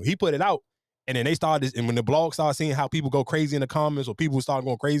YouTube channel. He put it out. And then they started, and when the blog started seeing how people go crazy in the comments or people start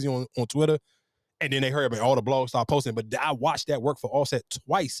going crazy on Twitter, And then they heard about all the blogs start posting. But I watched that work for Offset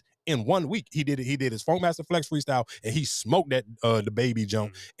twice in 1 week. He did his Funkmaster Flex freestyle, and he smoked that the baby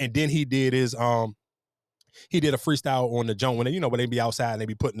jump. And then he did his he did a freestyle on the jump when they be outside and they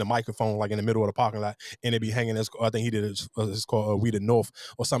be putting the microphone like in the middle of the parking lot and they be hanging. I think he did it's called We the North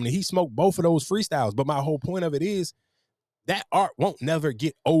or something. He smoked both of those freestyles. But my whole point of it is that art won't never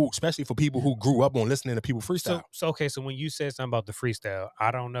get old, especially for people who grew up on listening to people freestyle. So when you said something about the freestyle,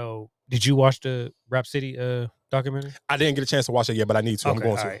 I don't know. Did you watch the Rap City documentary? I didn't get a chance to watch it yet, but I need to. Okay, I'm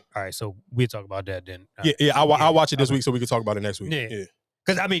going to. All right. So we'll talk about that then. I'll watch it this week so we can talk about it next week. Yeah.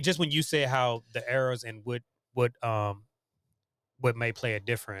 Because I mean, just when you said how the eras and what may play it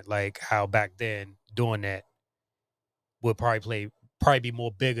different, like how back then doing that would probably be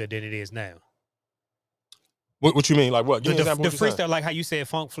more bigger than it is now. What you mean? Like what? The freestyle, like how you said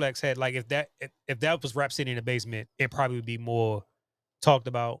Funk Flex had, like if that was Rap City in the basement, it probably would be more talked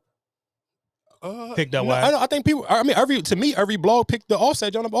about. Picked up. I think people. I mean, every blog picked the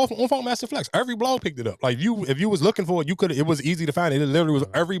Offset on Funkmaster Flex. Every blog picked it up. Like if you was looking for it, you could. It was easy to find it. It literally was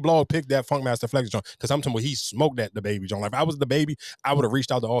every blog picked that Funkmaster Flex joint. Because I'm talking about he smoked that the baby joint. Like if I was the baby, I would have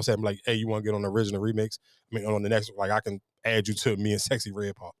reached out to Offset and be like, hey, you want to get on the original remix? I mean, on the next, like I can add you to me and Sexyy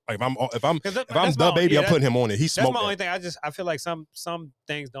Red part. Like if I'm the baby, I'm putting him on it. He smoked. That's my only thing. I feel like some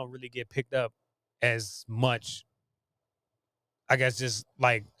things don't really get picked up as much. I guess just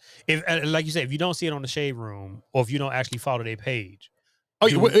like like you said, if you don't see it on the Shade Room or if you don't actually follow their page. Oh,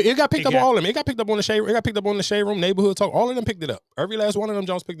 it got picked up on all of them. It got picked up on the Shade. It got picked up on the Shade Room, Neighborhood Talk. All of them picked it up. Every last one of them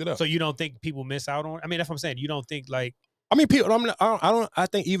Jones picked it up. So you don't think people miss out on? I mean, that's what I'm saying. You don't think like. I mean, people. I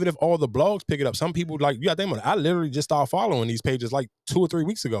think even if all the blogs pick it up, some people like. Yeah, I literally just started following these pages like 2 or 3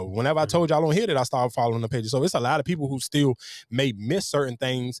 weeks ago. Whenever I told y'all on here that I started following the pages, so it's a lot of people who still may miss certain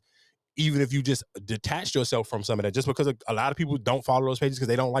things. Even if you just detach yourself from some of that, just because a lot of people don't follow those pages because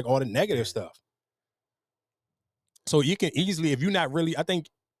they don't like all the negative stuff. So you can easily, if you're not really, I think,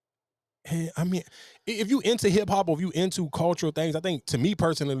 I mean, if you into hip hop or if you into cultural things, I think to me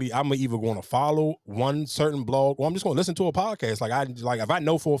personally, I'm either going to follow one certain blog or I'm just going to listen to a podcast. Like if I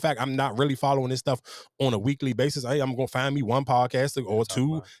know for a fact I'm not really following this stuff on a weekly basis, hey, I'm going to find me one podcast or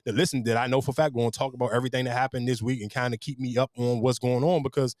two that listen that I know for a fact going to talk about everything that happened this week and kind of keep me up on what's going on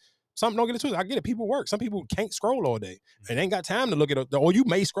because. Some don't get it too. I get it. People work. Some people can't scroll all day and ain't got time to look at it. Or you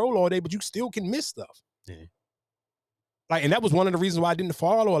may scroll all day, but you still can miss stuff. Yeah. Like, and that was one of the reasons why I didn't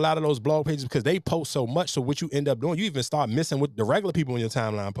follow a lot of those blog pages because they post so much. So what you end up doing, you even start missing what the regular people in your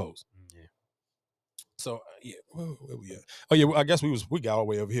timeline post. Yeah. So yeah, where we at? Oh yeah, I guess we got all the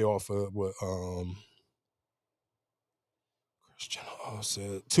way over here off of what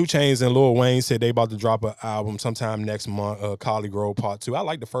said 2 Chainz and Lil Wayne said they about to drop an album sometime next month, Collie Grove Part 2. I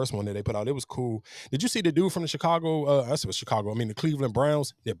like the first one that they put out. It was cool. Did you see the dude from the the Cleveland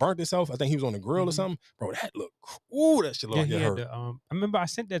Browns that burnt himself? I think he was on the grill or something. Bro, that looked cool. That shit looked like it hurt. I remember I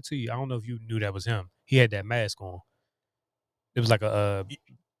sent that to you. I don't know if you knew that was him. He had that mask on. It was like a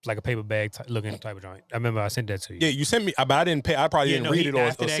paper bag looking type of joint. I remember I sent that to you. Yeah, you sent me, but I didn't pay. I probably didn't read it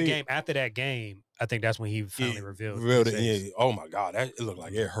or see it. After that game, I think that's when he finally revealed it. Yeah. Oh my God, it looked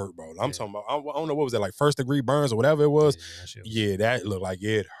like it hurt, bro. I'm talking about. I don't know what was that, like 1st degree burns or whatever it was. Yeah, that looked like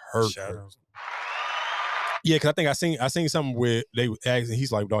it hurt. Yeah, because I think I seen something where they asked, and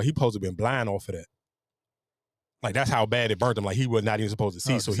he's like, dog, he supposed to have been blind off of that. Like that's how bad it burnt him. Like he was not even supposed to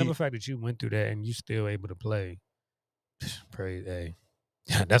see. So the simple fact that you went through that and you still able to play, praise, hey.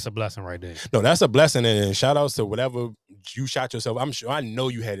 That's a blessing right there. No, that's a blessing, and shout outs to whatever you shot yourself. I know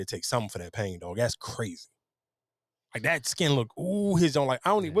you had to take something for that pain, dog. That's crazy. Like that skin look, his on. Like I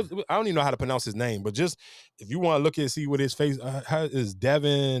don't even know how to pronounce his name, but just if you want to look and see what his face, how is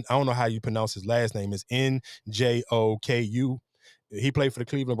Devin? I don't know how you pronounce his last name. It's Njoku. He played for the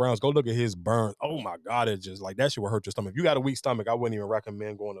Cleveland Browns. Go look at his burn. Oh my God, it just like that shit will hurt your stomach. If you got a weak stomach, I wouldn't even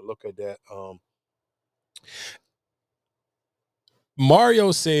recommend going to look at that.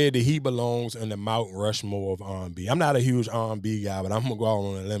 Mario said that he belongs in the Mount Rushmore of R&B. I'm not a huge R&B guy, but I'm going to go out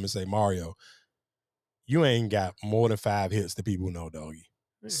on a limb and say, Mario, you ain't got more than 5 hits that people know, doggy.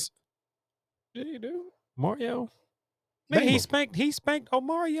 Did he do? Mario? Man, he spanked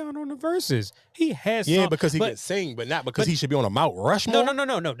Omarion on the verses. He has because he can sing, but not because he should be on a Mount Rushmore.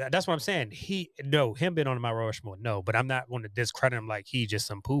 No. That's what I'm saying. Him being on the Mount Rushmore, no. But I'm not going to discredit him like he just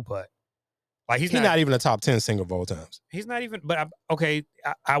some poo putt. Like he's not even a top 10 singer of all times. He's not even. But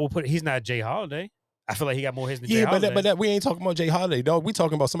I will put. He's not Jay Holiday. I feel like he got more hits than Jay Holiday. But we ain't talking about Jay Holiday, dog. We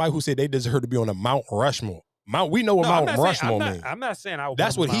talking about somebody who said they deserve to be on the Mount Rushmore. We know what Mount Rushmore means. I'm not saying I would.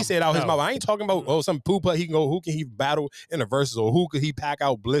 That's what he said out his mouth. I ain't talking about some poo putt he can go. Who can he battle in the verses or who could he pack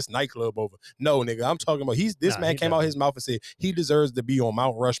out Bliss nightclub over? No, nigga. I'm talking about this man came out his mouth and said he deserves to be on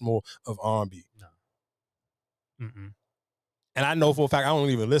Mount Rushmore of R&B. No, Mm-mm. And I know for a fact I don't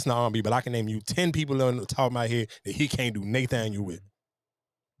even listen to R&B, but I can name you 10 people on the top of my head that he can't do Nathaniel with.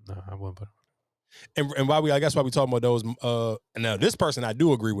 No, I wouldn't put. And why I guess why we talking about those. Now this person I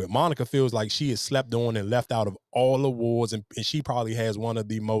do agree with. Monica feels like she is slept on and left out of all awards, and she probably has one of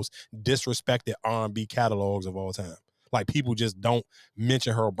the most disrespected R&B catalogs of all time. Like people just don't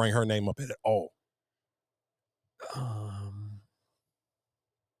mention her or bring her name up at all.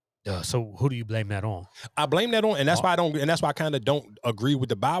 So who do you blame that on? I blame that on, and that's why I don't, and that's why I kind of don't agree with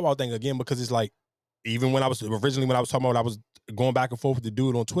the Bow Wow thing again, because it's like, even when I was talking about, I was going back and forth with the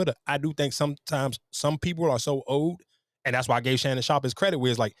dude on Twitter. I do think sometimes some people are so old, and that's why I gave Shannon Sharp his credit, where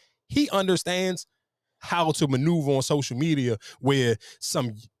it's like he understands how to maneuver on social media, where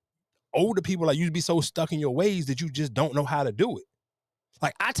some older people like you to be so stuck in your ways that you just don't know how to do it.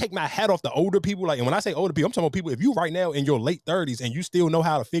 Like, I take my hat off the older people. Like, and when I say older people, I'm talking about people, if you right now in your late 30s and you still know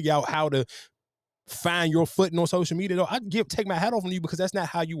how to figure out how to find your footing on social media, though, take my hat off on you, because that's not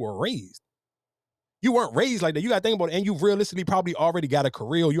how you were raised. You weren't raised like that. You got to think about it. And you realistically probably already got a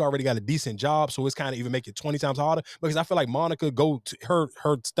career. You already got a decent job. So it's kind of even make it 20 times harder, because I feel like Monica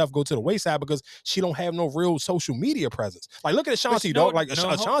her stuff go to the wayside because she don't have no real social media presence. Like, look at Ashanti, dog. Like,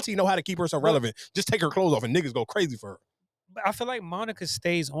 Ashanti know how to keep herself relevant. Just take her clothes off and niggas go crazy for her. But I feel like Monica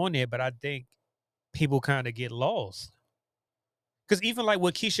stays on there, but I think people kind of get lost. Because even like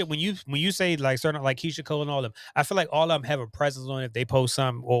with Keisha, when you say like certain like Keisha Cole and all of them, I feel like all of them have a presence on it if they post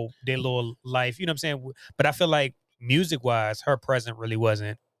something or their little life. You know what I'm saying? But I feel like music wise, her presence really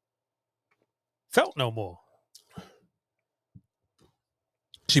wasn't felt no more.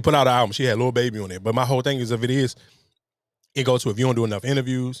 She put out an album. She had Lil Baby on it. But my whole thing is, it goes to if you don't do enough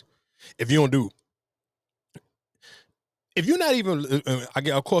interviews, if you're not even,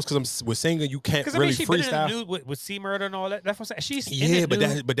 of course, because I'm with singing, you can't really she freestyle. Been in the news with C Murder and all that. That's what I'm saying. She's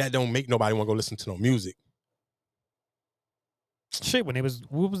but that don't make nobody want to go listen to no music. Shit, what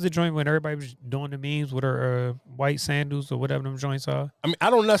was the joint when everybody was doing the memes with her white sandals or whatever them joints are? I mean, I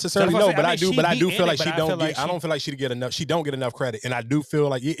don't necessarily know, but I do feel like she don't get. I don't feel like she get enough. She don't get enough credit, and I do feel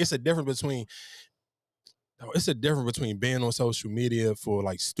like it's a difference between. It's a difference between being on social media for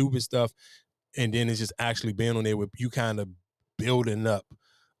like stupid stuff, and then it's just actually being on there with you kind of building up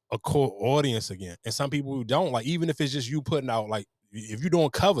a core audience again. And some people who don't, like, even if it's just you putting out, like, if you're doing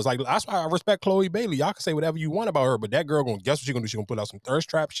covers, like, that's why I respect Chloe Bailey. Y'all can say whatever you want about her, but that girl guess what she gonna do? She gonna put out some thirst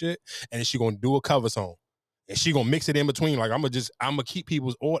trap shit, and then she gonna do a cover song. And she gonna mix it in between. Like, I'm gonna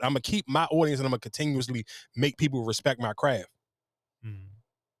keep my audience, and I'm gonna continuously make people respect my craft.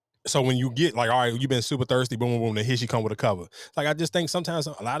 So when you get like, all right, you've been super thirsty, boom, boom, boom, then here she come with a cover. Like, I just think sometimes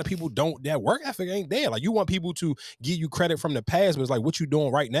a lot of people that work ethic ain't there. Like, you want people to give you credit from the past, but it's like, what you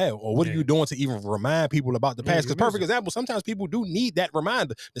doing right now? Or what are you doing to even remind people about the past? Because perfect example, sometimes people do need that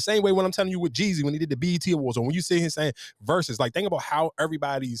reminder. The same way when I'm telling you with Jeezy, when he did the BET Awards, or when you sit here saying verses, like, think about how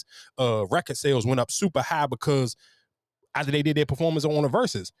everybody's record sales went up super high because after they did their performance on the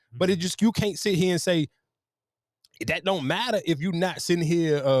verses. But it just, you can't sit here and say, that don't matter if you're not sitting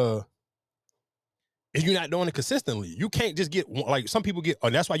here, if you're not doing it consistently. You can't just get, like, some people get,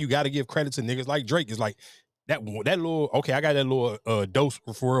 and that's why you got to give credit to niggas like Drake. It's like, that little, okay, I got that little dose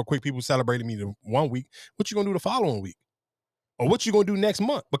for real quick. People celebrated me the 1 week. What you gonna do the following week? Or what you gonna do next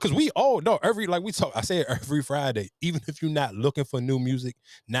month? Because we all know, I say it every Friday, even if you're not looking for new music,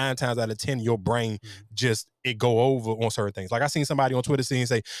 9 times out of 10, your brain it go over on certain things. Like, I seen somebody on Twitter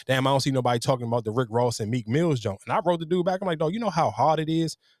say, damn, I don't see nobody talking about the Rick Ross and Meek Mill's jump. And I wrote the dude back, I'm like, dog, you know how hard it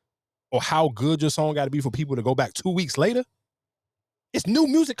is or how good your song got to be for people to go back 2 weeks later? It's new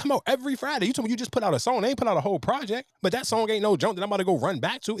music come out every Friday. You told me you just put out a song. They ain't put out a whole project, but that song ain't no jump that I'm about to go run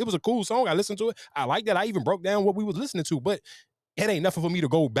back to. It was a cool song. I listened to it. I like that. I even broke down what we was listening to, but it ain't nothing for me to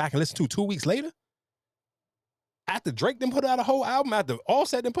go back and listen to 2 weeks later. After Drake then put out a whole album, after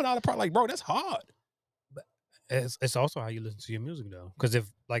Offset then put out a project, like, bro, that's hard. But it's also how you listen to your music, though. Because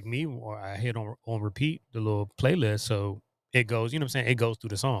if, like me, or I hit on repeat the little playlist, so it goes, you know what I'm saying? It goes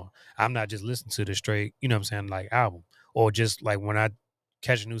through the song. I'm not just listening to the straight, you know what I'm saying, like, album. Or just like when I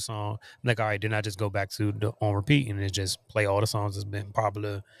catch a new song, I'm like, all right, then I just go back to the on repeat and it just play all the songs that's been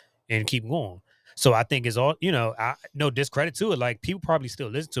popular and keep going. So I think it's all, you know, no discredit to it. Like, people probably still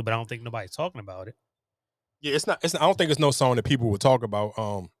listen to it, but I don't think nobody's talking about it. Yeah, it's not I don't think it's no song that people would talk about.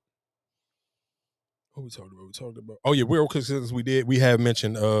 What we talked about? Oh yeah, since we have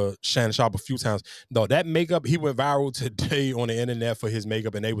mentioned Shannon Sharp a few times. No, that makeup, he went viral today on the internet for his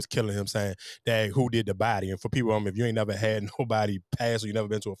makeup, and they was killing him, saying that who did the body. And for people, if you ain't never had nobody pass or you never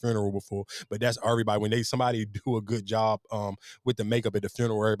been to a funeral before, but that's everybody. When somebody do a good job with the makeup at the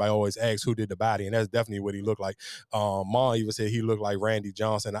funeral, everybody always asks who did the body, and that's definitely what he looked like. Ma even said he looked like Randy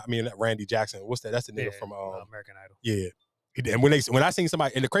Jackson. What's that? That's the nigga from American Idol. Yeah. And when I seen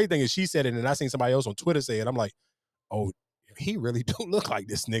somebody, and the crazy thing is she said it, and I seen somebody else on Twitter say it, I'm like, oh, he really do look like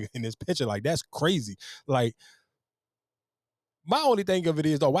this nigga in this picture. Like, that's crazy. Like, my only thing of it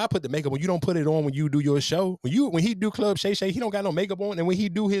is, though, why put the makeup when you don't put it on when you do your show? When he do Club Shay Shay, he don't got no makeup on. And when he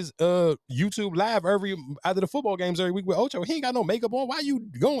do his YouTube live after the football games every week with Ocho, he ain't got no makeup on. Why you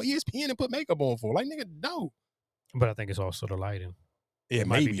go on ESPN and put makeup on for? Like, nigga, no. But I think it's also the lighting. Yeah,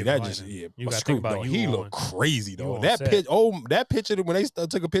 maybe that just you got to think about he look crazy though. That picture when they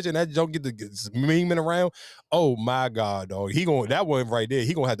took a picture and that junk get the memeing around. Oh my god, dog. That one right there.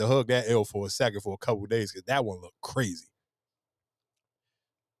 He gonna have to hug that L for a second for a couple of days because that one looked crazy.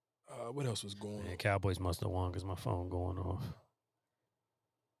 What else was going on? Cowboys must have won because my phone going off.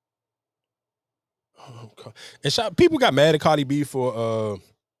 And people got mad at Cardi B for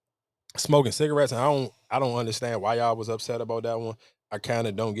smoking cigarettes, and I don't understand why y'all was upset about that one. I kind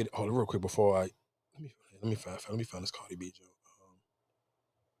of don't get it. Hold on real quick before let me find this Cardi B joke.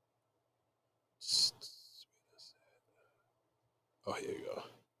 Oh, here you go.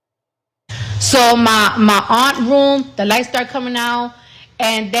 So my aunt room, the lights start coming out,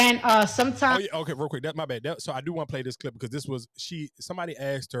 and then sometimes. Oh, yeah, okay, real quick. That's my bad. So I do want to play this clip because somebody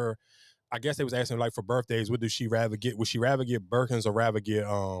asked her. I guess they was asking like for birthdays, what does she rather get? Would she rather get Birkins or rather get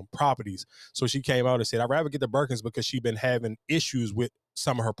properties? So she came out and said, I'd rather get the Birkins because she been having issues with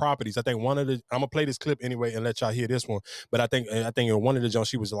some of her properties. I think I'm gonna play this clip anyway and let y'all hear this one. But I think in one of the jumps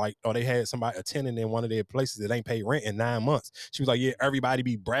she was like, they had somebody attending in one of their places that ain't paid rent in 9 months. She was like, yeah, everybody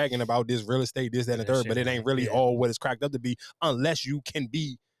be bragging about this real estate, this, that, and the third, but it ain't really all what it's cracked up to be unless you can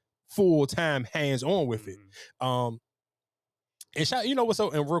be full-time hands-on with it. And you know what's so,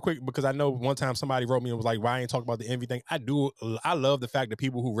 and real quick, because I know one time somebody wrote me and was like, why I ain't talk about the envy thing? I love the fact that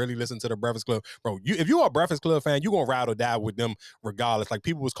people who really listen to the Breakfast Club, bro, if you're a Breakfast Club fan, you're going to ride or die with them regardless. Like,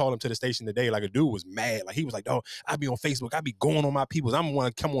 people was calling to the station today, like a dude was mad. Like, he was like, oh, I be on Facebook, I be going on my peoples. I'm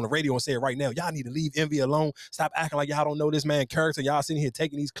going to come on the radio and say it right now. Y'all need to leave envy alone. Stop acting like y'all don't know this man character. Y'all sitting here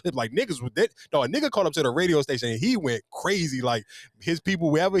taking these clips like niggas with it. No, a nigga called up to the radio station and he went crazy. Like, his people,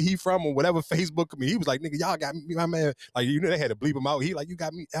 wherever he from or whatever Facebook, he was like, nigga, y'all got me, my man. Like, they had to bleep him out. He like, you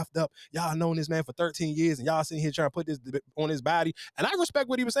got me effed up. Y'all known this man for 13 years and y'all sitting here trying to put this on his body. And I respect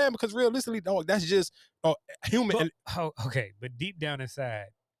what he was saying because realistically, dog, that's just human. Okay, but deep down inside,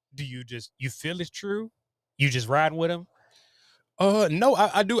 you feel it's true? You just riding with him? No,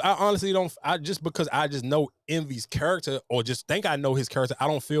 I do. I honestly don't. Because I just know Envy's character or just think I know his character, I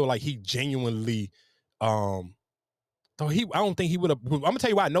don't feel like he genuinely I don't think he would have. I'm gonna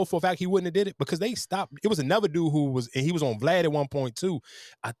tell you why I know for a fact he wouldn't have did it because they stopped. It was another dude he was on Vlad at one point too.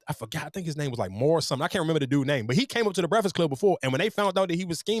 I forgot. I think his name was like Moore or something. I can't remember the dude's name, but he came up to the Breakfast Club before, and when they found out that he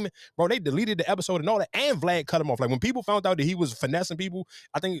was scheming, bro, they deleted the episode and all that. And Vlad cut him off. Like when people found out that he was finessing people,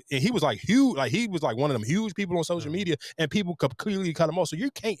 I think he was like huge. Like he was like one of them huge people on social media, and people completely cut him off. So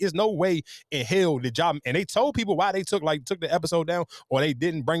you can't. There's no way in hell the job. And they told people why they took the episode down or they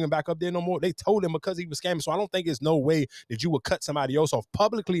didn't bring him back up there no more. They told him because he was scamming. So I don't think there's no way that you would cut somebody else off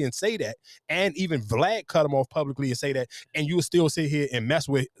publicly and say that, and even Vlad cut him off publicly and say that, and you will still sit here and mess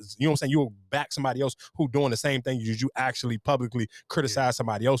with, you know what I'm saying, you'll back somebody else who doing the same thing you actually publicly criticize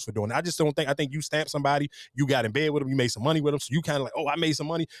somebody else for doing. I just don't think, I think you stamp somebody, you got in bed with them, you made some money with them, so you kind of like, oh, I made some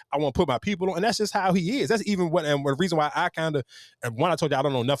money, I want to put my people on, and that's just how he is. That's even what, and the reason why I kind of, and when I told you I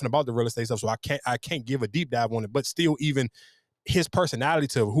don't know nothing about the real estate stuff, so I can't give a deep dive on it, but still even his personality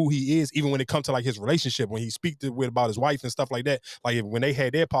to who he is, even when it comes to like his relationship, when he speaks with about his wife and stuff like that, like when they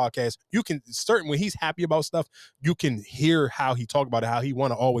had their podcast, you can when he's happy about stuff, you can hear how he talk about it, how he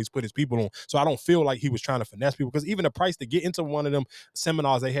want to always put his people on. So I don't feel like he was trying to finesse people, because even the price to get into one of them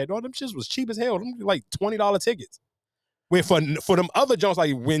seminars they had, all them shits was cheap as hell. Them like $20 tickets. Where for them other Jones,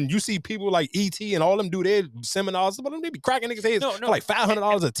 like when you see people like E.T. and all them do their seminars, they be cracking niggas' heads for like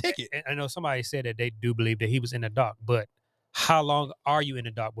 $500 a ticket. I know somebody said that they do believe that he was in the dark, but how long are you in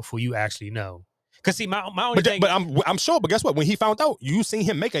the dark before you actually know? Because see, my only thing, I'm sure. But guess what? When he found out, you seen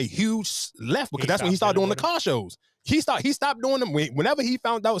him make a huge left, because that's when he started doing the car shows. He stopped doing them. Whenever he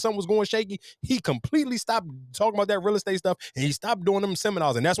found out something was going shaky, he completely stopped talking about that real estate stuff, and he stopped doing them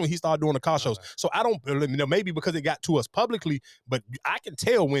seminars, and that's when he started doing the car shows. So I don't, maybe because it got to us publicly, but I can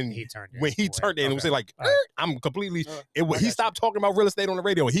tell when he turned it and was like, I'm completely. He stopped talking about real estate on the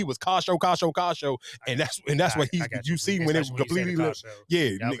radio. He was car show, and that's what you see when it was completely.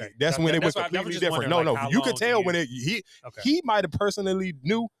 That's when it was completely different. No, you could tell when he might have personally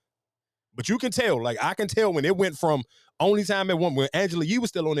knew. But you can tell, like I can tell when it went from only time at one when Angela Yee was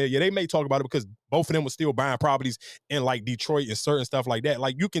still on there. Yeah, they may talk about it because both of them were still buying properties in like Detroit and certain stuff like that.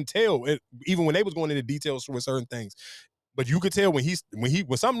 Like you can tell it, even when they was going into details with certain things. But you could tell when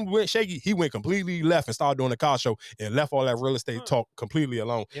something went shaky, he went completely left and started doing the car show and left all that real estate talk completely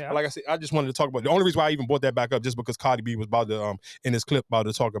alone. Yeah. But like I said, I just wanted to talk about the only reason why I even brought that back up just because Cardi B was about to in this clip about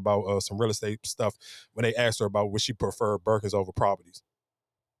to talk about some real estate stuff when they asked her about would she prefer Birkins over properties.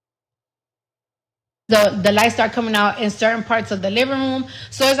 The lights start coming out in certain parts of the living room.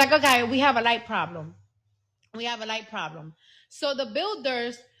 So it's like, okay, we have a light problem. So the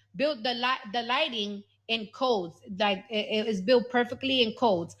builders built the lighting in codes. Like it is built perfectly in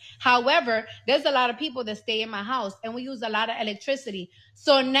codes. However, there's a lot of people that stay in my house and we use a lot of electricity.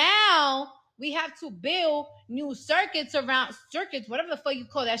 So now we have to build new circuits, whatever the fuck you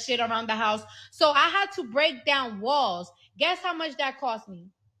call that shit around the house. So I had to break down walls. Guess how much that cost me?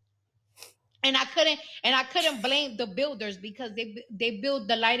 And I couldn't blame the builders because they build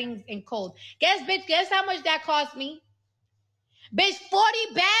the lighting in code. Guess how much that cost me? Bitch, 40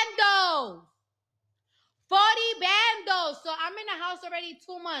 bandos. 40 bandos. So I'm in the house already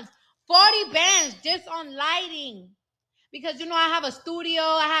 2 months. 40 bands just on lighting. Because you know I have a studio,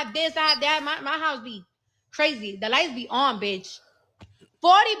 I have this, I have that. My house be crazy. The lights be on, bitch.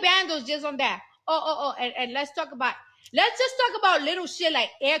 40 bandos just on that. And let's just talk about little shit like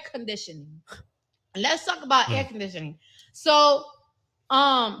air conditioning. Let's talk about air conditioning. So,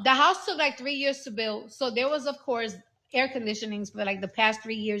 the house took like 3 years to build. So there was, of course, air conditionings for like the past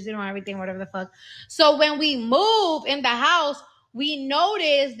 3 years, everything, whatever the fuck. So when we moved in the house, we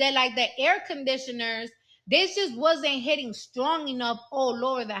noticed that like the air conditioners, this just wasn't hitting strong enough all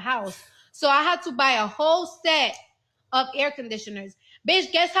over the house. So I had to buy a whole set of air conditioners. Bitch,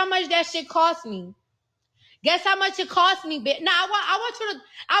 guess how much that shit cost me? Guess how much it cost me, bitch? Now I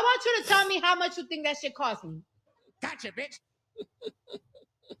want you to tell me how much you think that shit cost me. Gotcha, bitch.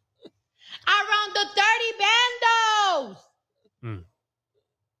 Around the 30 bandos.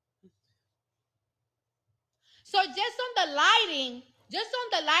 So just on the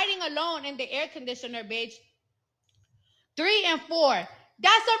lighting alone and the air conditioner, bitch, 3 and 4.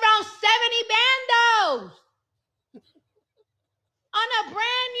 That's around 70 bandos on a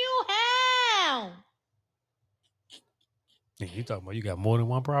brand new house. You talking about you got more than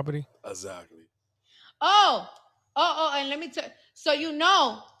one property? Exactly. And let me tell you. So you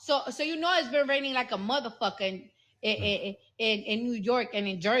know it's been raining like a motherfucker in New York and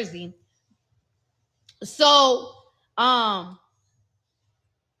in Jersey. So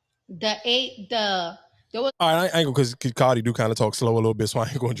there was all right, I ain't gonna because Cardi do kind of talk slow a little bit, so I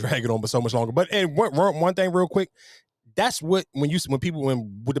ain't gonna drag it on but so much longer. But and one thing real quick. That's what when people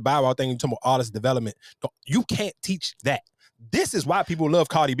with the Bow Wow thing, you talk about artist development, you can't teach that. This is why people love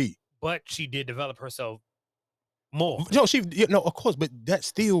Cardi B. But she did develop herself more. No, of course, but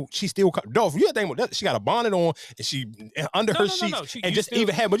she still. No, if you gotta think about that, she got a bonnet on and she under her sheets and just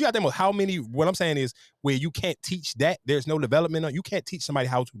even had. But you gotta think about how many. What I'm saying is where you can't teach that. There's no development on. You can't teach somebody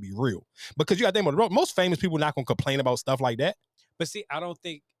how to be real because you gotta think about most famous people not gonna complain about stuff like that. But see, I don't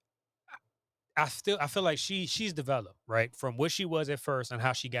think. I feel like she's developed, right? From what she was at first and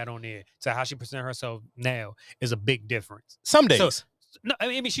how she got on there to how she presents herself now is a big difference. Some days. So, no, I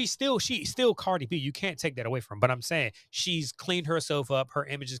mean she's still Cardi B. You can't take that away from her. But I'm saying she's cleaned herself up. Her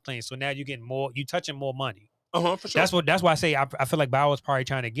image is clean. So now you're getting more. You touching more money. For sure. That's why I say I feel like Bow was probably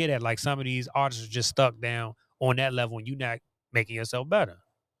trying to get at like some of these artists are just stuck down on that level and you're not making yourself better.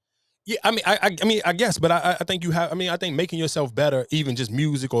 Yeah, I guess, but I think you have. I think making yourself better, even just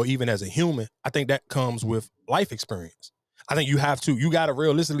music or even as a human, I think that comes with life experience. I think you have to. You got to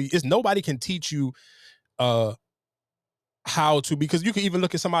realistically. Nobody can teach you how to, because you can even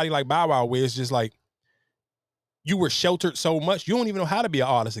look at somebody like Bow Wow, where it's just like you were sheltered so much, you don't even know how to be an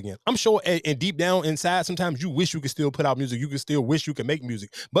artist again. I'm sure, and deep down inside, sometimes you wish you could still put out music. You could still wish you could make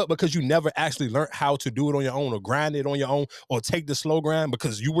music, but because you never actually learned how to do it on your own or grind it on your own or take the slow grind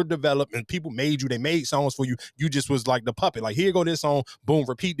because you were developed and people made you, they made songs for you. You just was like the puppet. Like, here go this song, boom,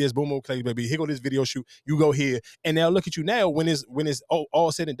 repeat this, boom, okay, baby. Here go this video shoot, you go here. And now look at you now when it's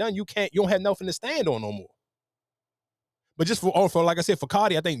all said and done, you don't have nothing to stand on no more. But just for like I said, for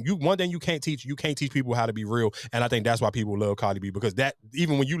Cardi, I think one thing you can't teach people how to be real, and I think that's why people love Cardi B, because that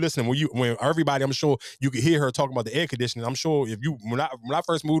even when you listen, when everybody, I'm sure you could hear her talking about the air conditioning. I'm sure when I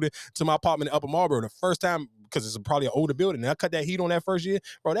first moved into my apartment in Upper Marlboro, the first time, because it's probably an older building, and I cut that heat on that first year,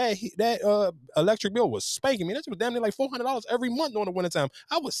 bro, that electric bill was spanking me. That was damn near like $400 every month during the wintertime.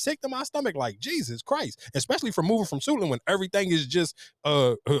 I was sick to my stomach, like Jesus Christ, especially for moving from Suitland when everything is just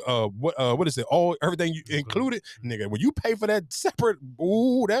what is it? Everything you included, nigga. When you pay for that separate,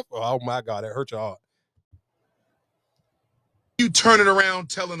 oh my God, that hurt your heart. You turning around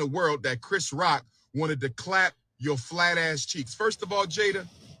telling the world that Chris Rock wanted to clap your flat ass cheeks. First of all, Jada,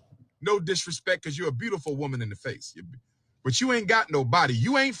 no disrespect, because you're a beautiful woman in the face. But you ain't got no body.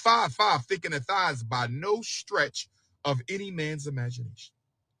 You ain't 5'5", thick in the thighs by no stretch of any man's imagination.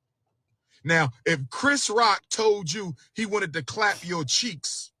 Now, if Chris Rock told you he wanted to clap your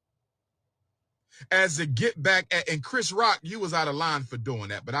cheeks as a get back at, and Chris Rock, you was out of line for doing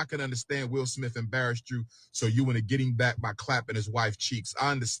that, but I can understand Will Smith embarrassed you, so you want to get him back by clapping his wife's cheeks.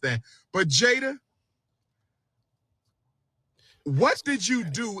 I understand. But Jada, what did you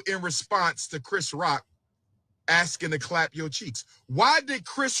do in response to Chris Rock asking to clap your cheeks? Why did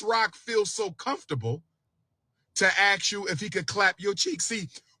Chris Rock feel so comfortable to ask you if he could clap your cheeks? See,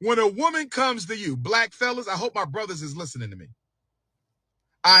 when a woman comes to you, black fellas, I hope my brothers is listening to me.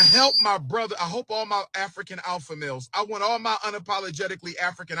 I help my brother. I hope all my African alpha males, I want all my unapologetically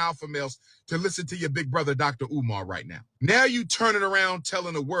African alpha males to listen to your big brother, Dr. Umar, right now. Now you turning around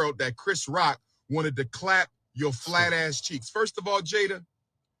telling the world that Chris Rock wanted to clap your flat ass cheeks. First of all, Jada,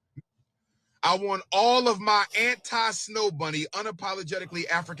 I want all of my anti-snow bunny, unapologetically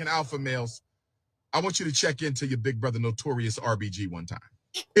African alpha males, I want you to check into your big brother, Notorious RBG, one time.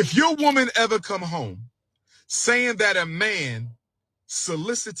 If your woman ever come home saying that a man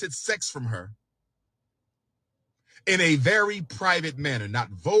solicited sex from her in a very private manner, not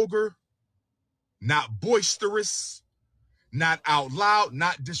vulgar, not boisterous, not out loud,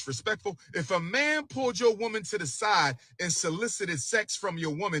 not disrespectful. If a man pulled your woman to the side and solicited sex from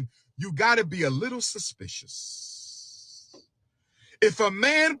your woman, you got to be a little suspicious. If a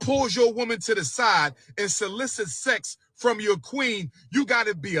man pulls your woman to the side and solicits sex from your queen, you got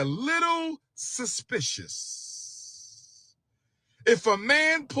to be a little suspicious. If a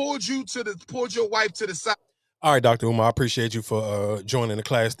man pulled your wife to the side. All right, Dr. Umar, I appreciate you for joining the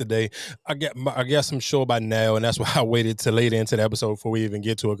class today. I guess I'm sure by now, and that's why I waited till later into the episode before we even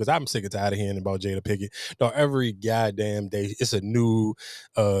get to it, because I'm sick and tired of hearing about Jada Pinkett. Though every goddamn day, it's a new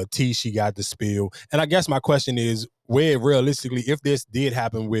tea she got to spill. And I guess my question is, where realistically, if this did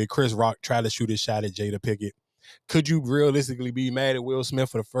happen where Chris Rock tried to shoot his shot at Jada Pinkett, could you realistically be mad at Will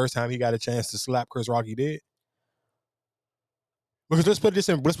Smith for the first time he got a chance to slap Chris Rock? He did? Because let's put this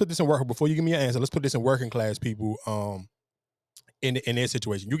in work before you give me your answer. Let's put this in working class people in their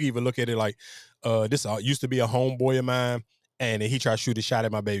situation. You can even look at it like this used to be a homeboy of mine, and he tried to shoot a shot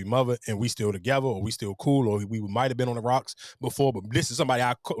at my baby mother, and we still together, or we still cool, or we might have been on the rocks before, but this is somebody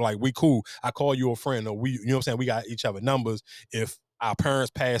we cool. I call you a friend, or we, you know what I'm saying, we got each other numbers. If our parents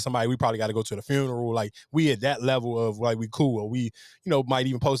pass somebody, we probably got to go to the funeral. Like, we at that level of like we cool, or we, might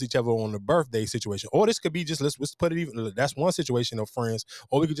even post each other on the birthday situation. Or this could be just, let's put it even, that's one situation of friends,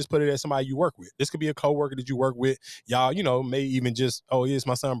 or we could just put it as somebody you work with. This could be a coworker that you work with. Y'all, may even just, oh, it's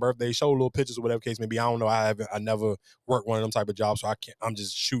my son's birthday, show little pictures or whatever case may be. I don't know. I never worked one of them type of jobs, so I'm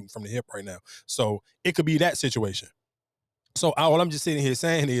just shooting from the hip right now. So it could be that situation. So all I'm just sitting here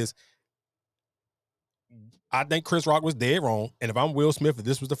saying is, I think Chris Rock was dead wrong. And if I'm Will Smith, if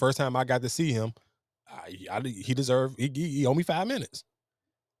this was the first time I got to see him, he deserved, he owed me 5 minutes.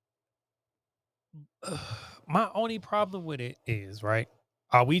 My only problem with it is, right,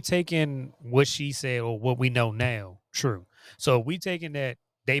 are we taking what she said or what we know now true? So if we taking that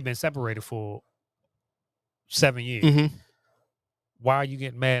they've been separated for 7 years, why are you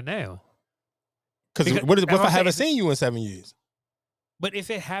getting mad now? Because what if I haven't seen you in 7 years? But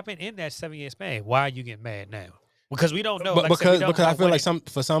if it happened in that 7 year span, why are you getting mad now? Because we don't know. But because I feel like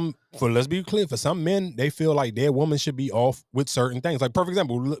let's be clear, for some men, they feel like their woman should be off with certain things. Like, perfect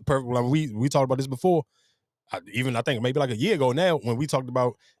example, we talked about this before. I think maybe like a year ago now, when we talked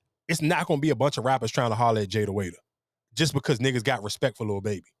about it's not going to be a bunch of rappers trying to holler at Jada Waiter just because niggas got respect for Lil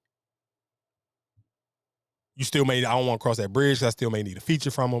Baby. I don't want to cross that bridge. I still may need a feature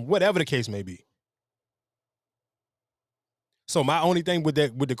from him, whatever the case may be. So my only thing with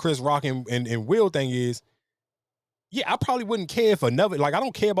the Chris Rock and Will thing is, Yeah, I probably wouldn't care for another. Like, I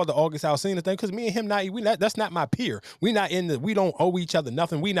don't care about the August Alsina thing because me and him that's not my peer. We don't owe each other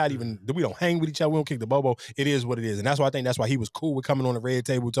nothing. We don't hang with each other. We don't kick the bobo. It is what it is, and that's why he was cool with coming on the Red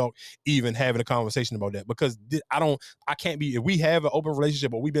Table Talk, even having a conversation about that. Because I can't be, if we have an open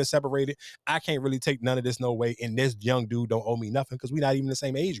relationship or we've been separated, I can't really take none of this no way. And this young dude don't owe me nothing because we're not even the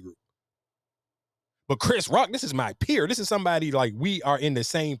same age group. But Chris Rock, this is my peer. This is somebody like we are in the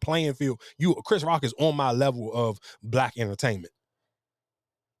same playing field. Chris Rock is on my level of black entertainment.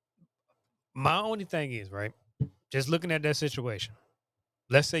 My only thing is, right, just looking at that situation,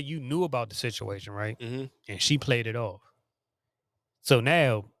 let's say you knew about the situation, right? Mm-hmm. And she played it off. So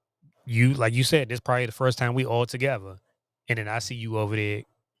now, like you said, this is probably the first time we all together. And then I see you over there,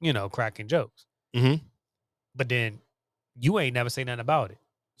 cracking jokes. Mm-hmm. But then you ain't never say nothing about it.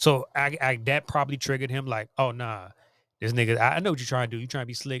 So that probably triggered him like, oh, nah, this nigga, I know what you're trying to do. You're trying to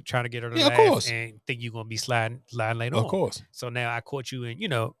be slick, trying to get her to laugh of course. and think you're going to be sliding later on. Of course. So now I caught you in,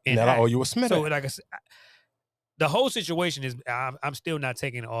 and now I owe you a smitty. So like I said, the whole situation is, I'm still not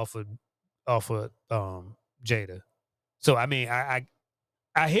taking it off of Jada. So, I mean, I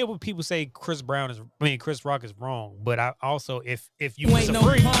hear what people say Chris Rock is wrong, but I also, if you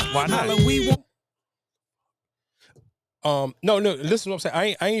disagree, why not? No, listen to what I'm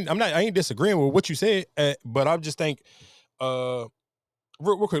saying. I ain't disagreeing with what you said, but I just think, real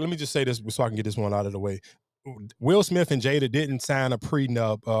quick, let me just say this so I can get this one out of the way. Will Smith and Jada didn't sign a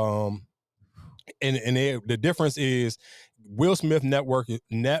prenup, and the difference is Will Smith net worth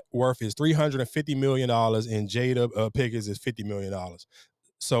is $350 million, and Jada Pinkett is $50 million.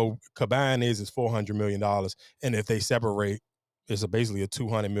 So combined is $400 million, and if they separate, it's basically a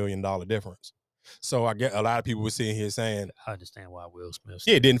 $200 million difference. So I get a lot of people were sitting here saying, I understand why Will Smith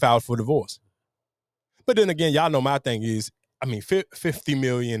didn't file for divorce. But then again, y'all know my thing is, I mean, 50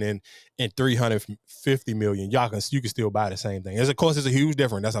 million and 350 million, you can still buy the same thing. Of course, it's a huge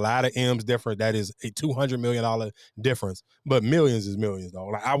difference. That's a lot of M's different. That is a $200 million difference. But millions is millions, though.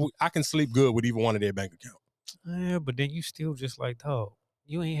 Like I can sleep good with either one of their bank accounts. Yeah, but then you still just like, dog,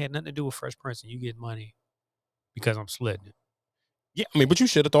 you ain't had nothing to do with Fresh Prince and you get money because I'm splitting it. Yeah, I mean, but you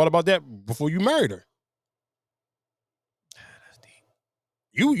should have thought about that before you married her. That's deep.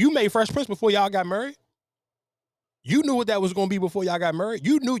 You made Fresh Prince before y'all got married. You knew what that was going to be before y'all got married.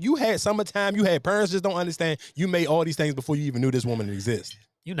 You knew you had summertime. You had parents just don't understand. You made all these things before you even knew this woman existed.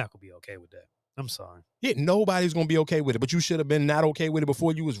 You're not going to be okay with that. I'm sorry. Yeah, nobody's going to be okay with it, but you should have been not okay with it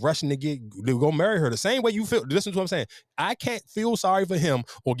before you was rushing to go marry her. The same way you feel, listen to what I'm saying. I can't feel sorry for him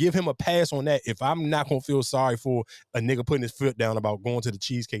or give him a pass on that if I'm not going to feel sorry for a nigga putting his foot down about going to the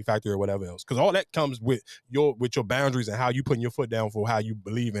Cheesecake Factory or whatever else. Because all that comes with your boundaries and how you putting your foot down for how you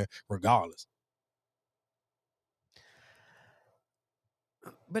believe in regardless.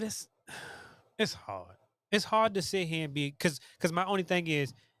 But it's hard. It's hard to sit here and be, because my only thing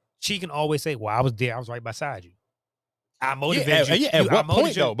is, she can always say, well, I was there. I was right beside you. I motivated you. Yeah, at what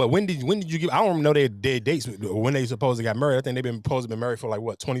point, though? But when did you give, I don't remember their dates when they supposedly got married. I think they've been supposed to be married for like,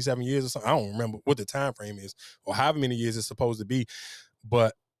 what, 27 years or something? I don't remember what the time frame is or however many years it's supposed to be.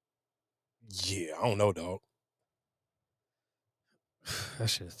 But, yeah, I don't know, dog.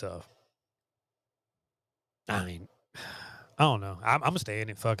 That shit is tough. I don't know. I'm going to stay in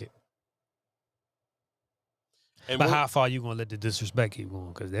it. Fuck it. But how far you going to let the disrespect keep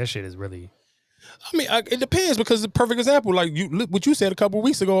going? Because that shit is really... I mean, it depends because the perfect example, like what you said a couple of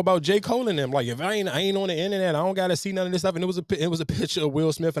weeks ago about J. Cole and them. Like, if I ain't on the internet, I don't got to see none of this stuff. And it was a picture of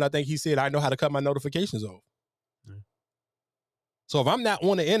Will Smith, and I think he said, I know how to cut my notifications off. So if I'm not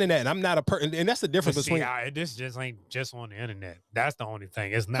on the internet and I'm not a person, and that's the difference between this just ain't just on the internet. That's the only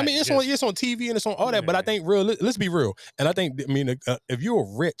thing. It's not. I mean, it's on TV and it's on all that. But I think let's be real. And I think if you're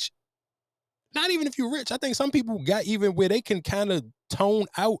rich, not even if you're rich, I think some people got even where they can kind of tone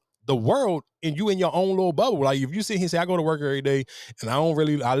out the world and you in your own little bubble. Like if you sit here and say, I go to work every day and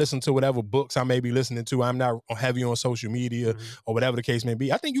I listen to whatever books I may be listening to. I'm not heavy on social media or whatever the case may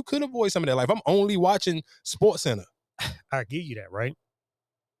be. I think you could avoid some of that. Like if I'm only watching Sports Center. I give you that, right?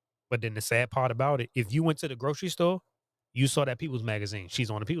 But then the sad part about it, if you went to the grocery store, you saw that People's Magazine.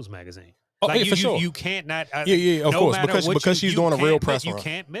 She's on the People's Magazine. Oh, like for sure. You can't not. Yeah, of course. Because she's doing a real press run. You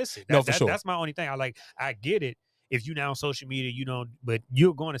can't miss it. For sure. That's my only thing. I get it. If you now on social media, you don't, but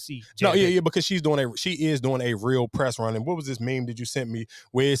you're going to see. Because she is doing a real press run. And what was this meme that you sent me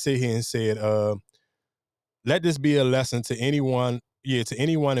where it sit here and said, let this be a lesson to anyone. Yeah, to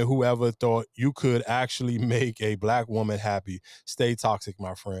anyone and whoever thought you could actually make a black woman happy. Stay toxic,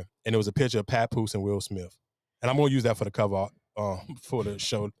 my friend. And it was a picture of Pat Poose and Will Smith. And I'm going to use that for the cover for the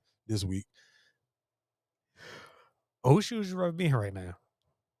show this week. Whose shoes you rubbing me right now?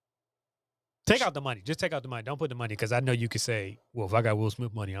 Take out the money. Just take out the money. Don't put the money because I know you could say, well, if I got Will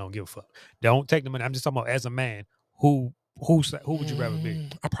Smith money, I don't give a fuck. Don't take the money. I'm just talking about as a man, who would you rather be?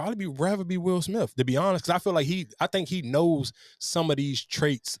 I'd probably rather be Will Smith, to be honest, because I feel like I think he knows some of these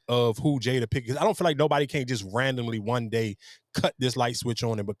traits of who Jada Pinkett is. I don't feel like nobody can just randomly one day cut this light switch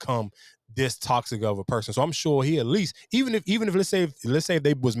on and become this toxic of a person. So I'm sure he at least, even if let's say if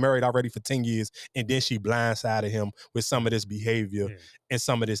they was married already for 10 years and then she blindsided him with some of this behavior and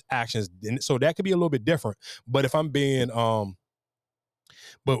some of his actions, so that could be a little bit different. But if I'm being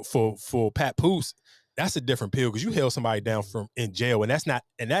but for Pat Poose, that's a different pill because you held somebody down from in jail, and that's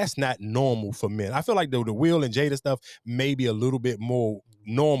not normal for men. I feel like the Will and Jada stuff may be a little bit more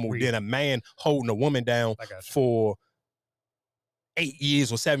normal than a man holding a woman down for 8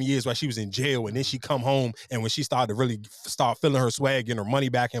 years or 7 years while she was in jail, and then she come home, and when she started to really start feeling her swag, getting her money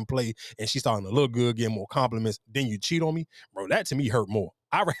back in play, and she starting to look good, getting more compliments, then you cheat on me, bro. That to me hurt more.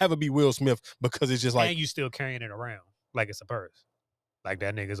 I'd rather be Will Smith because it's just like, and you still carrying it around like it's a purse. Like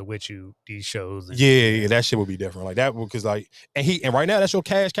that niggas are with you these shows. And yeah, that shit would be different. Like that, because like, and right now that's your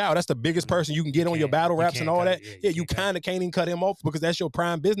cash cow. That's the biggest person you can get on your battle raps and all that. Yeah, you kind of can't even cut him off because that's your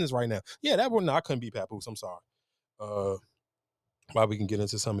prime business right now. Yeah, that wouldn't. I couldn't be Papoose. I'm sorry. Why we can get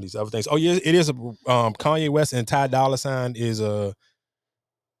into some of these other things. Oh yeah, it is a Kanye West and Ty Dolla Sign is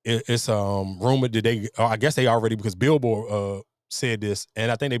it's rumored that they, I guess they already, because Billboard said this,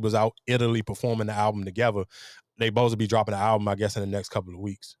 and I think they was out Italy performing the album together. They both will be dropping the album, I guess, in the next couple of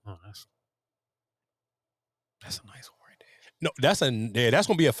weeks. Oh, that's a nice one right No, there. that's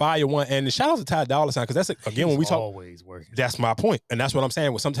gonna be a fire one. And shout out to Ty Dolla Sign, because that's again when we talk. Always working. That's my point, and that's what I'm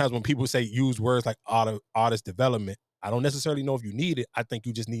saying. Sometimes when people say use words like artist development, I don't necessarily know if you need it. I think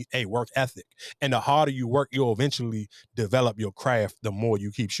you just need a work ethic, and the harder you work, you'll eventually develop your craft. The more you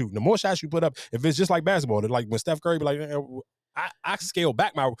keep shooting, the more shots you put up. If it's just like basketball, like when Steph Curry be like, I scale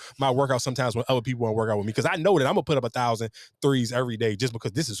back my workout sometimes when other people want to work out with me, because I know that I'm gonna put up 1,000 threes every day just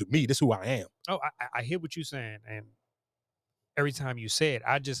because this is me. This is who I am. Oh, I hear what you're saying, and every time you say it,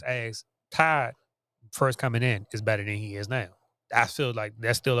 I just ask, Ty first coming in is better than he is now. I feel like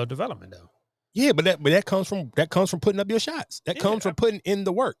that's still a development though. Yeah, but that comes from putting up your shots. That comes from putting in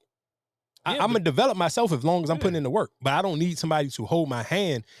the work. I'm gonna develop myself as long as I'm putting in the work, but I don't need somebody to hold my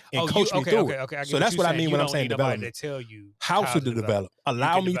hand and coach me through it. So that's what I mean when I'm saying development. They tell you how to develop.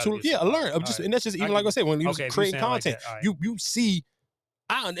 Allow me to, learn. And that's just even like I said, when you create content, you see,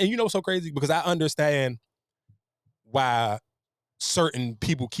 and you know what's so crazy, because I understand why certain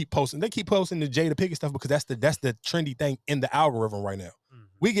people keep posting. They keep posting the Jada Pinkett stuff because that's the trendy thing in the algorithm right now.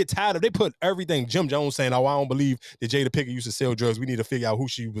 We get tired of, they put everything, Jim Jones saying, oh, I don't believe that Jada Pinkett used to sell drugs. We need to figure out who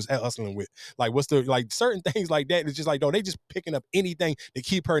she was hustling with. Like, certain things like that. It's just like, no, they just picking up anything to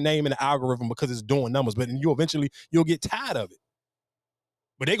keep her name in the algorithm because it's doing numbers. But you'll get tired of it.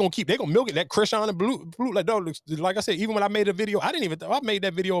 But they gonna milk it. That Krishan and Blue, like, dog, like I said, even when I made a video, I made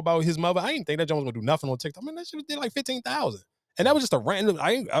that video about his mother. I didn't think that Jones was gonna do nothing on TikTok. I mean, that shit did like 15,000. And that was just a random,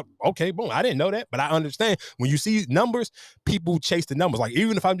 okay, boom. I didn't know that, but I understand. When you see numbers, people chase the numbers. Like,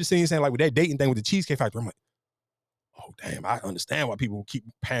 even if I'm just saying like with that dating thing with the Cheesecake Factory, I'm like, oh, damn, I understand why people keep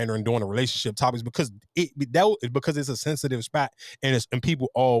pandering during the relationship topics, because it's a sensitive spot, and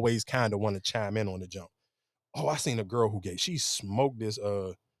people always kind of want to chime in on the jump. Oh, I seen a girl she smoked this,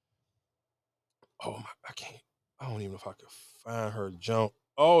 I don't even know if I could find her jump.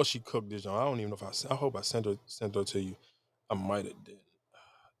 Oh, she cooked this jump. I don't even know if I hope I sent her to you. I might have did.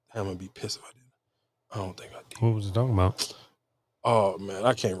 I'm gonna be pissed if I did. I don't think I did. What was it talking about? Oh man,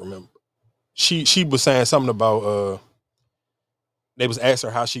 I can't remember. She was saying something about they was asking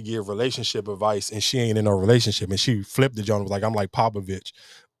her how she give relationship advice, and she ain't in no relationship, and she flipped the joint. Was like, I'm like Popovich.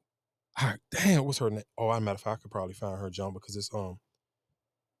 Damn, what's her name? Oh, as a matter of fact, I could probably find her jump because it's while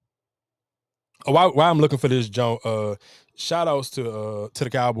I'm looking for this jump, shout outs to the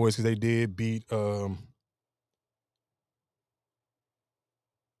Cowboys, because they did beat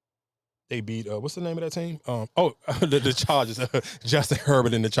They beat what's the name of that team? The Chargers. Justin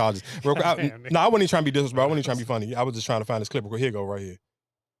Herbert and the Chargers. I wasn't even trying to be disrespectful. I wasn't even trying to be funny. I was just trying to find this clip. Here you go, right here.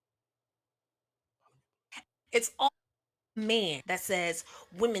 It's all man that says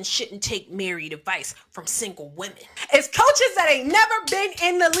women shouldn't take married advice from single women. It's coaches that ain't never been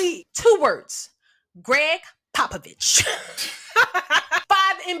in the league. 2 words: Greg Popovich.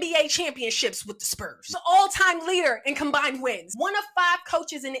 5 NBA championships with the Spurs. The all-time leader in combined wins. 1 of 5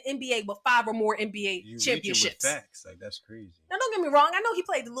 coaches in the NBA with 5 or more NBA championships. Facts. Like, that's crazy. Now, don't get me wrong. I know he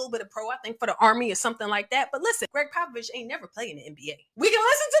played a little bit of pro, I think, for the Army or something like that. But listen, Greg Popovich ain't never played in the NBA. We can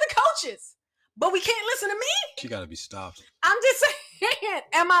listen to the coaches, but we can't listen to me. She got to be stopped. I'm just saying.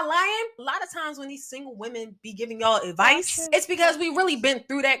 saying? Am I lying? A lot of times when these single women be giving y'all advice, it's because we really been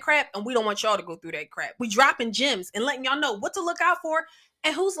through that crap and we don't want y'all to go through that crap. We dropping gems and letting y'all know what to look out for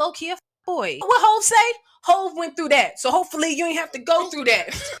and who's low-key a boy. What Hov say? Hov went through that. So hopefully you ain't have to go through that.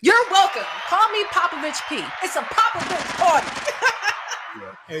 You're welcome. Call me Popovich P. It's a Popovich party.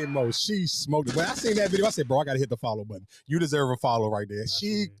 Hey Mo, she smoked it. When I seen that video, I said, bro, I gotta hit the follow button. You deserve a follow right there.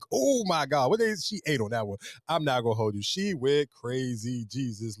 Oh my God, she ate on that one. I'm not gonna hold you. She went crazy.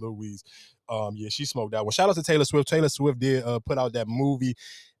 Jesus Louise. Yeah, she smoked that one. Shout out to Taylor Swift. Taylor Swift did put out that movie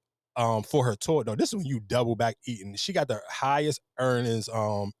for her tour though. This is when you double back eating. She got the highest earnings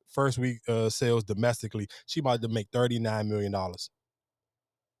first week sales domestically. She about to make $39 million.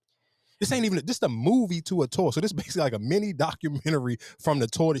 This ain't even, this is a movie to a tour. So this is basically like a mini documentary from the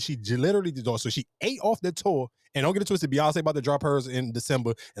tour that she literally did. So she ate off the tour. And don't get it twisted, Beyonce about to drop hers in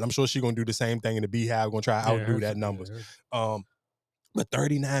December. And I'm sure she's going to do the same thing in the Beehive. Going to try to outdo that numbers. But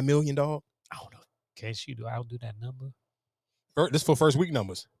 $39 million, dog. I don't know. Can she outdo that number? This for first week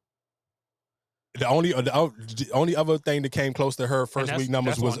numbers. The only other thing that came close to her first week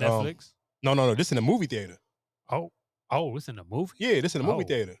numbers was Netflix? No. This in the movie theater. Oh, it's in the movie? Yeah, this in the movie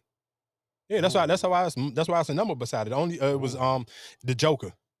theater. Yeah, that's why it's a number beside it. Only it was the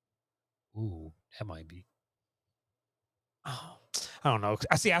Joker. Ooh, that might be. Oh, I don't know.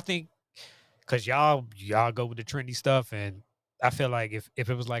 I think because y'all go with the trendy stuff, and I feel like if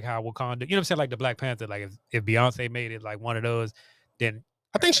it was like how Wakanda, you know what I'm saying, like the Black Panther, like if Beyonce made it like one of those, then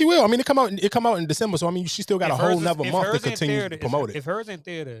I think she will. I mean, it come out in December, so I mean, she still got a whole another month to continue to promote it. If hers in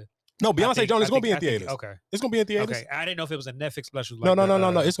theater. No, Beyonce Jones is gonna be in theaters. Okay, it's gonna be in theaters. Okay, I didn't know if it was a Netflix special. No.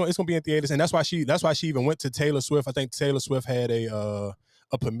 It's gonna be in theaters, and that's why she even went to Taylor Swift. I think Taylor Swift had a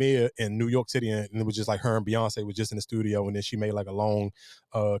premiere in New York City, and it was just like her and Beyonce was just in the studio, and then she made like a long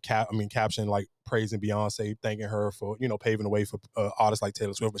caption like praising Beyonce, thanking her for paving the way for artists like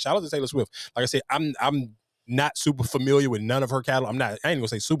Taylor Swift. But shout out to Taylor Swift. Like I said, I'm not super familiar with none of her catalog. I ain't gonna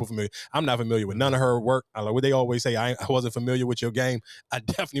say super familiar. I'm not familiar with none of her work. I like what they always say. I wasn't familiar with your game. I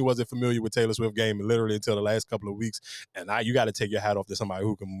definitely wasn't familiar with Taylor Swift game literally until the last couple of weeks. And you got to take your hat off to somebody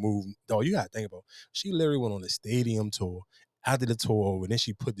who can move. Dog, you got to think about. She literally went on a stadium tour. After the tour over, then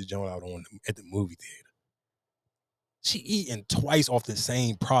she put the joint out at the movie theater. She eating twice off the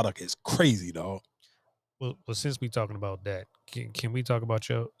same product. It's crazy, dog. Well, since we talking about that, can we talk about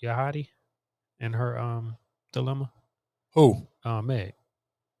your hottie and her dilemma? Who? Meg.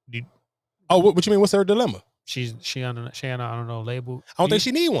 What you mean? What's her dilemma? She on I don't know, label. I don't think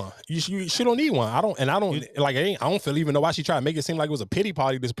she need one. She don't need one. I don't feel even know why she tried to make it seem like it was a pity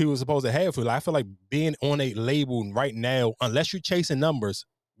party that people were supposed to have. I feel like being on a label right now, unless you're chasing numbers,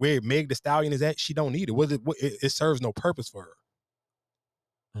 where Meg Thee Stallion is at, she don't need it. It serves no purpose for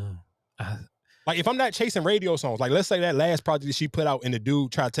her. Like if I'm not chasing radio songs, like let's say that last project that she put out and the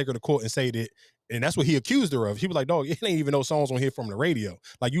dude tried to take her to court and say that, and that's what he accused her of. He was like, dog, it ain't even no songs on here from the radio.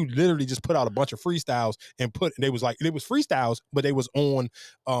 Like you literally just put out a bunch of freestyles and it was freestyles, but they was on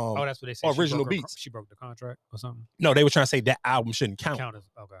that's what they said. Original beats. She broke the contract or something? No, they were trying to say that album shouldn't count.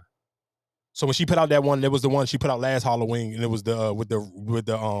 Okay. So when she put out that one, there was the one she put out last Halloween, and it was the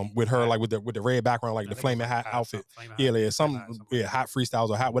with her like with the red background, like the flaming hot outfit. Some hot freestyles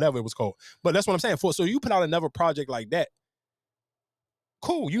or hot whatever it was called. But that's what I'm saying. So you put out another project like that,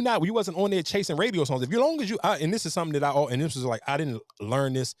 cool. You wasn't on there chasing radio songs. If you long as you and this is something that I didn't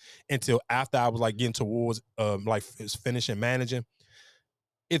learn this until after I was like getting towards like finishing managing.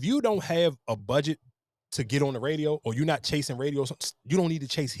 If you don't have a budget to get on the radio or you're not chasing radio songs, you don't need to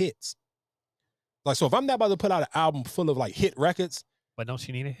chase hits. Like, so if I'm not about to put out an album full of like hit records. But don't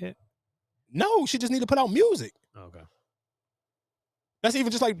she need a hit? No, she just need to put out music. Okay. That's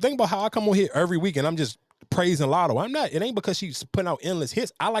even just like, think about how I come on here every week and I'm just praising Latto. It ain't because she's putting out endless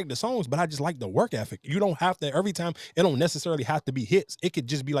hits. I like the songs, but I just like the work ethic. You don't have to, every time, it don't necessarily have to be hits. It could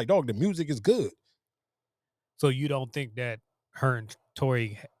just be like, dog, the music is good. So you don't think that her and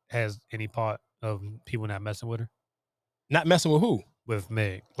Tory has any part of people not messing with her? Not messing with who? With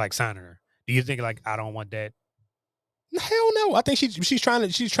Meg, like signing her. Do you think like I don't want that? Hell no. I think she's trying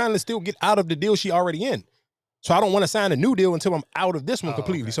to still get out of the deal she already in. So I don't want to sign a new deal until I'm out of this one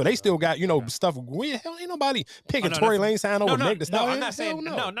completely. Okay. So they still got stuff. Hell, ain't nobody picking Tory Lanez sign over Meg Thee Stallion. No, I'm not saying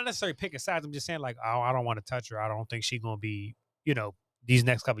not necessarily picking sides. I'm just saying like I don't want to touch her. I don't think she's gonna be these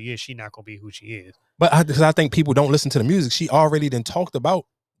next couple of years she's not gonna be who she is. But I think people don't listen to the music. She already then talked about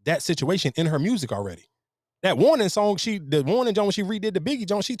that situation in her music already. That Warning song, the Warning Jones, she redid the Biggie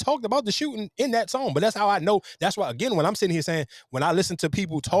Jones, she talked about the shooting in that song. But that's how I know. That's why, again, when I'm sitting here saying, when I listen to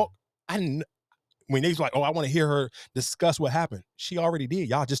people talk, when they's like, oh, I want to hear her discuss what happened. She already did.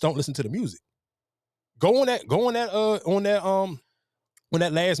 Y'all just don't listen to the music. Go on that when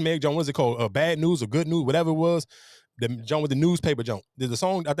that last Meg Jones, what's it called? Bad News or Good News, whatever it was. The Joan with the newspaper Joan. There's a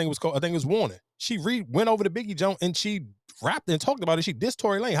song, I think it was Warning. She went over to Biggie Joan and she rapped and talked about it. She dissed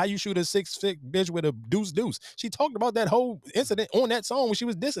Tory Lane. How you shoot a 6'6" bitch with a deuce. She talked about that whole incident on that song when she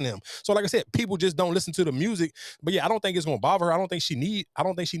was dissing him. So like I said, people just don't listen to the music. But yeah, I don't think it's gonna bother her. I don't think she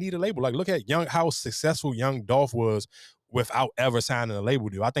need a label. Like look at how successful Young Dolph was without ever signing a label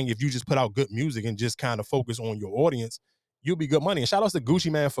deal. I think if you just put out good music and just kind of focus on your audience, you'll be good money. And shout out to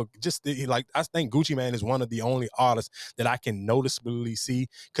Gucci Mane for I think Gucci Mane is one of the only artists that I can noticeably see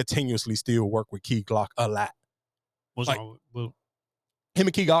continuously still work with Key Glock a lot. What's like, wrong with him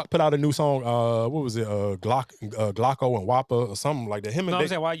and Key Glock put out a new song, what was it? Glocko and Wappa or something like that. I'm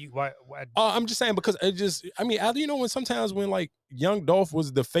saying why I'm just saying because it just, I mean, when sometimes when like Young Dolph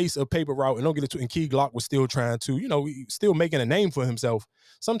was the face of Paper Route and don't get it to, and Key Glock was still trying to, still making a name for himself.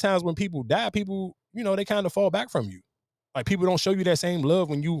 Sometimes when people die, people, they kind of fall back from you. Like people don't show you that same love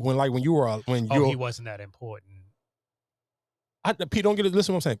when he wasn't that important. People don't get it. Listen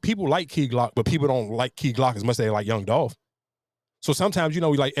to what I'm saying. People like Key Glock, but people don't like Key Glock as much as they like Young Dolph. So sometimes,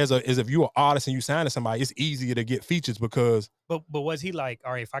 like as if you're an artist and you sign to somebody, it's easier to get features because. But was he like,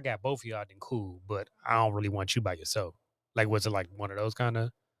 all right, if I got both of y'all, then cool, but I don't really want you by yourself. Like, was it like one of those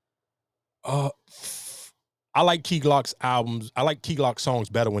kind of? I like Key Glock's albums. I like Key Glock songs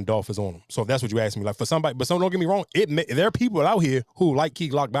better when Dolph is on them. So if that's what you ask me, like for somebody, but don't get me wrong, there are people out here who like Key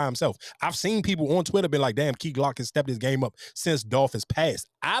Glock by himself. I've seen people on Twitter be like, damn, Key Glock has stepped his game up since Dolph has passed.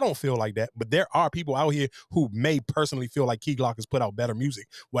 I don't feel like that, but there are people out here who may personally feel like Key Glock has put out better music.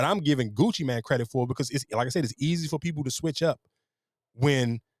 What I'm giving Gucci Mane credit for, because it's, like I said, it's easy for people to switch up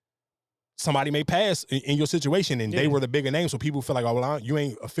when somebody may pass in your situation and they were the bigger name. So people feel like, oh, well, you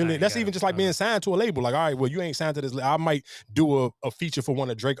ain't affiliated. That's even just like being signed to a label. Like, all right, well, you ain't signed to this. I might do a feature for one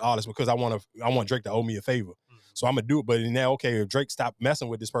of Drake artists because I want Drake to owe me a favor. So I'm going to do it. But now, okay, if Drake stopped messing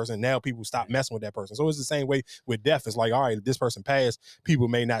with this person, now people stop messing with that person. So it's the same way with death. It's like, all right, if this person passed, people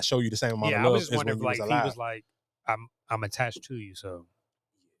may not show you the same amount of love. I was just wondering if he was like, I'm attached to you, so.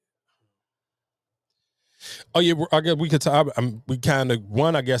 Oh yeah, I guess we could talk. We kind of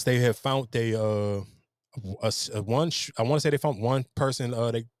I guess they have found I want to say they found one person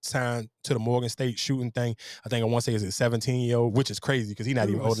they signed to the Morgan State shooting thing. I think I want to say is a 17-year-old, which is crazy because he's not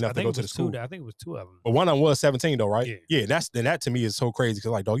even old enough to go to the school. I think it was two of them. But one of them was 17 though, right? Yeah. That to me is so crazy because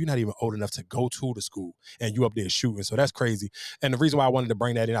like, dog, you're not even old enough to go to the school and you up there shooting. So that's crazy. And the reason why I wanted to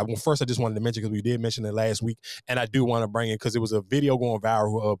bring that in, first I just wanted to mention because we did mention it last week, and I do want to bring it because it was a video going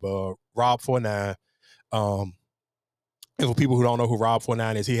viral of Rob 49. And for people who don't know who Rob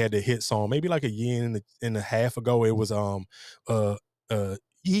 49 is, he had the hit song maybe like a year and a half ago. It was Yeet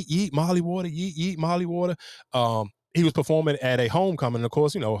Molly Water, Yeet Molly Water. He was performing at a homecoming, of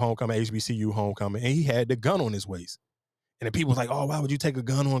course, homecoming, HBCU homecoming, and he had the gun on his waist. And then people was like, oh, why would you take a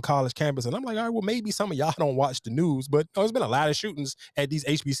gun on college campus? And I'm like, all right, well, maybe some of y'all don't watch the news, but there's been a lot of shootings at these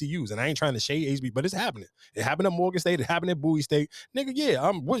HBCUs, and I ain't trying to shade HB, but it's happening. It happened at Morgan State. It happened at Bowie State. Nigga, yeah,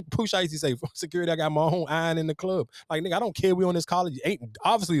 what Pooch used to say, security, I got my own iron in the club. Like, nigga, I don't care we on this college.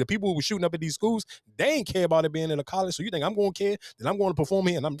 Obviously, the people who were shooting up at these schools, they ain't care about it being in a college, so you think I'm going to care that I'm going to perform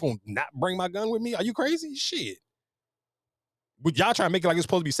here and I'm going to not bring my gun with me? Are you crazy? Shit. But y'all trying to make it like it's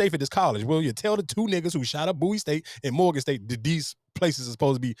supposed to be safe at this college. Well, you tell the two niggas who shot up Bowie State and Morgan State that these places are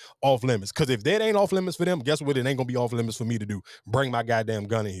supposed to be off limits. Because if that ain't off limits for them, guess what? It ain't going to be off limits for me to do. Bring my goddamn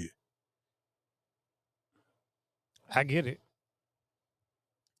gun in here. I get it.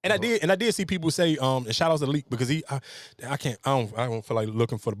 And I did see people say, and shout out to the leak because I don't feel like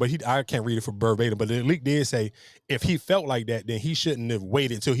looking for it, but I can't read it for verbatim, but the leak did say if he felt like that, then he shouldn't have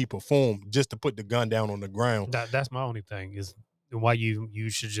waited till he performed just to put the gun down on the ground. That's my only thing is why you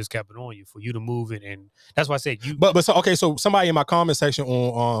should just kept it on you for you to move it, and that's why I said you. But so somebody in my comment section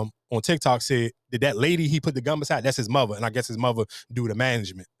on TikTok said that lady he put the gun beside, that's his mother, and I guess his mother do the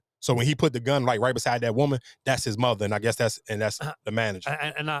management. So when he put the gun like right beside that woman, that's his mother, and I guess that's the manager.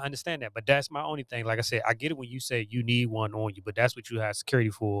 And I understand that, but that's my only thing. Like I said, I get it when you say you need one on you, but that's what you have security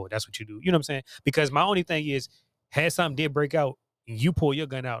for. That's what you do. You know what I'm saying? Because my only thing is, had something did break out, and you pull your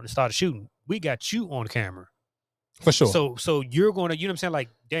gun out and start shooting, we got you on camera. For sure. So you're going to, you know what I'm saying? Like,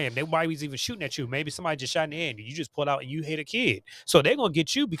 damn, why was even shooting at you? Maybe somebody just shot in the air and you just pull out and you hit a kid. So they're going to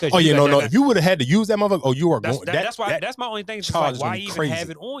get you because. Oh, yeah, no. If you would have had to use that motherfucker, you are that's, going. That's why. That's my only thing. It's like, why even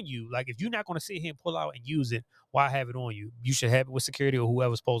have it on you? Like, if you're not going to sit here and pull out and use it, why have it on you? You should have it with security or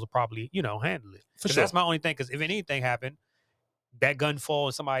whoever's supposed to properly, handle it. For sure. That's my only thing. Because if anything happened, that gun fall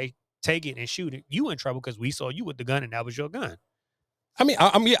and somebody take it and shoot it, you in trouble because we saw you with the gun and that was your gun. I mean,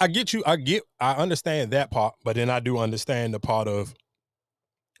 I get you. I understand that part, but then I do understand the part of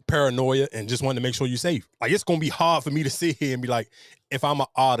paranoia and just wanting to make sure you're safe. Like, it's gonna be hard for me to sit here and be like, if I'm an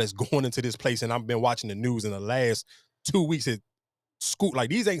artist going into this place and I've been watching the news in the last 2 weeks at school, like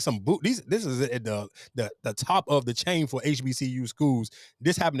these ain't some this is at the top of the chain for HBCU schools.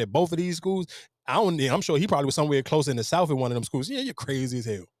 This happened at both of these schools. I'm sure he probably was somewhere close in the South at one of them schools. Yeah, you're crazy as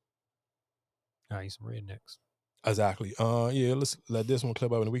hell. All right, some rednecks. Exactly. Yeah, let's let this one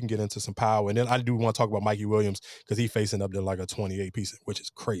clip up and we can get into some power. And then I do want to talk about Mikey Williams because he's facing up to like a 28 piece, which is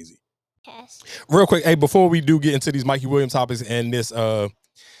crazy. Yes. Real quick, hey, before we do get into these Mikey Williams topics and this and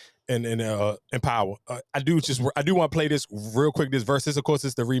power, I do want to play this real quick. This verse, this of course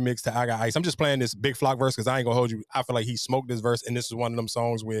is the remix to I Got Ice. I'm just playing this Big Flock verse because I ain't gonna hold you. I feel like he smoked this verse, and this is one of them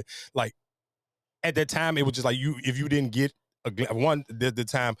songs where like at that time it was just like if you didn't get the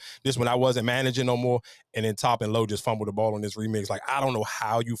time this when I wasn't managing no more, and then Top and Low just fumbled the ball on this remix. Like, I don't know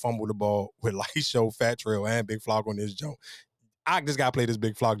how you fumbled the ball with Light Show, Fat Trail, and Big Flock on this joint. I just gotta play this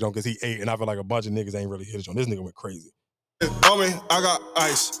Big Flock joint because he ate, and I feel like a bunch of niggas ain't really hit it on. This nigga went crazy. On me, I got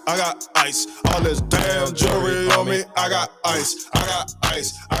ice, I got ice. All this damn jewelry on me, I got ice, I got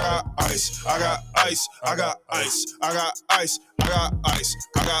ice, I got ice, I got ice, I got ice, I got ice, I got ice,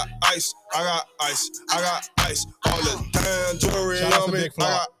 I got ice, I got ice, I got ice. All this damn jewelry on me, I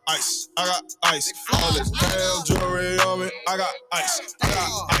got ice, I got ice. All this damn jewelry on me, I got ice, I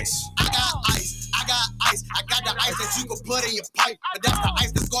got ice. I got ice, I got ice, I got the ice that you can put in your pipe, but that's the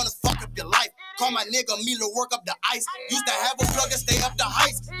ice that's gonna fuck up your life. Call my nigga Mila, work up the ice. Used to have a plug and stay up the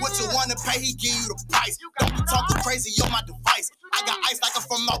heights. What you wanna pay, he give you the price. Don't be talking crazy on my device. I got ice like I'm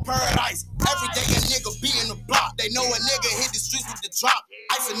from my paradise. Every day a nigga be in the block. They know a nigga hit the streets with the drop.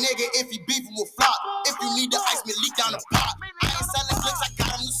 Ice a nigga if he beefing with flop. If you need the ice, me leak down the pot. I ain't selling flicks, I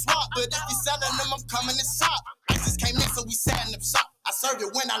got him to swap. But if you selling them, I'm coming to shop. Ice just came in, so we sat in the shop. I serve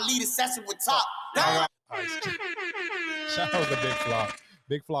it when I lead a session with Top. Shout out to Big Flock.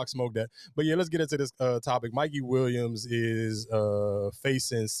 Big Flock smoked that. But yeah, let's get into this topic. Mikey Williams is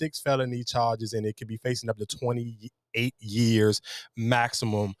facing 6 felony charges, and it could be facing up to 28 years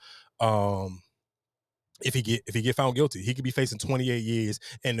maximum. If he get found guilty, he could be facing 28 years.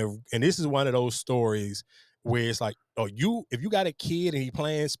 And this is one of those stories where it's like, if you got a kid and he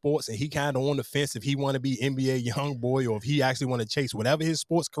playing sports and he kind of on the fence if he want to be NBA Youngboy or if he actually want to chase whatever his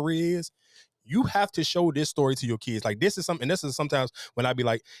sports career is, you have to show this story to your kids. Like, this is something, and this is sometimes when I be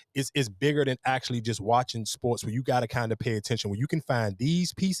like, it's bigger than actually just watching sports, where you got to kind of pay attention, where you can find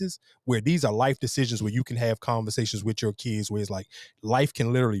these pieces where these are life decisions where you can have conversations with your kids where it's like life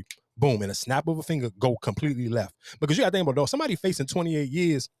can literally, boom, in a snap of a finger, go completely left. Because you got to think about, somebody facing 28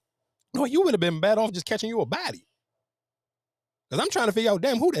 years, no, you would have been better off just catching you a body. Because I'm trying to figure out,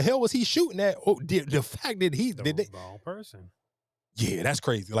 damn, who the hell was he shooting at? Oh, the fact that the wrong person. Yeah, that's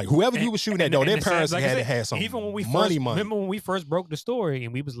crazy. Like, whoever you was shooting at, though, their parents had to have some even when we money. Remember when we first broke the story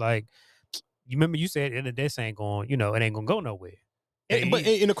and we was like, you remember you said, this ain't going, it ain't going to go nowhere. And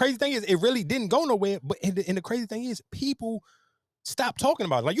the crazy thing is, it really didn't go nowhere. But and the crazy thing is, people stop talking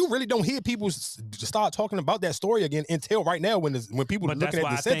about it. Like, you really don't hear people start talking about that story again until right now when people looking at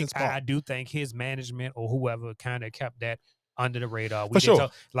the sentence part. I do think his management or whoever kind of kept that under the radar. For sure.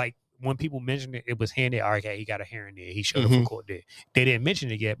 Like, when people mentioned it, it was here and there. Okay, he got a hearing there. He showed up for court there. They didn't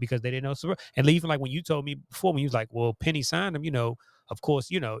mention it yet because they didn't know. And even like when you told me before, when you was like, well, Penny signed him, of course,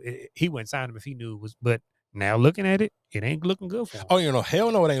 he wouldn't sign him if he knew it was. But now looking at it, it ain't looking good for him. Oh,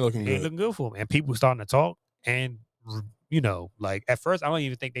 hell no, it ain't looking good. It ain't looking good for him. And people starting to talk. And, like at first, I don't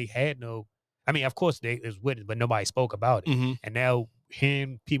even think they had no. I mean, of course, they was with it, but nobody spoke about it. And now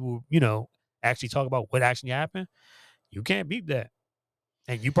hearing people, actually talk about what actually happened, you can't beat that.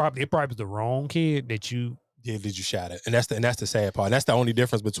 And it probably was the wrong kid that you shot at. And that's the sad part. And that's the only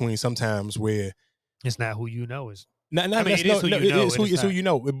difference between sometimes where it's not who you know is. It's who you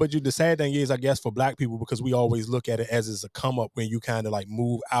know. But the sad thing is, I guess, for Black people, because we always look at it as a come up when you kind of like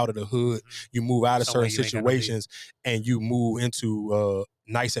move out of the hood, you move out of certain situations, and you move into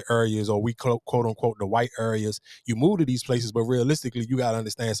nicer areas, or we quote unquote the white areas. You move to these places, but realistically, you gotta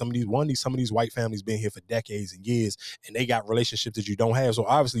understand some of these white families been here for decades and years, and they got relationships that you don't have. So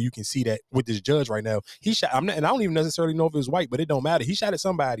obviously, you can see that with this judge right now. He shot. And I don't even necessarily know if it was white, but it don't matter. He shot at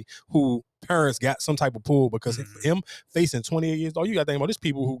somebody who parents got some type of pull, because for him facing 28 years, you got to think about, there's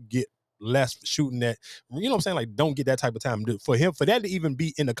people who get less shooting at, what I'm saying, like, don't get that type of time. For him, for that to even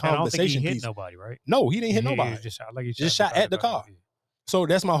be in the conversation, I don't think he hit nobody, right? No, he didn't hit nobody. He just shot at the car. So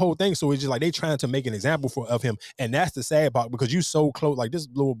that's my whole thing. So it's just like they trying to make an example of him, and that's the sad part, because you so close. Like, this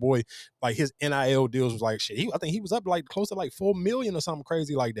little boy, like his NIL deals was like shit. I think he was up like close to like 4 million or something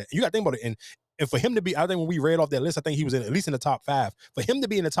crazy like that. You got to think about it. And for him to be, I think when we read off that list, I think he was at least in the top 5. For him to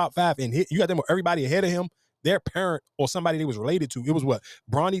be in the top 5, and you got to think about everybody ahead of him, their parent or somebody they was related to. It was what?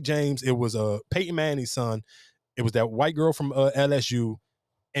 Bronny James. It was Peyton Manning's son. It was that white girl from LSU.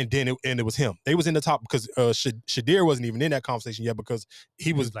 And then it was him. They was in the top because Shadir wasn't even in that conversation yet because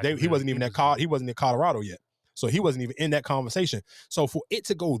he wasn't in Colorado yet. So he wasn't even in that conversation. So for it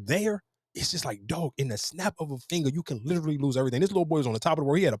to go there, it's just like, dog, in the snap of a finger, you can literally lose everything. This little boy was on the top of the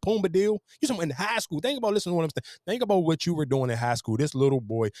world. He had a Puma deal. You someone in high school. Think about listening to what I'm saying. Think about what you were doing in high school. This little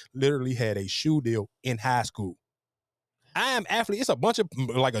boy literally had a shoe deal in high school. I Am Athlete. It's a bunch of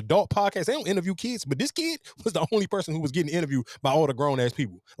like adult podcasts. They don't interview kids, but this kid was the only person who was getting interviewed by all the grown ass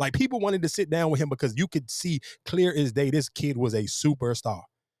people. Like people wanted to sit down with him because you could see clear as day this kid was a superstar.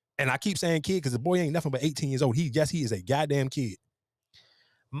 And I keep saying kid because the boy ain't nothing but 18 years old. He is a goddamn kid.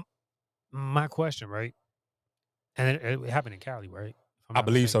 My question, right? And it happened in Cali, right? I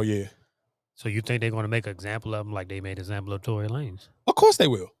believe so, yeah. So you think they're going to make an example of him like they made an example of Tory Lanez? Of course they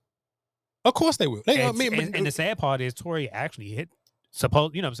will. Of course they will. And the sad part is Tory actually hit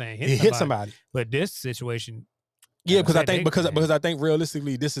somebody. But this situation, yeah, because I think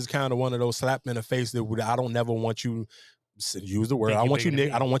realistically, this is kind of one of those slap in the face that I don't never want you to use the word. I don't want you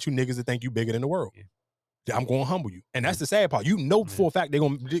niggas to think you bigger than the world. Yeah. I'm going to humble you, and that's the sad part. You know for a fact they're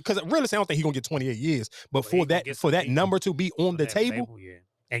going to, because realistically, I don't think he's going to get 28 years. But for that number to be on the table, yeah.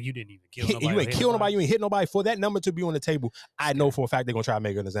 And you didn't even kill nobody. You ain't kill nobody. You ain't hit nobody. For that number to be on the table, I know for a fact they're going to try to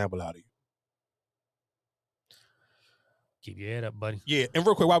make an example out of you. Keep your head up, buddy. Yeah, and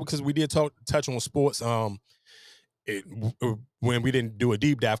real quick, why? Because we did touch on sports. When we didn't do a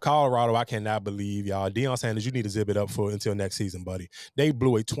deep dive, Colorado, I cannot believe y'all. Deion Sanders, you need to zip it up until next season, buddy. They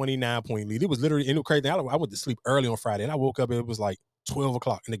blew a 29-point lead. It was literally crazy. I went to sleep early on Friday, and I woke up. It was like 12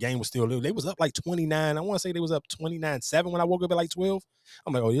 o'clock, and the game was still. They was up like 29. I want to say they was up 29-7 when I woke up at like 12.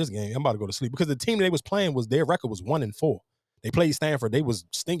 I'm like, oh, this game, I'm about to go to sleep because the team they was playing their record was 1-4. They played Stanford. They was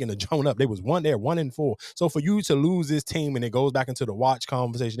stinking the joint up. They was 1-4. So for you to lose this team and it goes back into the watch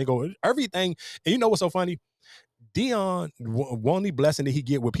conversation, they go everything. And you know what's so funny? Deion, only blessing that he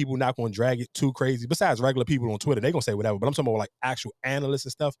get where people not going to drag it too crazy. Besides regular people on Twitter, they going to say whatever. But I'm talking about like actual analysts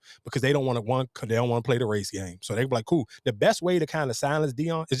and stuff because they don't want to play the race game. So they be like, cool. The best way to kind of silence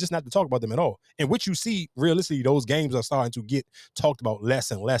Deion is just not to talk about them at all. And what you see, realistically, those games are starting to get talked about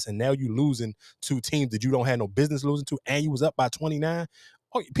less and less. And now you losing to teams that you don't have no business losing to, and you was up by 29.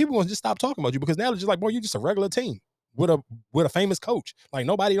 Oh, people going to just stop talking about you because now it's just like, boy, you're just a regular team with a famous coach. Like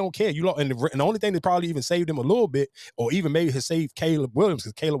nobody don't care. You and the only thing that probably even saved him a little bit, or even maybe has saved Caleb Williams,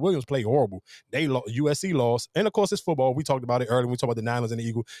 because Caleb Williams played horrible. USC lost, and of course it's football. We talked about it earlier. We talked about the Niners and the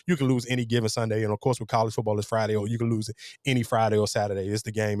Eagles. You can lose any given Sunday, and of course with college football it's Friday, or you can lose it any Friday or Saturday. It's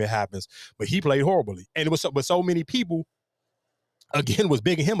the game. It happens. But he played horribly, and it was but so many people again was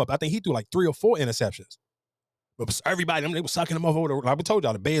bigging him up. I think he threw like 3 or 4 interceptions. But everybody, they were sucking him over. Like we told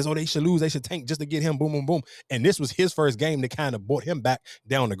y'all, the Bears, they should lose, they should tank just to get him, boom, boom, boom. And this was his first game that kind of brought him back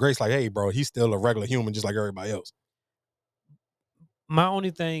down to grace. Like, hey, bro, he's still a regular human just like everybody else. My only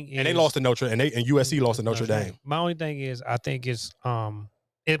thing is, and they lost to Notre Dame, and USC lost to Notre Dame. My only thing is, I think it's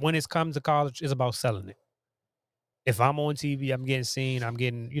when it comes to college, it's about selling it. If I'm on TV, I'm getting seen, I'm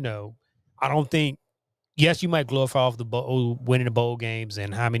getting, I don't think, yes, you might glorify off the winning the bowl games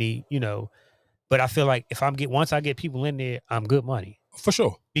and how many, but I feel like if once I get people in there, I'm good money. For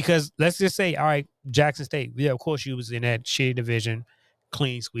sure. Because let's just say, all right, Jackson State, yeah, of course you was in that shitty division,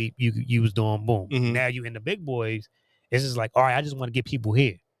 clean sweep, you was doing boom. Mm-hmm. Now you in the big boys, it's just like, all right, I just want to get people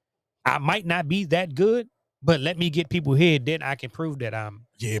here. I might not be that good, but let me get people here, then I can prove that I'm.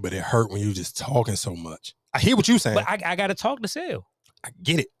 Yeah, but it hurt when you just talking so much. I hear what you're saying. But I got to talk to sell. I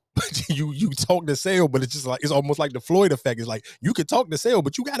get it. But you talk to sell, but it's just like, it's almost like the Floyd effect. It's like, you can talk to sell,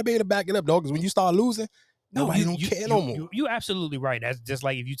 but you got to be able to back it up, dog. Because when you start losing, nobody don't care no more. You're absolutely right. That's just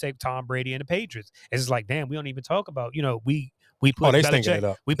like if you take Tom Brady and the Patriots. It's just like, damn, we don't even talk about, we put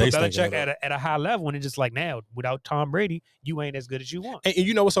Belichick, we put Belichick at a high level, and it's just like, now, without Tom Brady, you ain't as good as you want. And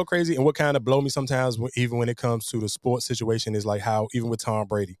you know what's so crazy, and what kind of blow me sometimes, even when it comes to the sports situation, is like how, even with Tom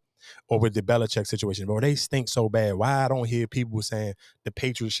Brady, or with the Belichick situation, bro, they stink so bad. Why I don't hear people saying the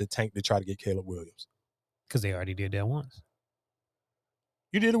Patriots should tank to try to get Caleb Williams? Because they already did that once.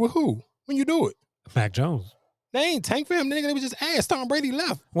 You did it with who? When you do it? Mac Jones. They ain't tank for him, nigga. They was just ass. Tom Brady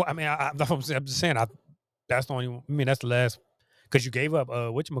left. Well, I mean, I'm just saying, that's the only. I mean, that's the last. Because you gave up.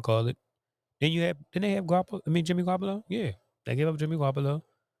 Whatchamacallit. Didn't they have Garoppolo? I mean, Jimmy Garoppolo. Yeah, they gave up Jimmy Garoppolo.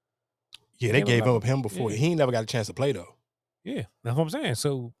 Yeah, they gave up him before. Yeah. He ain't never got a chance to play though. Yeah, that's what I'm saying.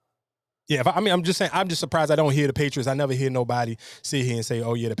 So. Yeah, I'm just saying, I'm just surprised I don't hear the Patriots. I never hear nobody sit here and say,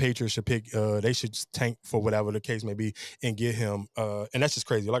 oh, yeah, the Patriots should pick, they should tank for whatever the case may be and get him. And that's just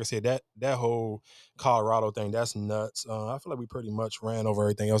crazy. Like I said, that whole Colorado thing, that's nuts. I feel like we pretty much ran over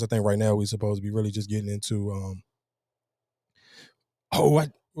everything else. I think right now we're supposed to be really just getting into,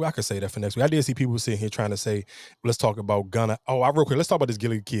 I could say that for next week. I did see people sitting here trying to say, let's talk about Gunna. Real quick, let's talk about this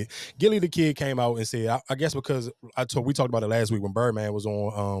Gilly the Kid. Gilly the Kid came out and said, I guess because we talked about it last week when Birdman was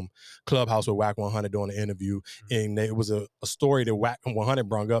on Clubhouse with Whack 100 doing the interview, and it was a story that Whack 100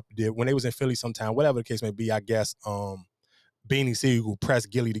 brung up when they was in Philly sometime, whatever the case may be. I guess Beanie Siegel pressed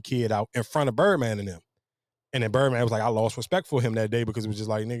Gilly the Kid out in front of Birdman and them. And then Birdman was like, I lost respect for him that day because it was just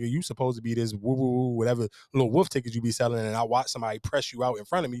like, nigga, you supposed to be this woo-woo, whatever little wolf tickets you be selling, and I watched somebody press you out in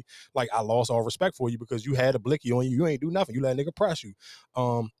front of me. Like, I lost all respect for you because you had a blicky on you. You ain't do nothing. You let a nigga press you.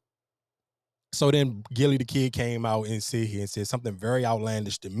 So then Gilly the Kid came out and said something very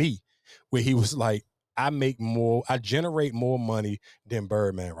outlandish to me, where he was like, I generate more money than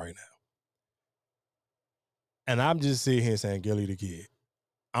Birdman right now. And I'm just sitting here saying, Gilly the Kid,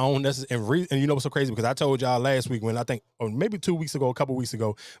 I don't necessarily, and you know what's so crazy? Because I told y'all last week when I think, or maybe 2 weeks ago, a couple weeks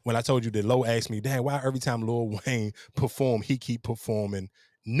ago, when I told you that Lo asked me, dang, why every time Lil Wayne perform, he keep performing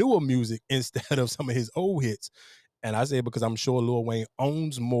newer music instead of some of his old hits? And I said, because I'm sure Lil Wayne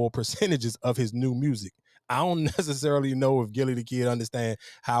owns more percentages of his new music. I don't necessarily know if Gilly the Kid understand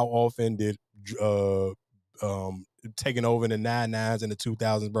how often did taking over in the 99s and the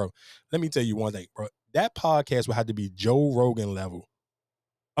 2000s, bro. Let me tell you one thing, bro. That podcast would have to be Joe Rogan level.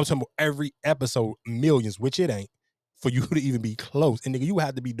 I'm talking about every episode, millions, which it ain't, for you to even be close. And nigga, you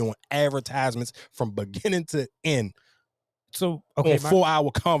have to be doing advertisements from beginning to end. So, okay, 4-hour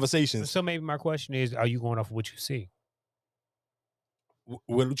conversations. So maybe my question is, are you going off of what you see?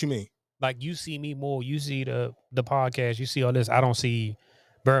 What you mean? Like, you see me more, you see the podcast, you see all this. I don't see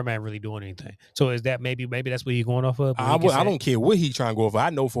Birdman really doing anything. So is that maybe that's what you're going off of? I don't care what he trying to go over. I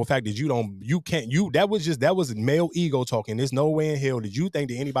know for a fact that that was male ego talking. There's no way in hell did you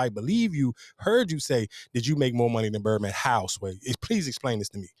think that anybody believe you, heard you say, did you make more money than Birdman? How, Sway? Please explain this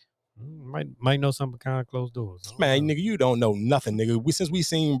to me. Might know something behind closed doors. Man, nigga, you don't know nothing, nigga. Since we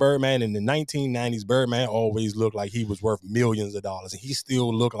seen Birdman in the 1990s, Birdman always looked like he was worth millions of dollars. And he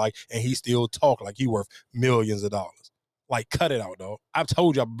still looked like, and he still talk like he worth millions of dollars. Like, cut it out, dog. I've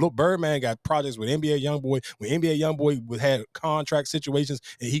told you, Birdman got projects with NBA Youngboy. When NBA Youngboy had contract situations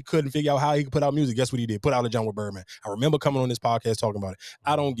and he couldn't figure out how he could put out music, guess what he did? Put out a joint with Birdman. I remember coming on this podcast talking about it.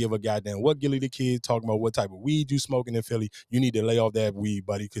 I don't give a goddamn what Gilly the Kid talking about, what type of weed you smoking in Philly. You need to lay off that weed,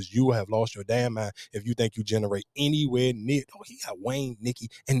 buddy, because you have lost your damn mind if you think you generate anywhere near. Oh, he got Wayne, Nicki,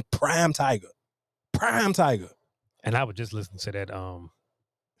 and Prime Tiger. Prime Tiger. And I would just listen to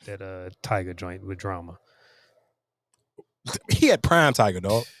that Tiger joint with Drama. He had Prime Tiger,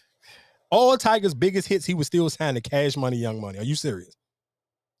 dog. All Tiger's biggest hits, he was still signing Cash Money, Young Money. Are you serious?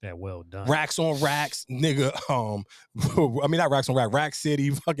 Yeah, well done. Racks on Racks, nigga. I mean, not Racks on Racks. Rack City,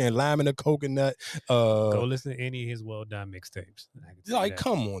 fucking Lime and a Coconut. Go listen to any of his well done mixtapes. Like,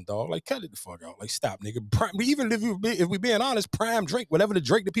 come on, dog. Like, cut it the fuck out. Like, stop, nigga. Even if we being honest, Prime Drake, whatever the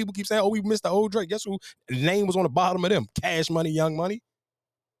Drake that people keep saying, oh, we missed the old Drake. Guess who? The name was on the bottom of them. Cash Money, Young Money.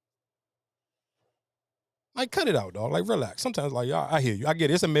 Like, cut it out, dog. Like, relax. Sometimes, like, I hear you. I get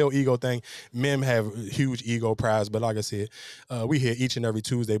it. It's a male ego thing. Men have huge ego prides, but like I said, we here each and every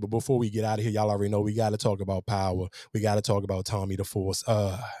Tuesday. But before we get out of here, y'all already know we got to talk about power. We got to talk about Tommy the Force.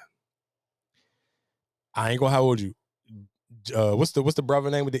 I ain't gonna hold you. What's the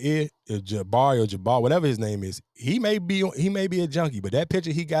brother name with the ear? Jabbar, whatever his name is. He may be a junkie, but that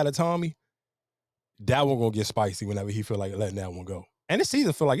picture he got of Tommy, that one gonna get spicy whenever he feel like letting that one go. And this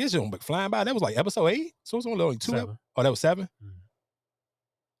season feel like it's just flying by. That was like episode 8. So it's only 2. Oh, that was 7?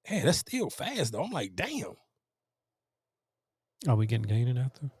 Man, that's still fast, though. I'm like, damn. Are we getting Kanan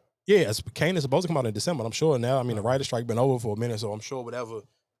after? Yeah, Kanan's supposed to come out in December. I'm sure now. I mean, the writer's strike been over for a minute, so I'm sure whatever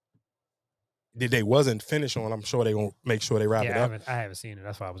they wasn't finished on, I'm sure they gonna make sure they wrap it up. I haven't seen it.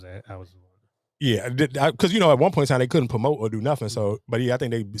 That's why I was. Yeah, because, at one point in time, they couldn't promote or do nothing. So, but yeah, I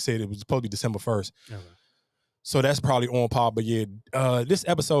think they said it was supposed to be December 1st. Okay. So that's probably on par. But yeah, this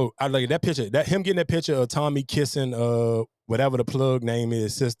episode, I like that picture, him getting that picture of Tommy kissing whatever the plug name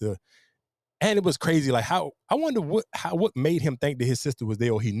is, sister. And it was crazy. Like, I wonder what made him think that his sister was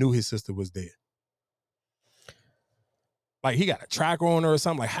there, or he knew his sister was there. Like, he got a tracker on her or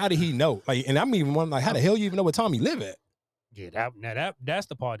something. Like, how did he know? Like, and I'm even wondering, like, how the hell you even know where Tommy live at? Yeah, that's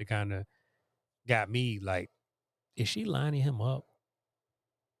the part that kind of got me like, is she lining him up?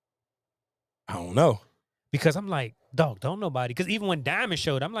 I don't know. Because I'm like, dog, don't nobody. Because even when Diamond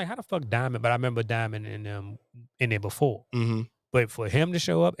showed, I'm like, how the fuck Diamond? But I remember Diamond in there before. Mm-hmm. But for him to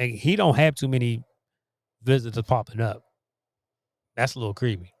show up, and he don't have too many visitors popping up, that's a little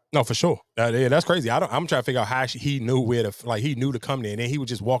creepy. No, for sure. Yeah, that's crazy. I'm trying to figure out how he knew where to, like, he knew to come there, and then he was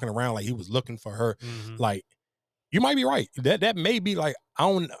just walking around like he was looking for her. Like, you might be right. That may be like, I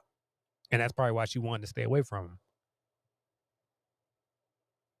don't know. And that's probably why she wanted to stay away from him.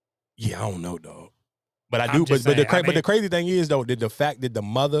 Yeah, I don't know, dog. But I do. But the crazy thing is though, that the fact that the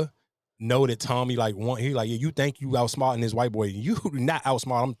mother know that Tommy like he like, yeah, you think you outsmarting this white boy? You not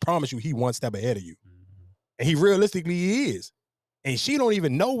outsmart. I promise you, he one step ahead of you, and he realistically he is. And she don't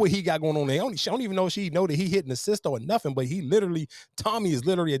even know what he got going on there. She don't even know she know that he hitting the sister or nothing. But Tommy is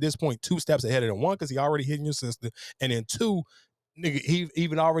literally at this point 2 steps ahead of them. One, because he already hitting your sister, and then 2, nigga, he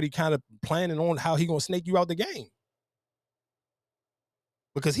even already kind of planning on how he gonna snake you out the game.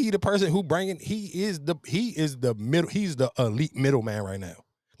 Because he the person who he is the middle, he's the elite middleman right now.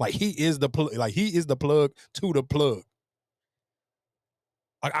 Like he is the plug to the plug.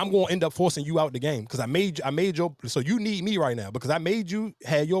 Like I'm gonna end up forcing you out the game because I made your, so you need me right now because I made you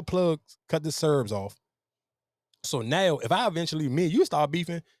had your plugs cut the serbs off. So now if I eventually me and you start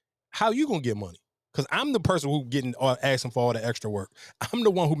beefing, how you gonna get money? Because I'm the person who getting asking for all the extra work. I'm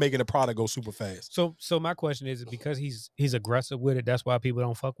the one who making the product go super fast. So my question is because he's aggressive with it, that's why people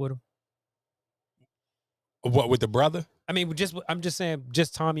don't fuck with him? What, with the brother? I mean, I'm just saying,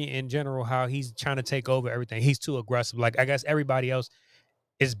 just Tommy in general, how he's trying to take over everything. He's too aggressive. Like I guess everybody else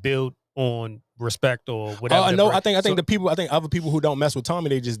is built on respect or whatever. I know. I think other people who don't mess with Tommy,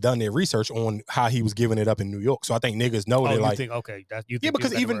 they just done their research on how he was giving it up in New York. So I think niggas know that. Like,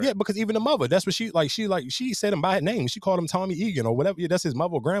 because even the mother, that's what she said him by his name. She called him Tommy Egan or whatever. Yeah, that's his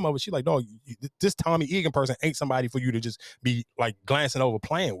mother or grandmother. She like, dog, this Tommy Egan person ain't somebody for you to just be like glancing over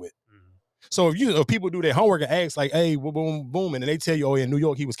playing with. So if people do their homework and ask like, hey, boom, boom, and then they tell you, oh, in New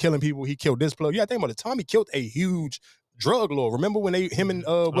York he was killing people, he killed this plug. Yeah, think about it. Tommy killed a huge drug lord. Remember when him and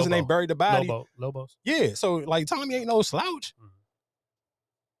what's his name buried the body? Lobos. Yeah, so like Tommy ain't no slouch.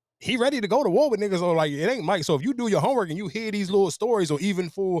 He ready to go to war with niggas or like it ain't Mike. So if you do your homework and you hear these little stories or even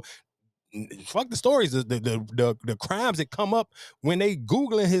fuck the stories, the crimes that come up when they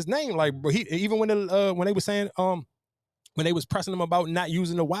Googling his name, like bro, even when they were saying when they was pressing him about not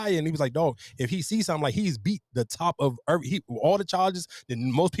using the wire, and he was like, dog, if he sees something, like he's beat the top of all the charges that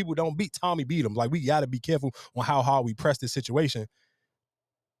most people don't beat, Tommy beat him. Like, we got to be careful on how hard we press this situation.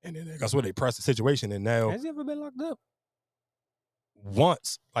 And then that's where they press the situation. And now, has he ever been locked up?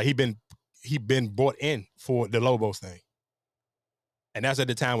 Once. Like, he been brought in for the Lobos thing. And that's at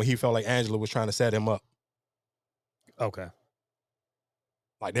the time when he felt like Angela was trying to set him up. Okay.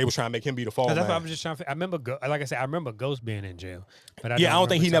 Like they was trying to make him be the fall man. That's what I was just trying to. I remember, like I said, I remember Ghost being in jail. But I don't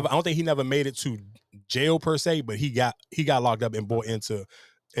think he never made it to jail per se. But he got locked up and brought into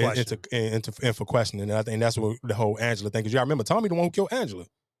for questioning. And I think that's what the whole Angela thing. Because y'all remember Tommy the one who killed Angela.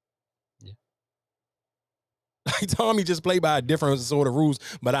 Yeah. Like Tommy just played by a different sort of rules.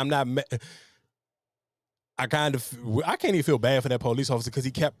 But I'm not. I can't even feel bad for that police officer because he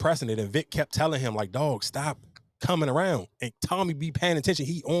kept pressing it, and Vic kept telling him like, "Dog, stop coming around." And Tommy be paying attention.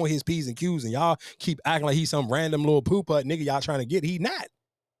 He on his P's and Q's, and y'all keep acting like he's some random little poop putt nigga y'all trying to get. He not.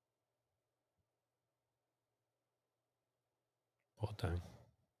 Whole time.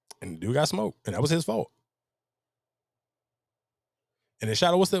 And the dude got smoked, and that was his fault. And then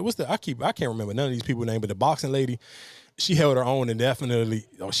Shadow, what's the I can't remember none of these people's name, but the boxing lady, she held her own and definitely,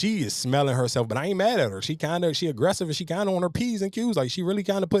 she is smelling herself, but I ain't mad at her. She aggressive and she kind of on her P's and Q's. Like she really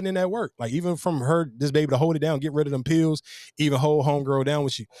kind of putting in that work. Like even from her, this baby to hold it down, get rid of them pills, even hold homegirl down when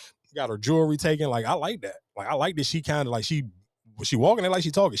she got her jewelry taken. Like I like that. Like I like that she kind of like she walking it like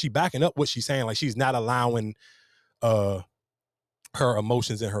she talking. She backing up what she's saying. Like she's not allowing her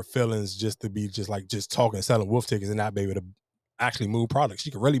emotions and her feelings just to be just talking, selling wolf tickets and not be able to actually move product. She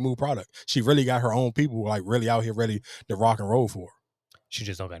can really move product. She really got her own people like really out here ready to rock and roll for her. She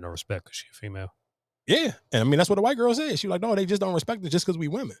just don't got no respect because she's a female. Yeah. And I mean, that's what the white girl said. She was like, no, they just don't respect it just because we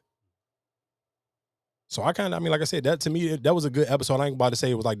women. So like I said, that to me, that was a good episode. I ain't about to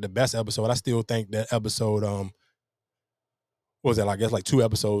say it was like the best episode. I still think that episode, what was that? I guess like 2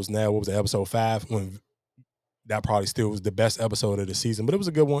 episodes now. What was it, episode 5? When that probably still was the best episode of the season, but it was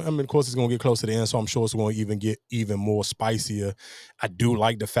a good one. I mean, of course, it's going to get close to the end, so I'm sure it's going to even get even more spicier. I do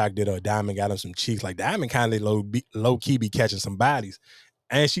like the fact that Diamond got him some cheeks. Like, Diamond kind of low-key be catching some bodies.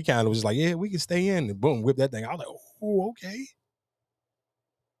 And she kind of was like, yeah, we can stay in. And boom, whip that thing. I was like, oh, okay.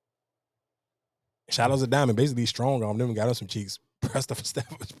 Shout out to Diamond. Basically strong on them, got him some cheeks. Pressed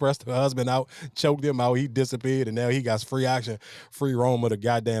her husband out, choked him out. He disappeared, and now he got free action, free roam of the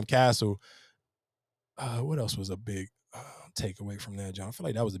goddamn castle. What else was a big takeaway from that, John? I feel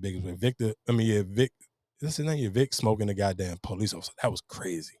like that was the biggest one. Vic This is name Vic smoking the goddamn police officer. That was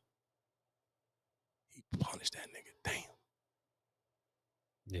crazy. He punished that nigga. Damn.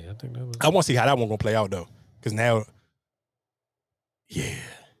 Yeah, I think that was. I want to see how that one gonna play out though, because now, yeah.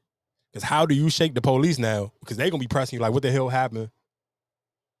 Because how do you shake the police now? Because they gonna be pressing you like, what the hell happened?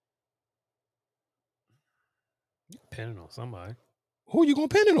 Pinning on somebody. Who you gonna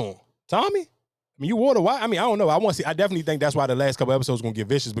pin it on? Tommy? I mean, you water why? I mean, I don't know. I want to see. I definitely think that's why the last couple episodes gonna get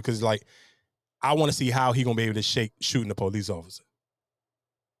vicious, because like, I want to see how he gonna be able to shake shooting the police officer.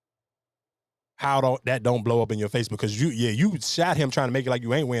 How that don't blow up in your face, because you shot him trying to make it like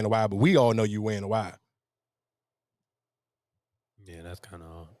you ain't wearing a wire, but we all know you wearing a wire. Yeah, that's kind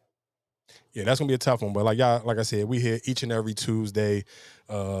of. Yeah, that's gonna be a tough one. But like y'all, like I said, we here each and every Tuesday.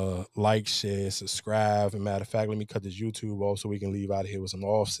 Like, share, subscribe. And matter of fact, let me cut this YouTube off so we can leave out of here with some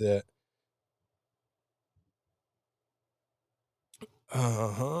Offset.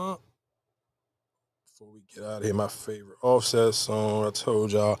 Before we get out of here, my favorite Offset song, I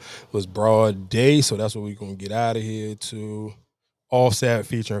told y'all, was Broad Day. So that's what we're gonna get out of here to. Offset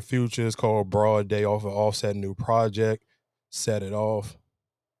featuring Future is called Broad Day off of Offset new project. Set It Off.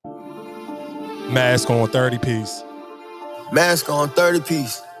 Mask on 30 piece. Mask on 30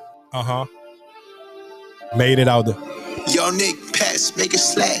 piece. Uh-huh. Made it out there. Yo, Nick, pass, make it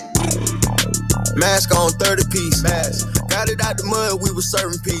slack. Mask on 30 piece. Mask. Got it out the mud, we was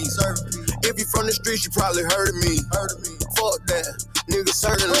serving peas. If you from the streets, you probably heard of me. Fuck that. Nigga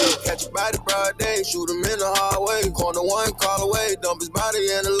certainly catch your body broad day, shoot him in the hallway. Corner one, call away, dump his body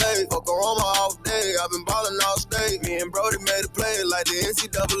in the lake. Fuck her on my off day, I've been ballin' all state. Me and Brody made a play like the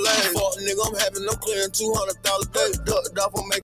NCAA. Fuck nigga, I'm having no clearing $200 day. Ducked off on make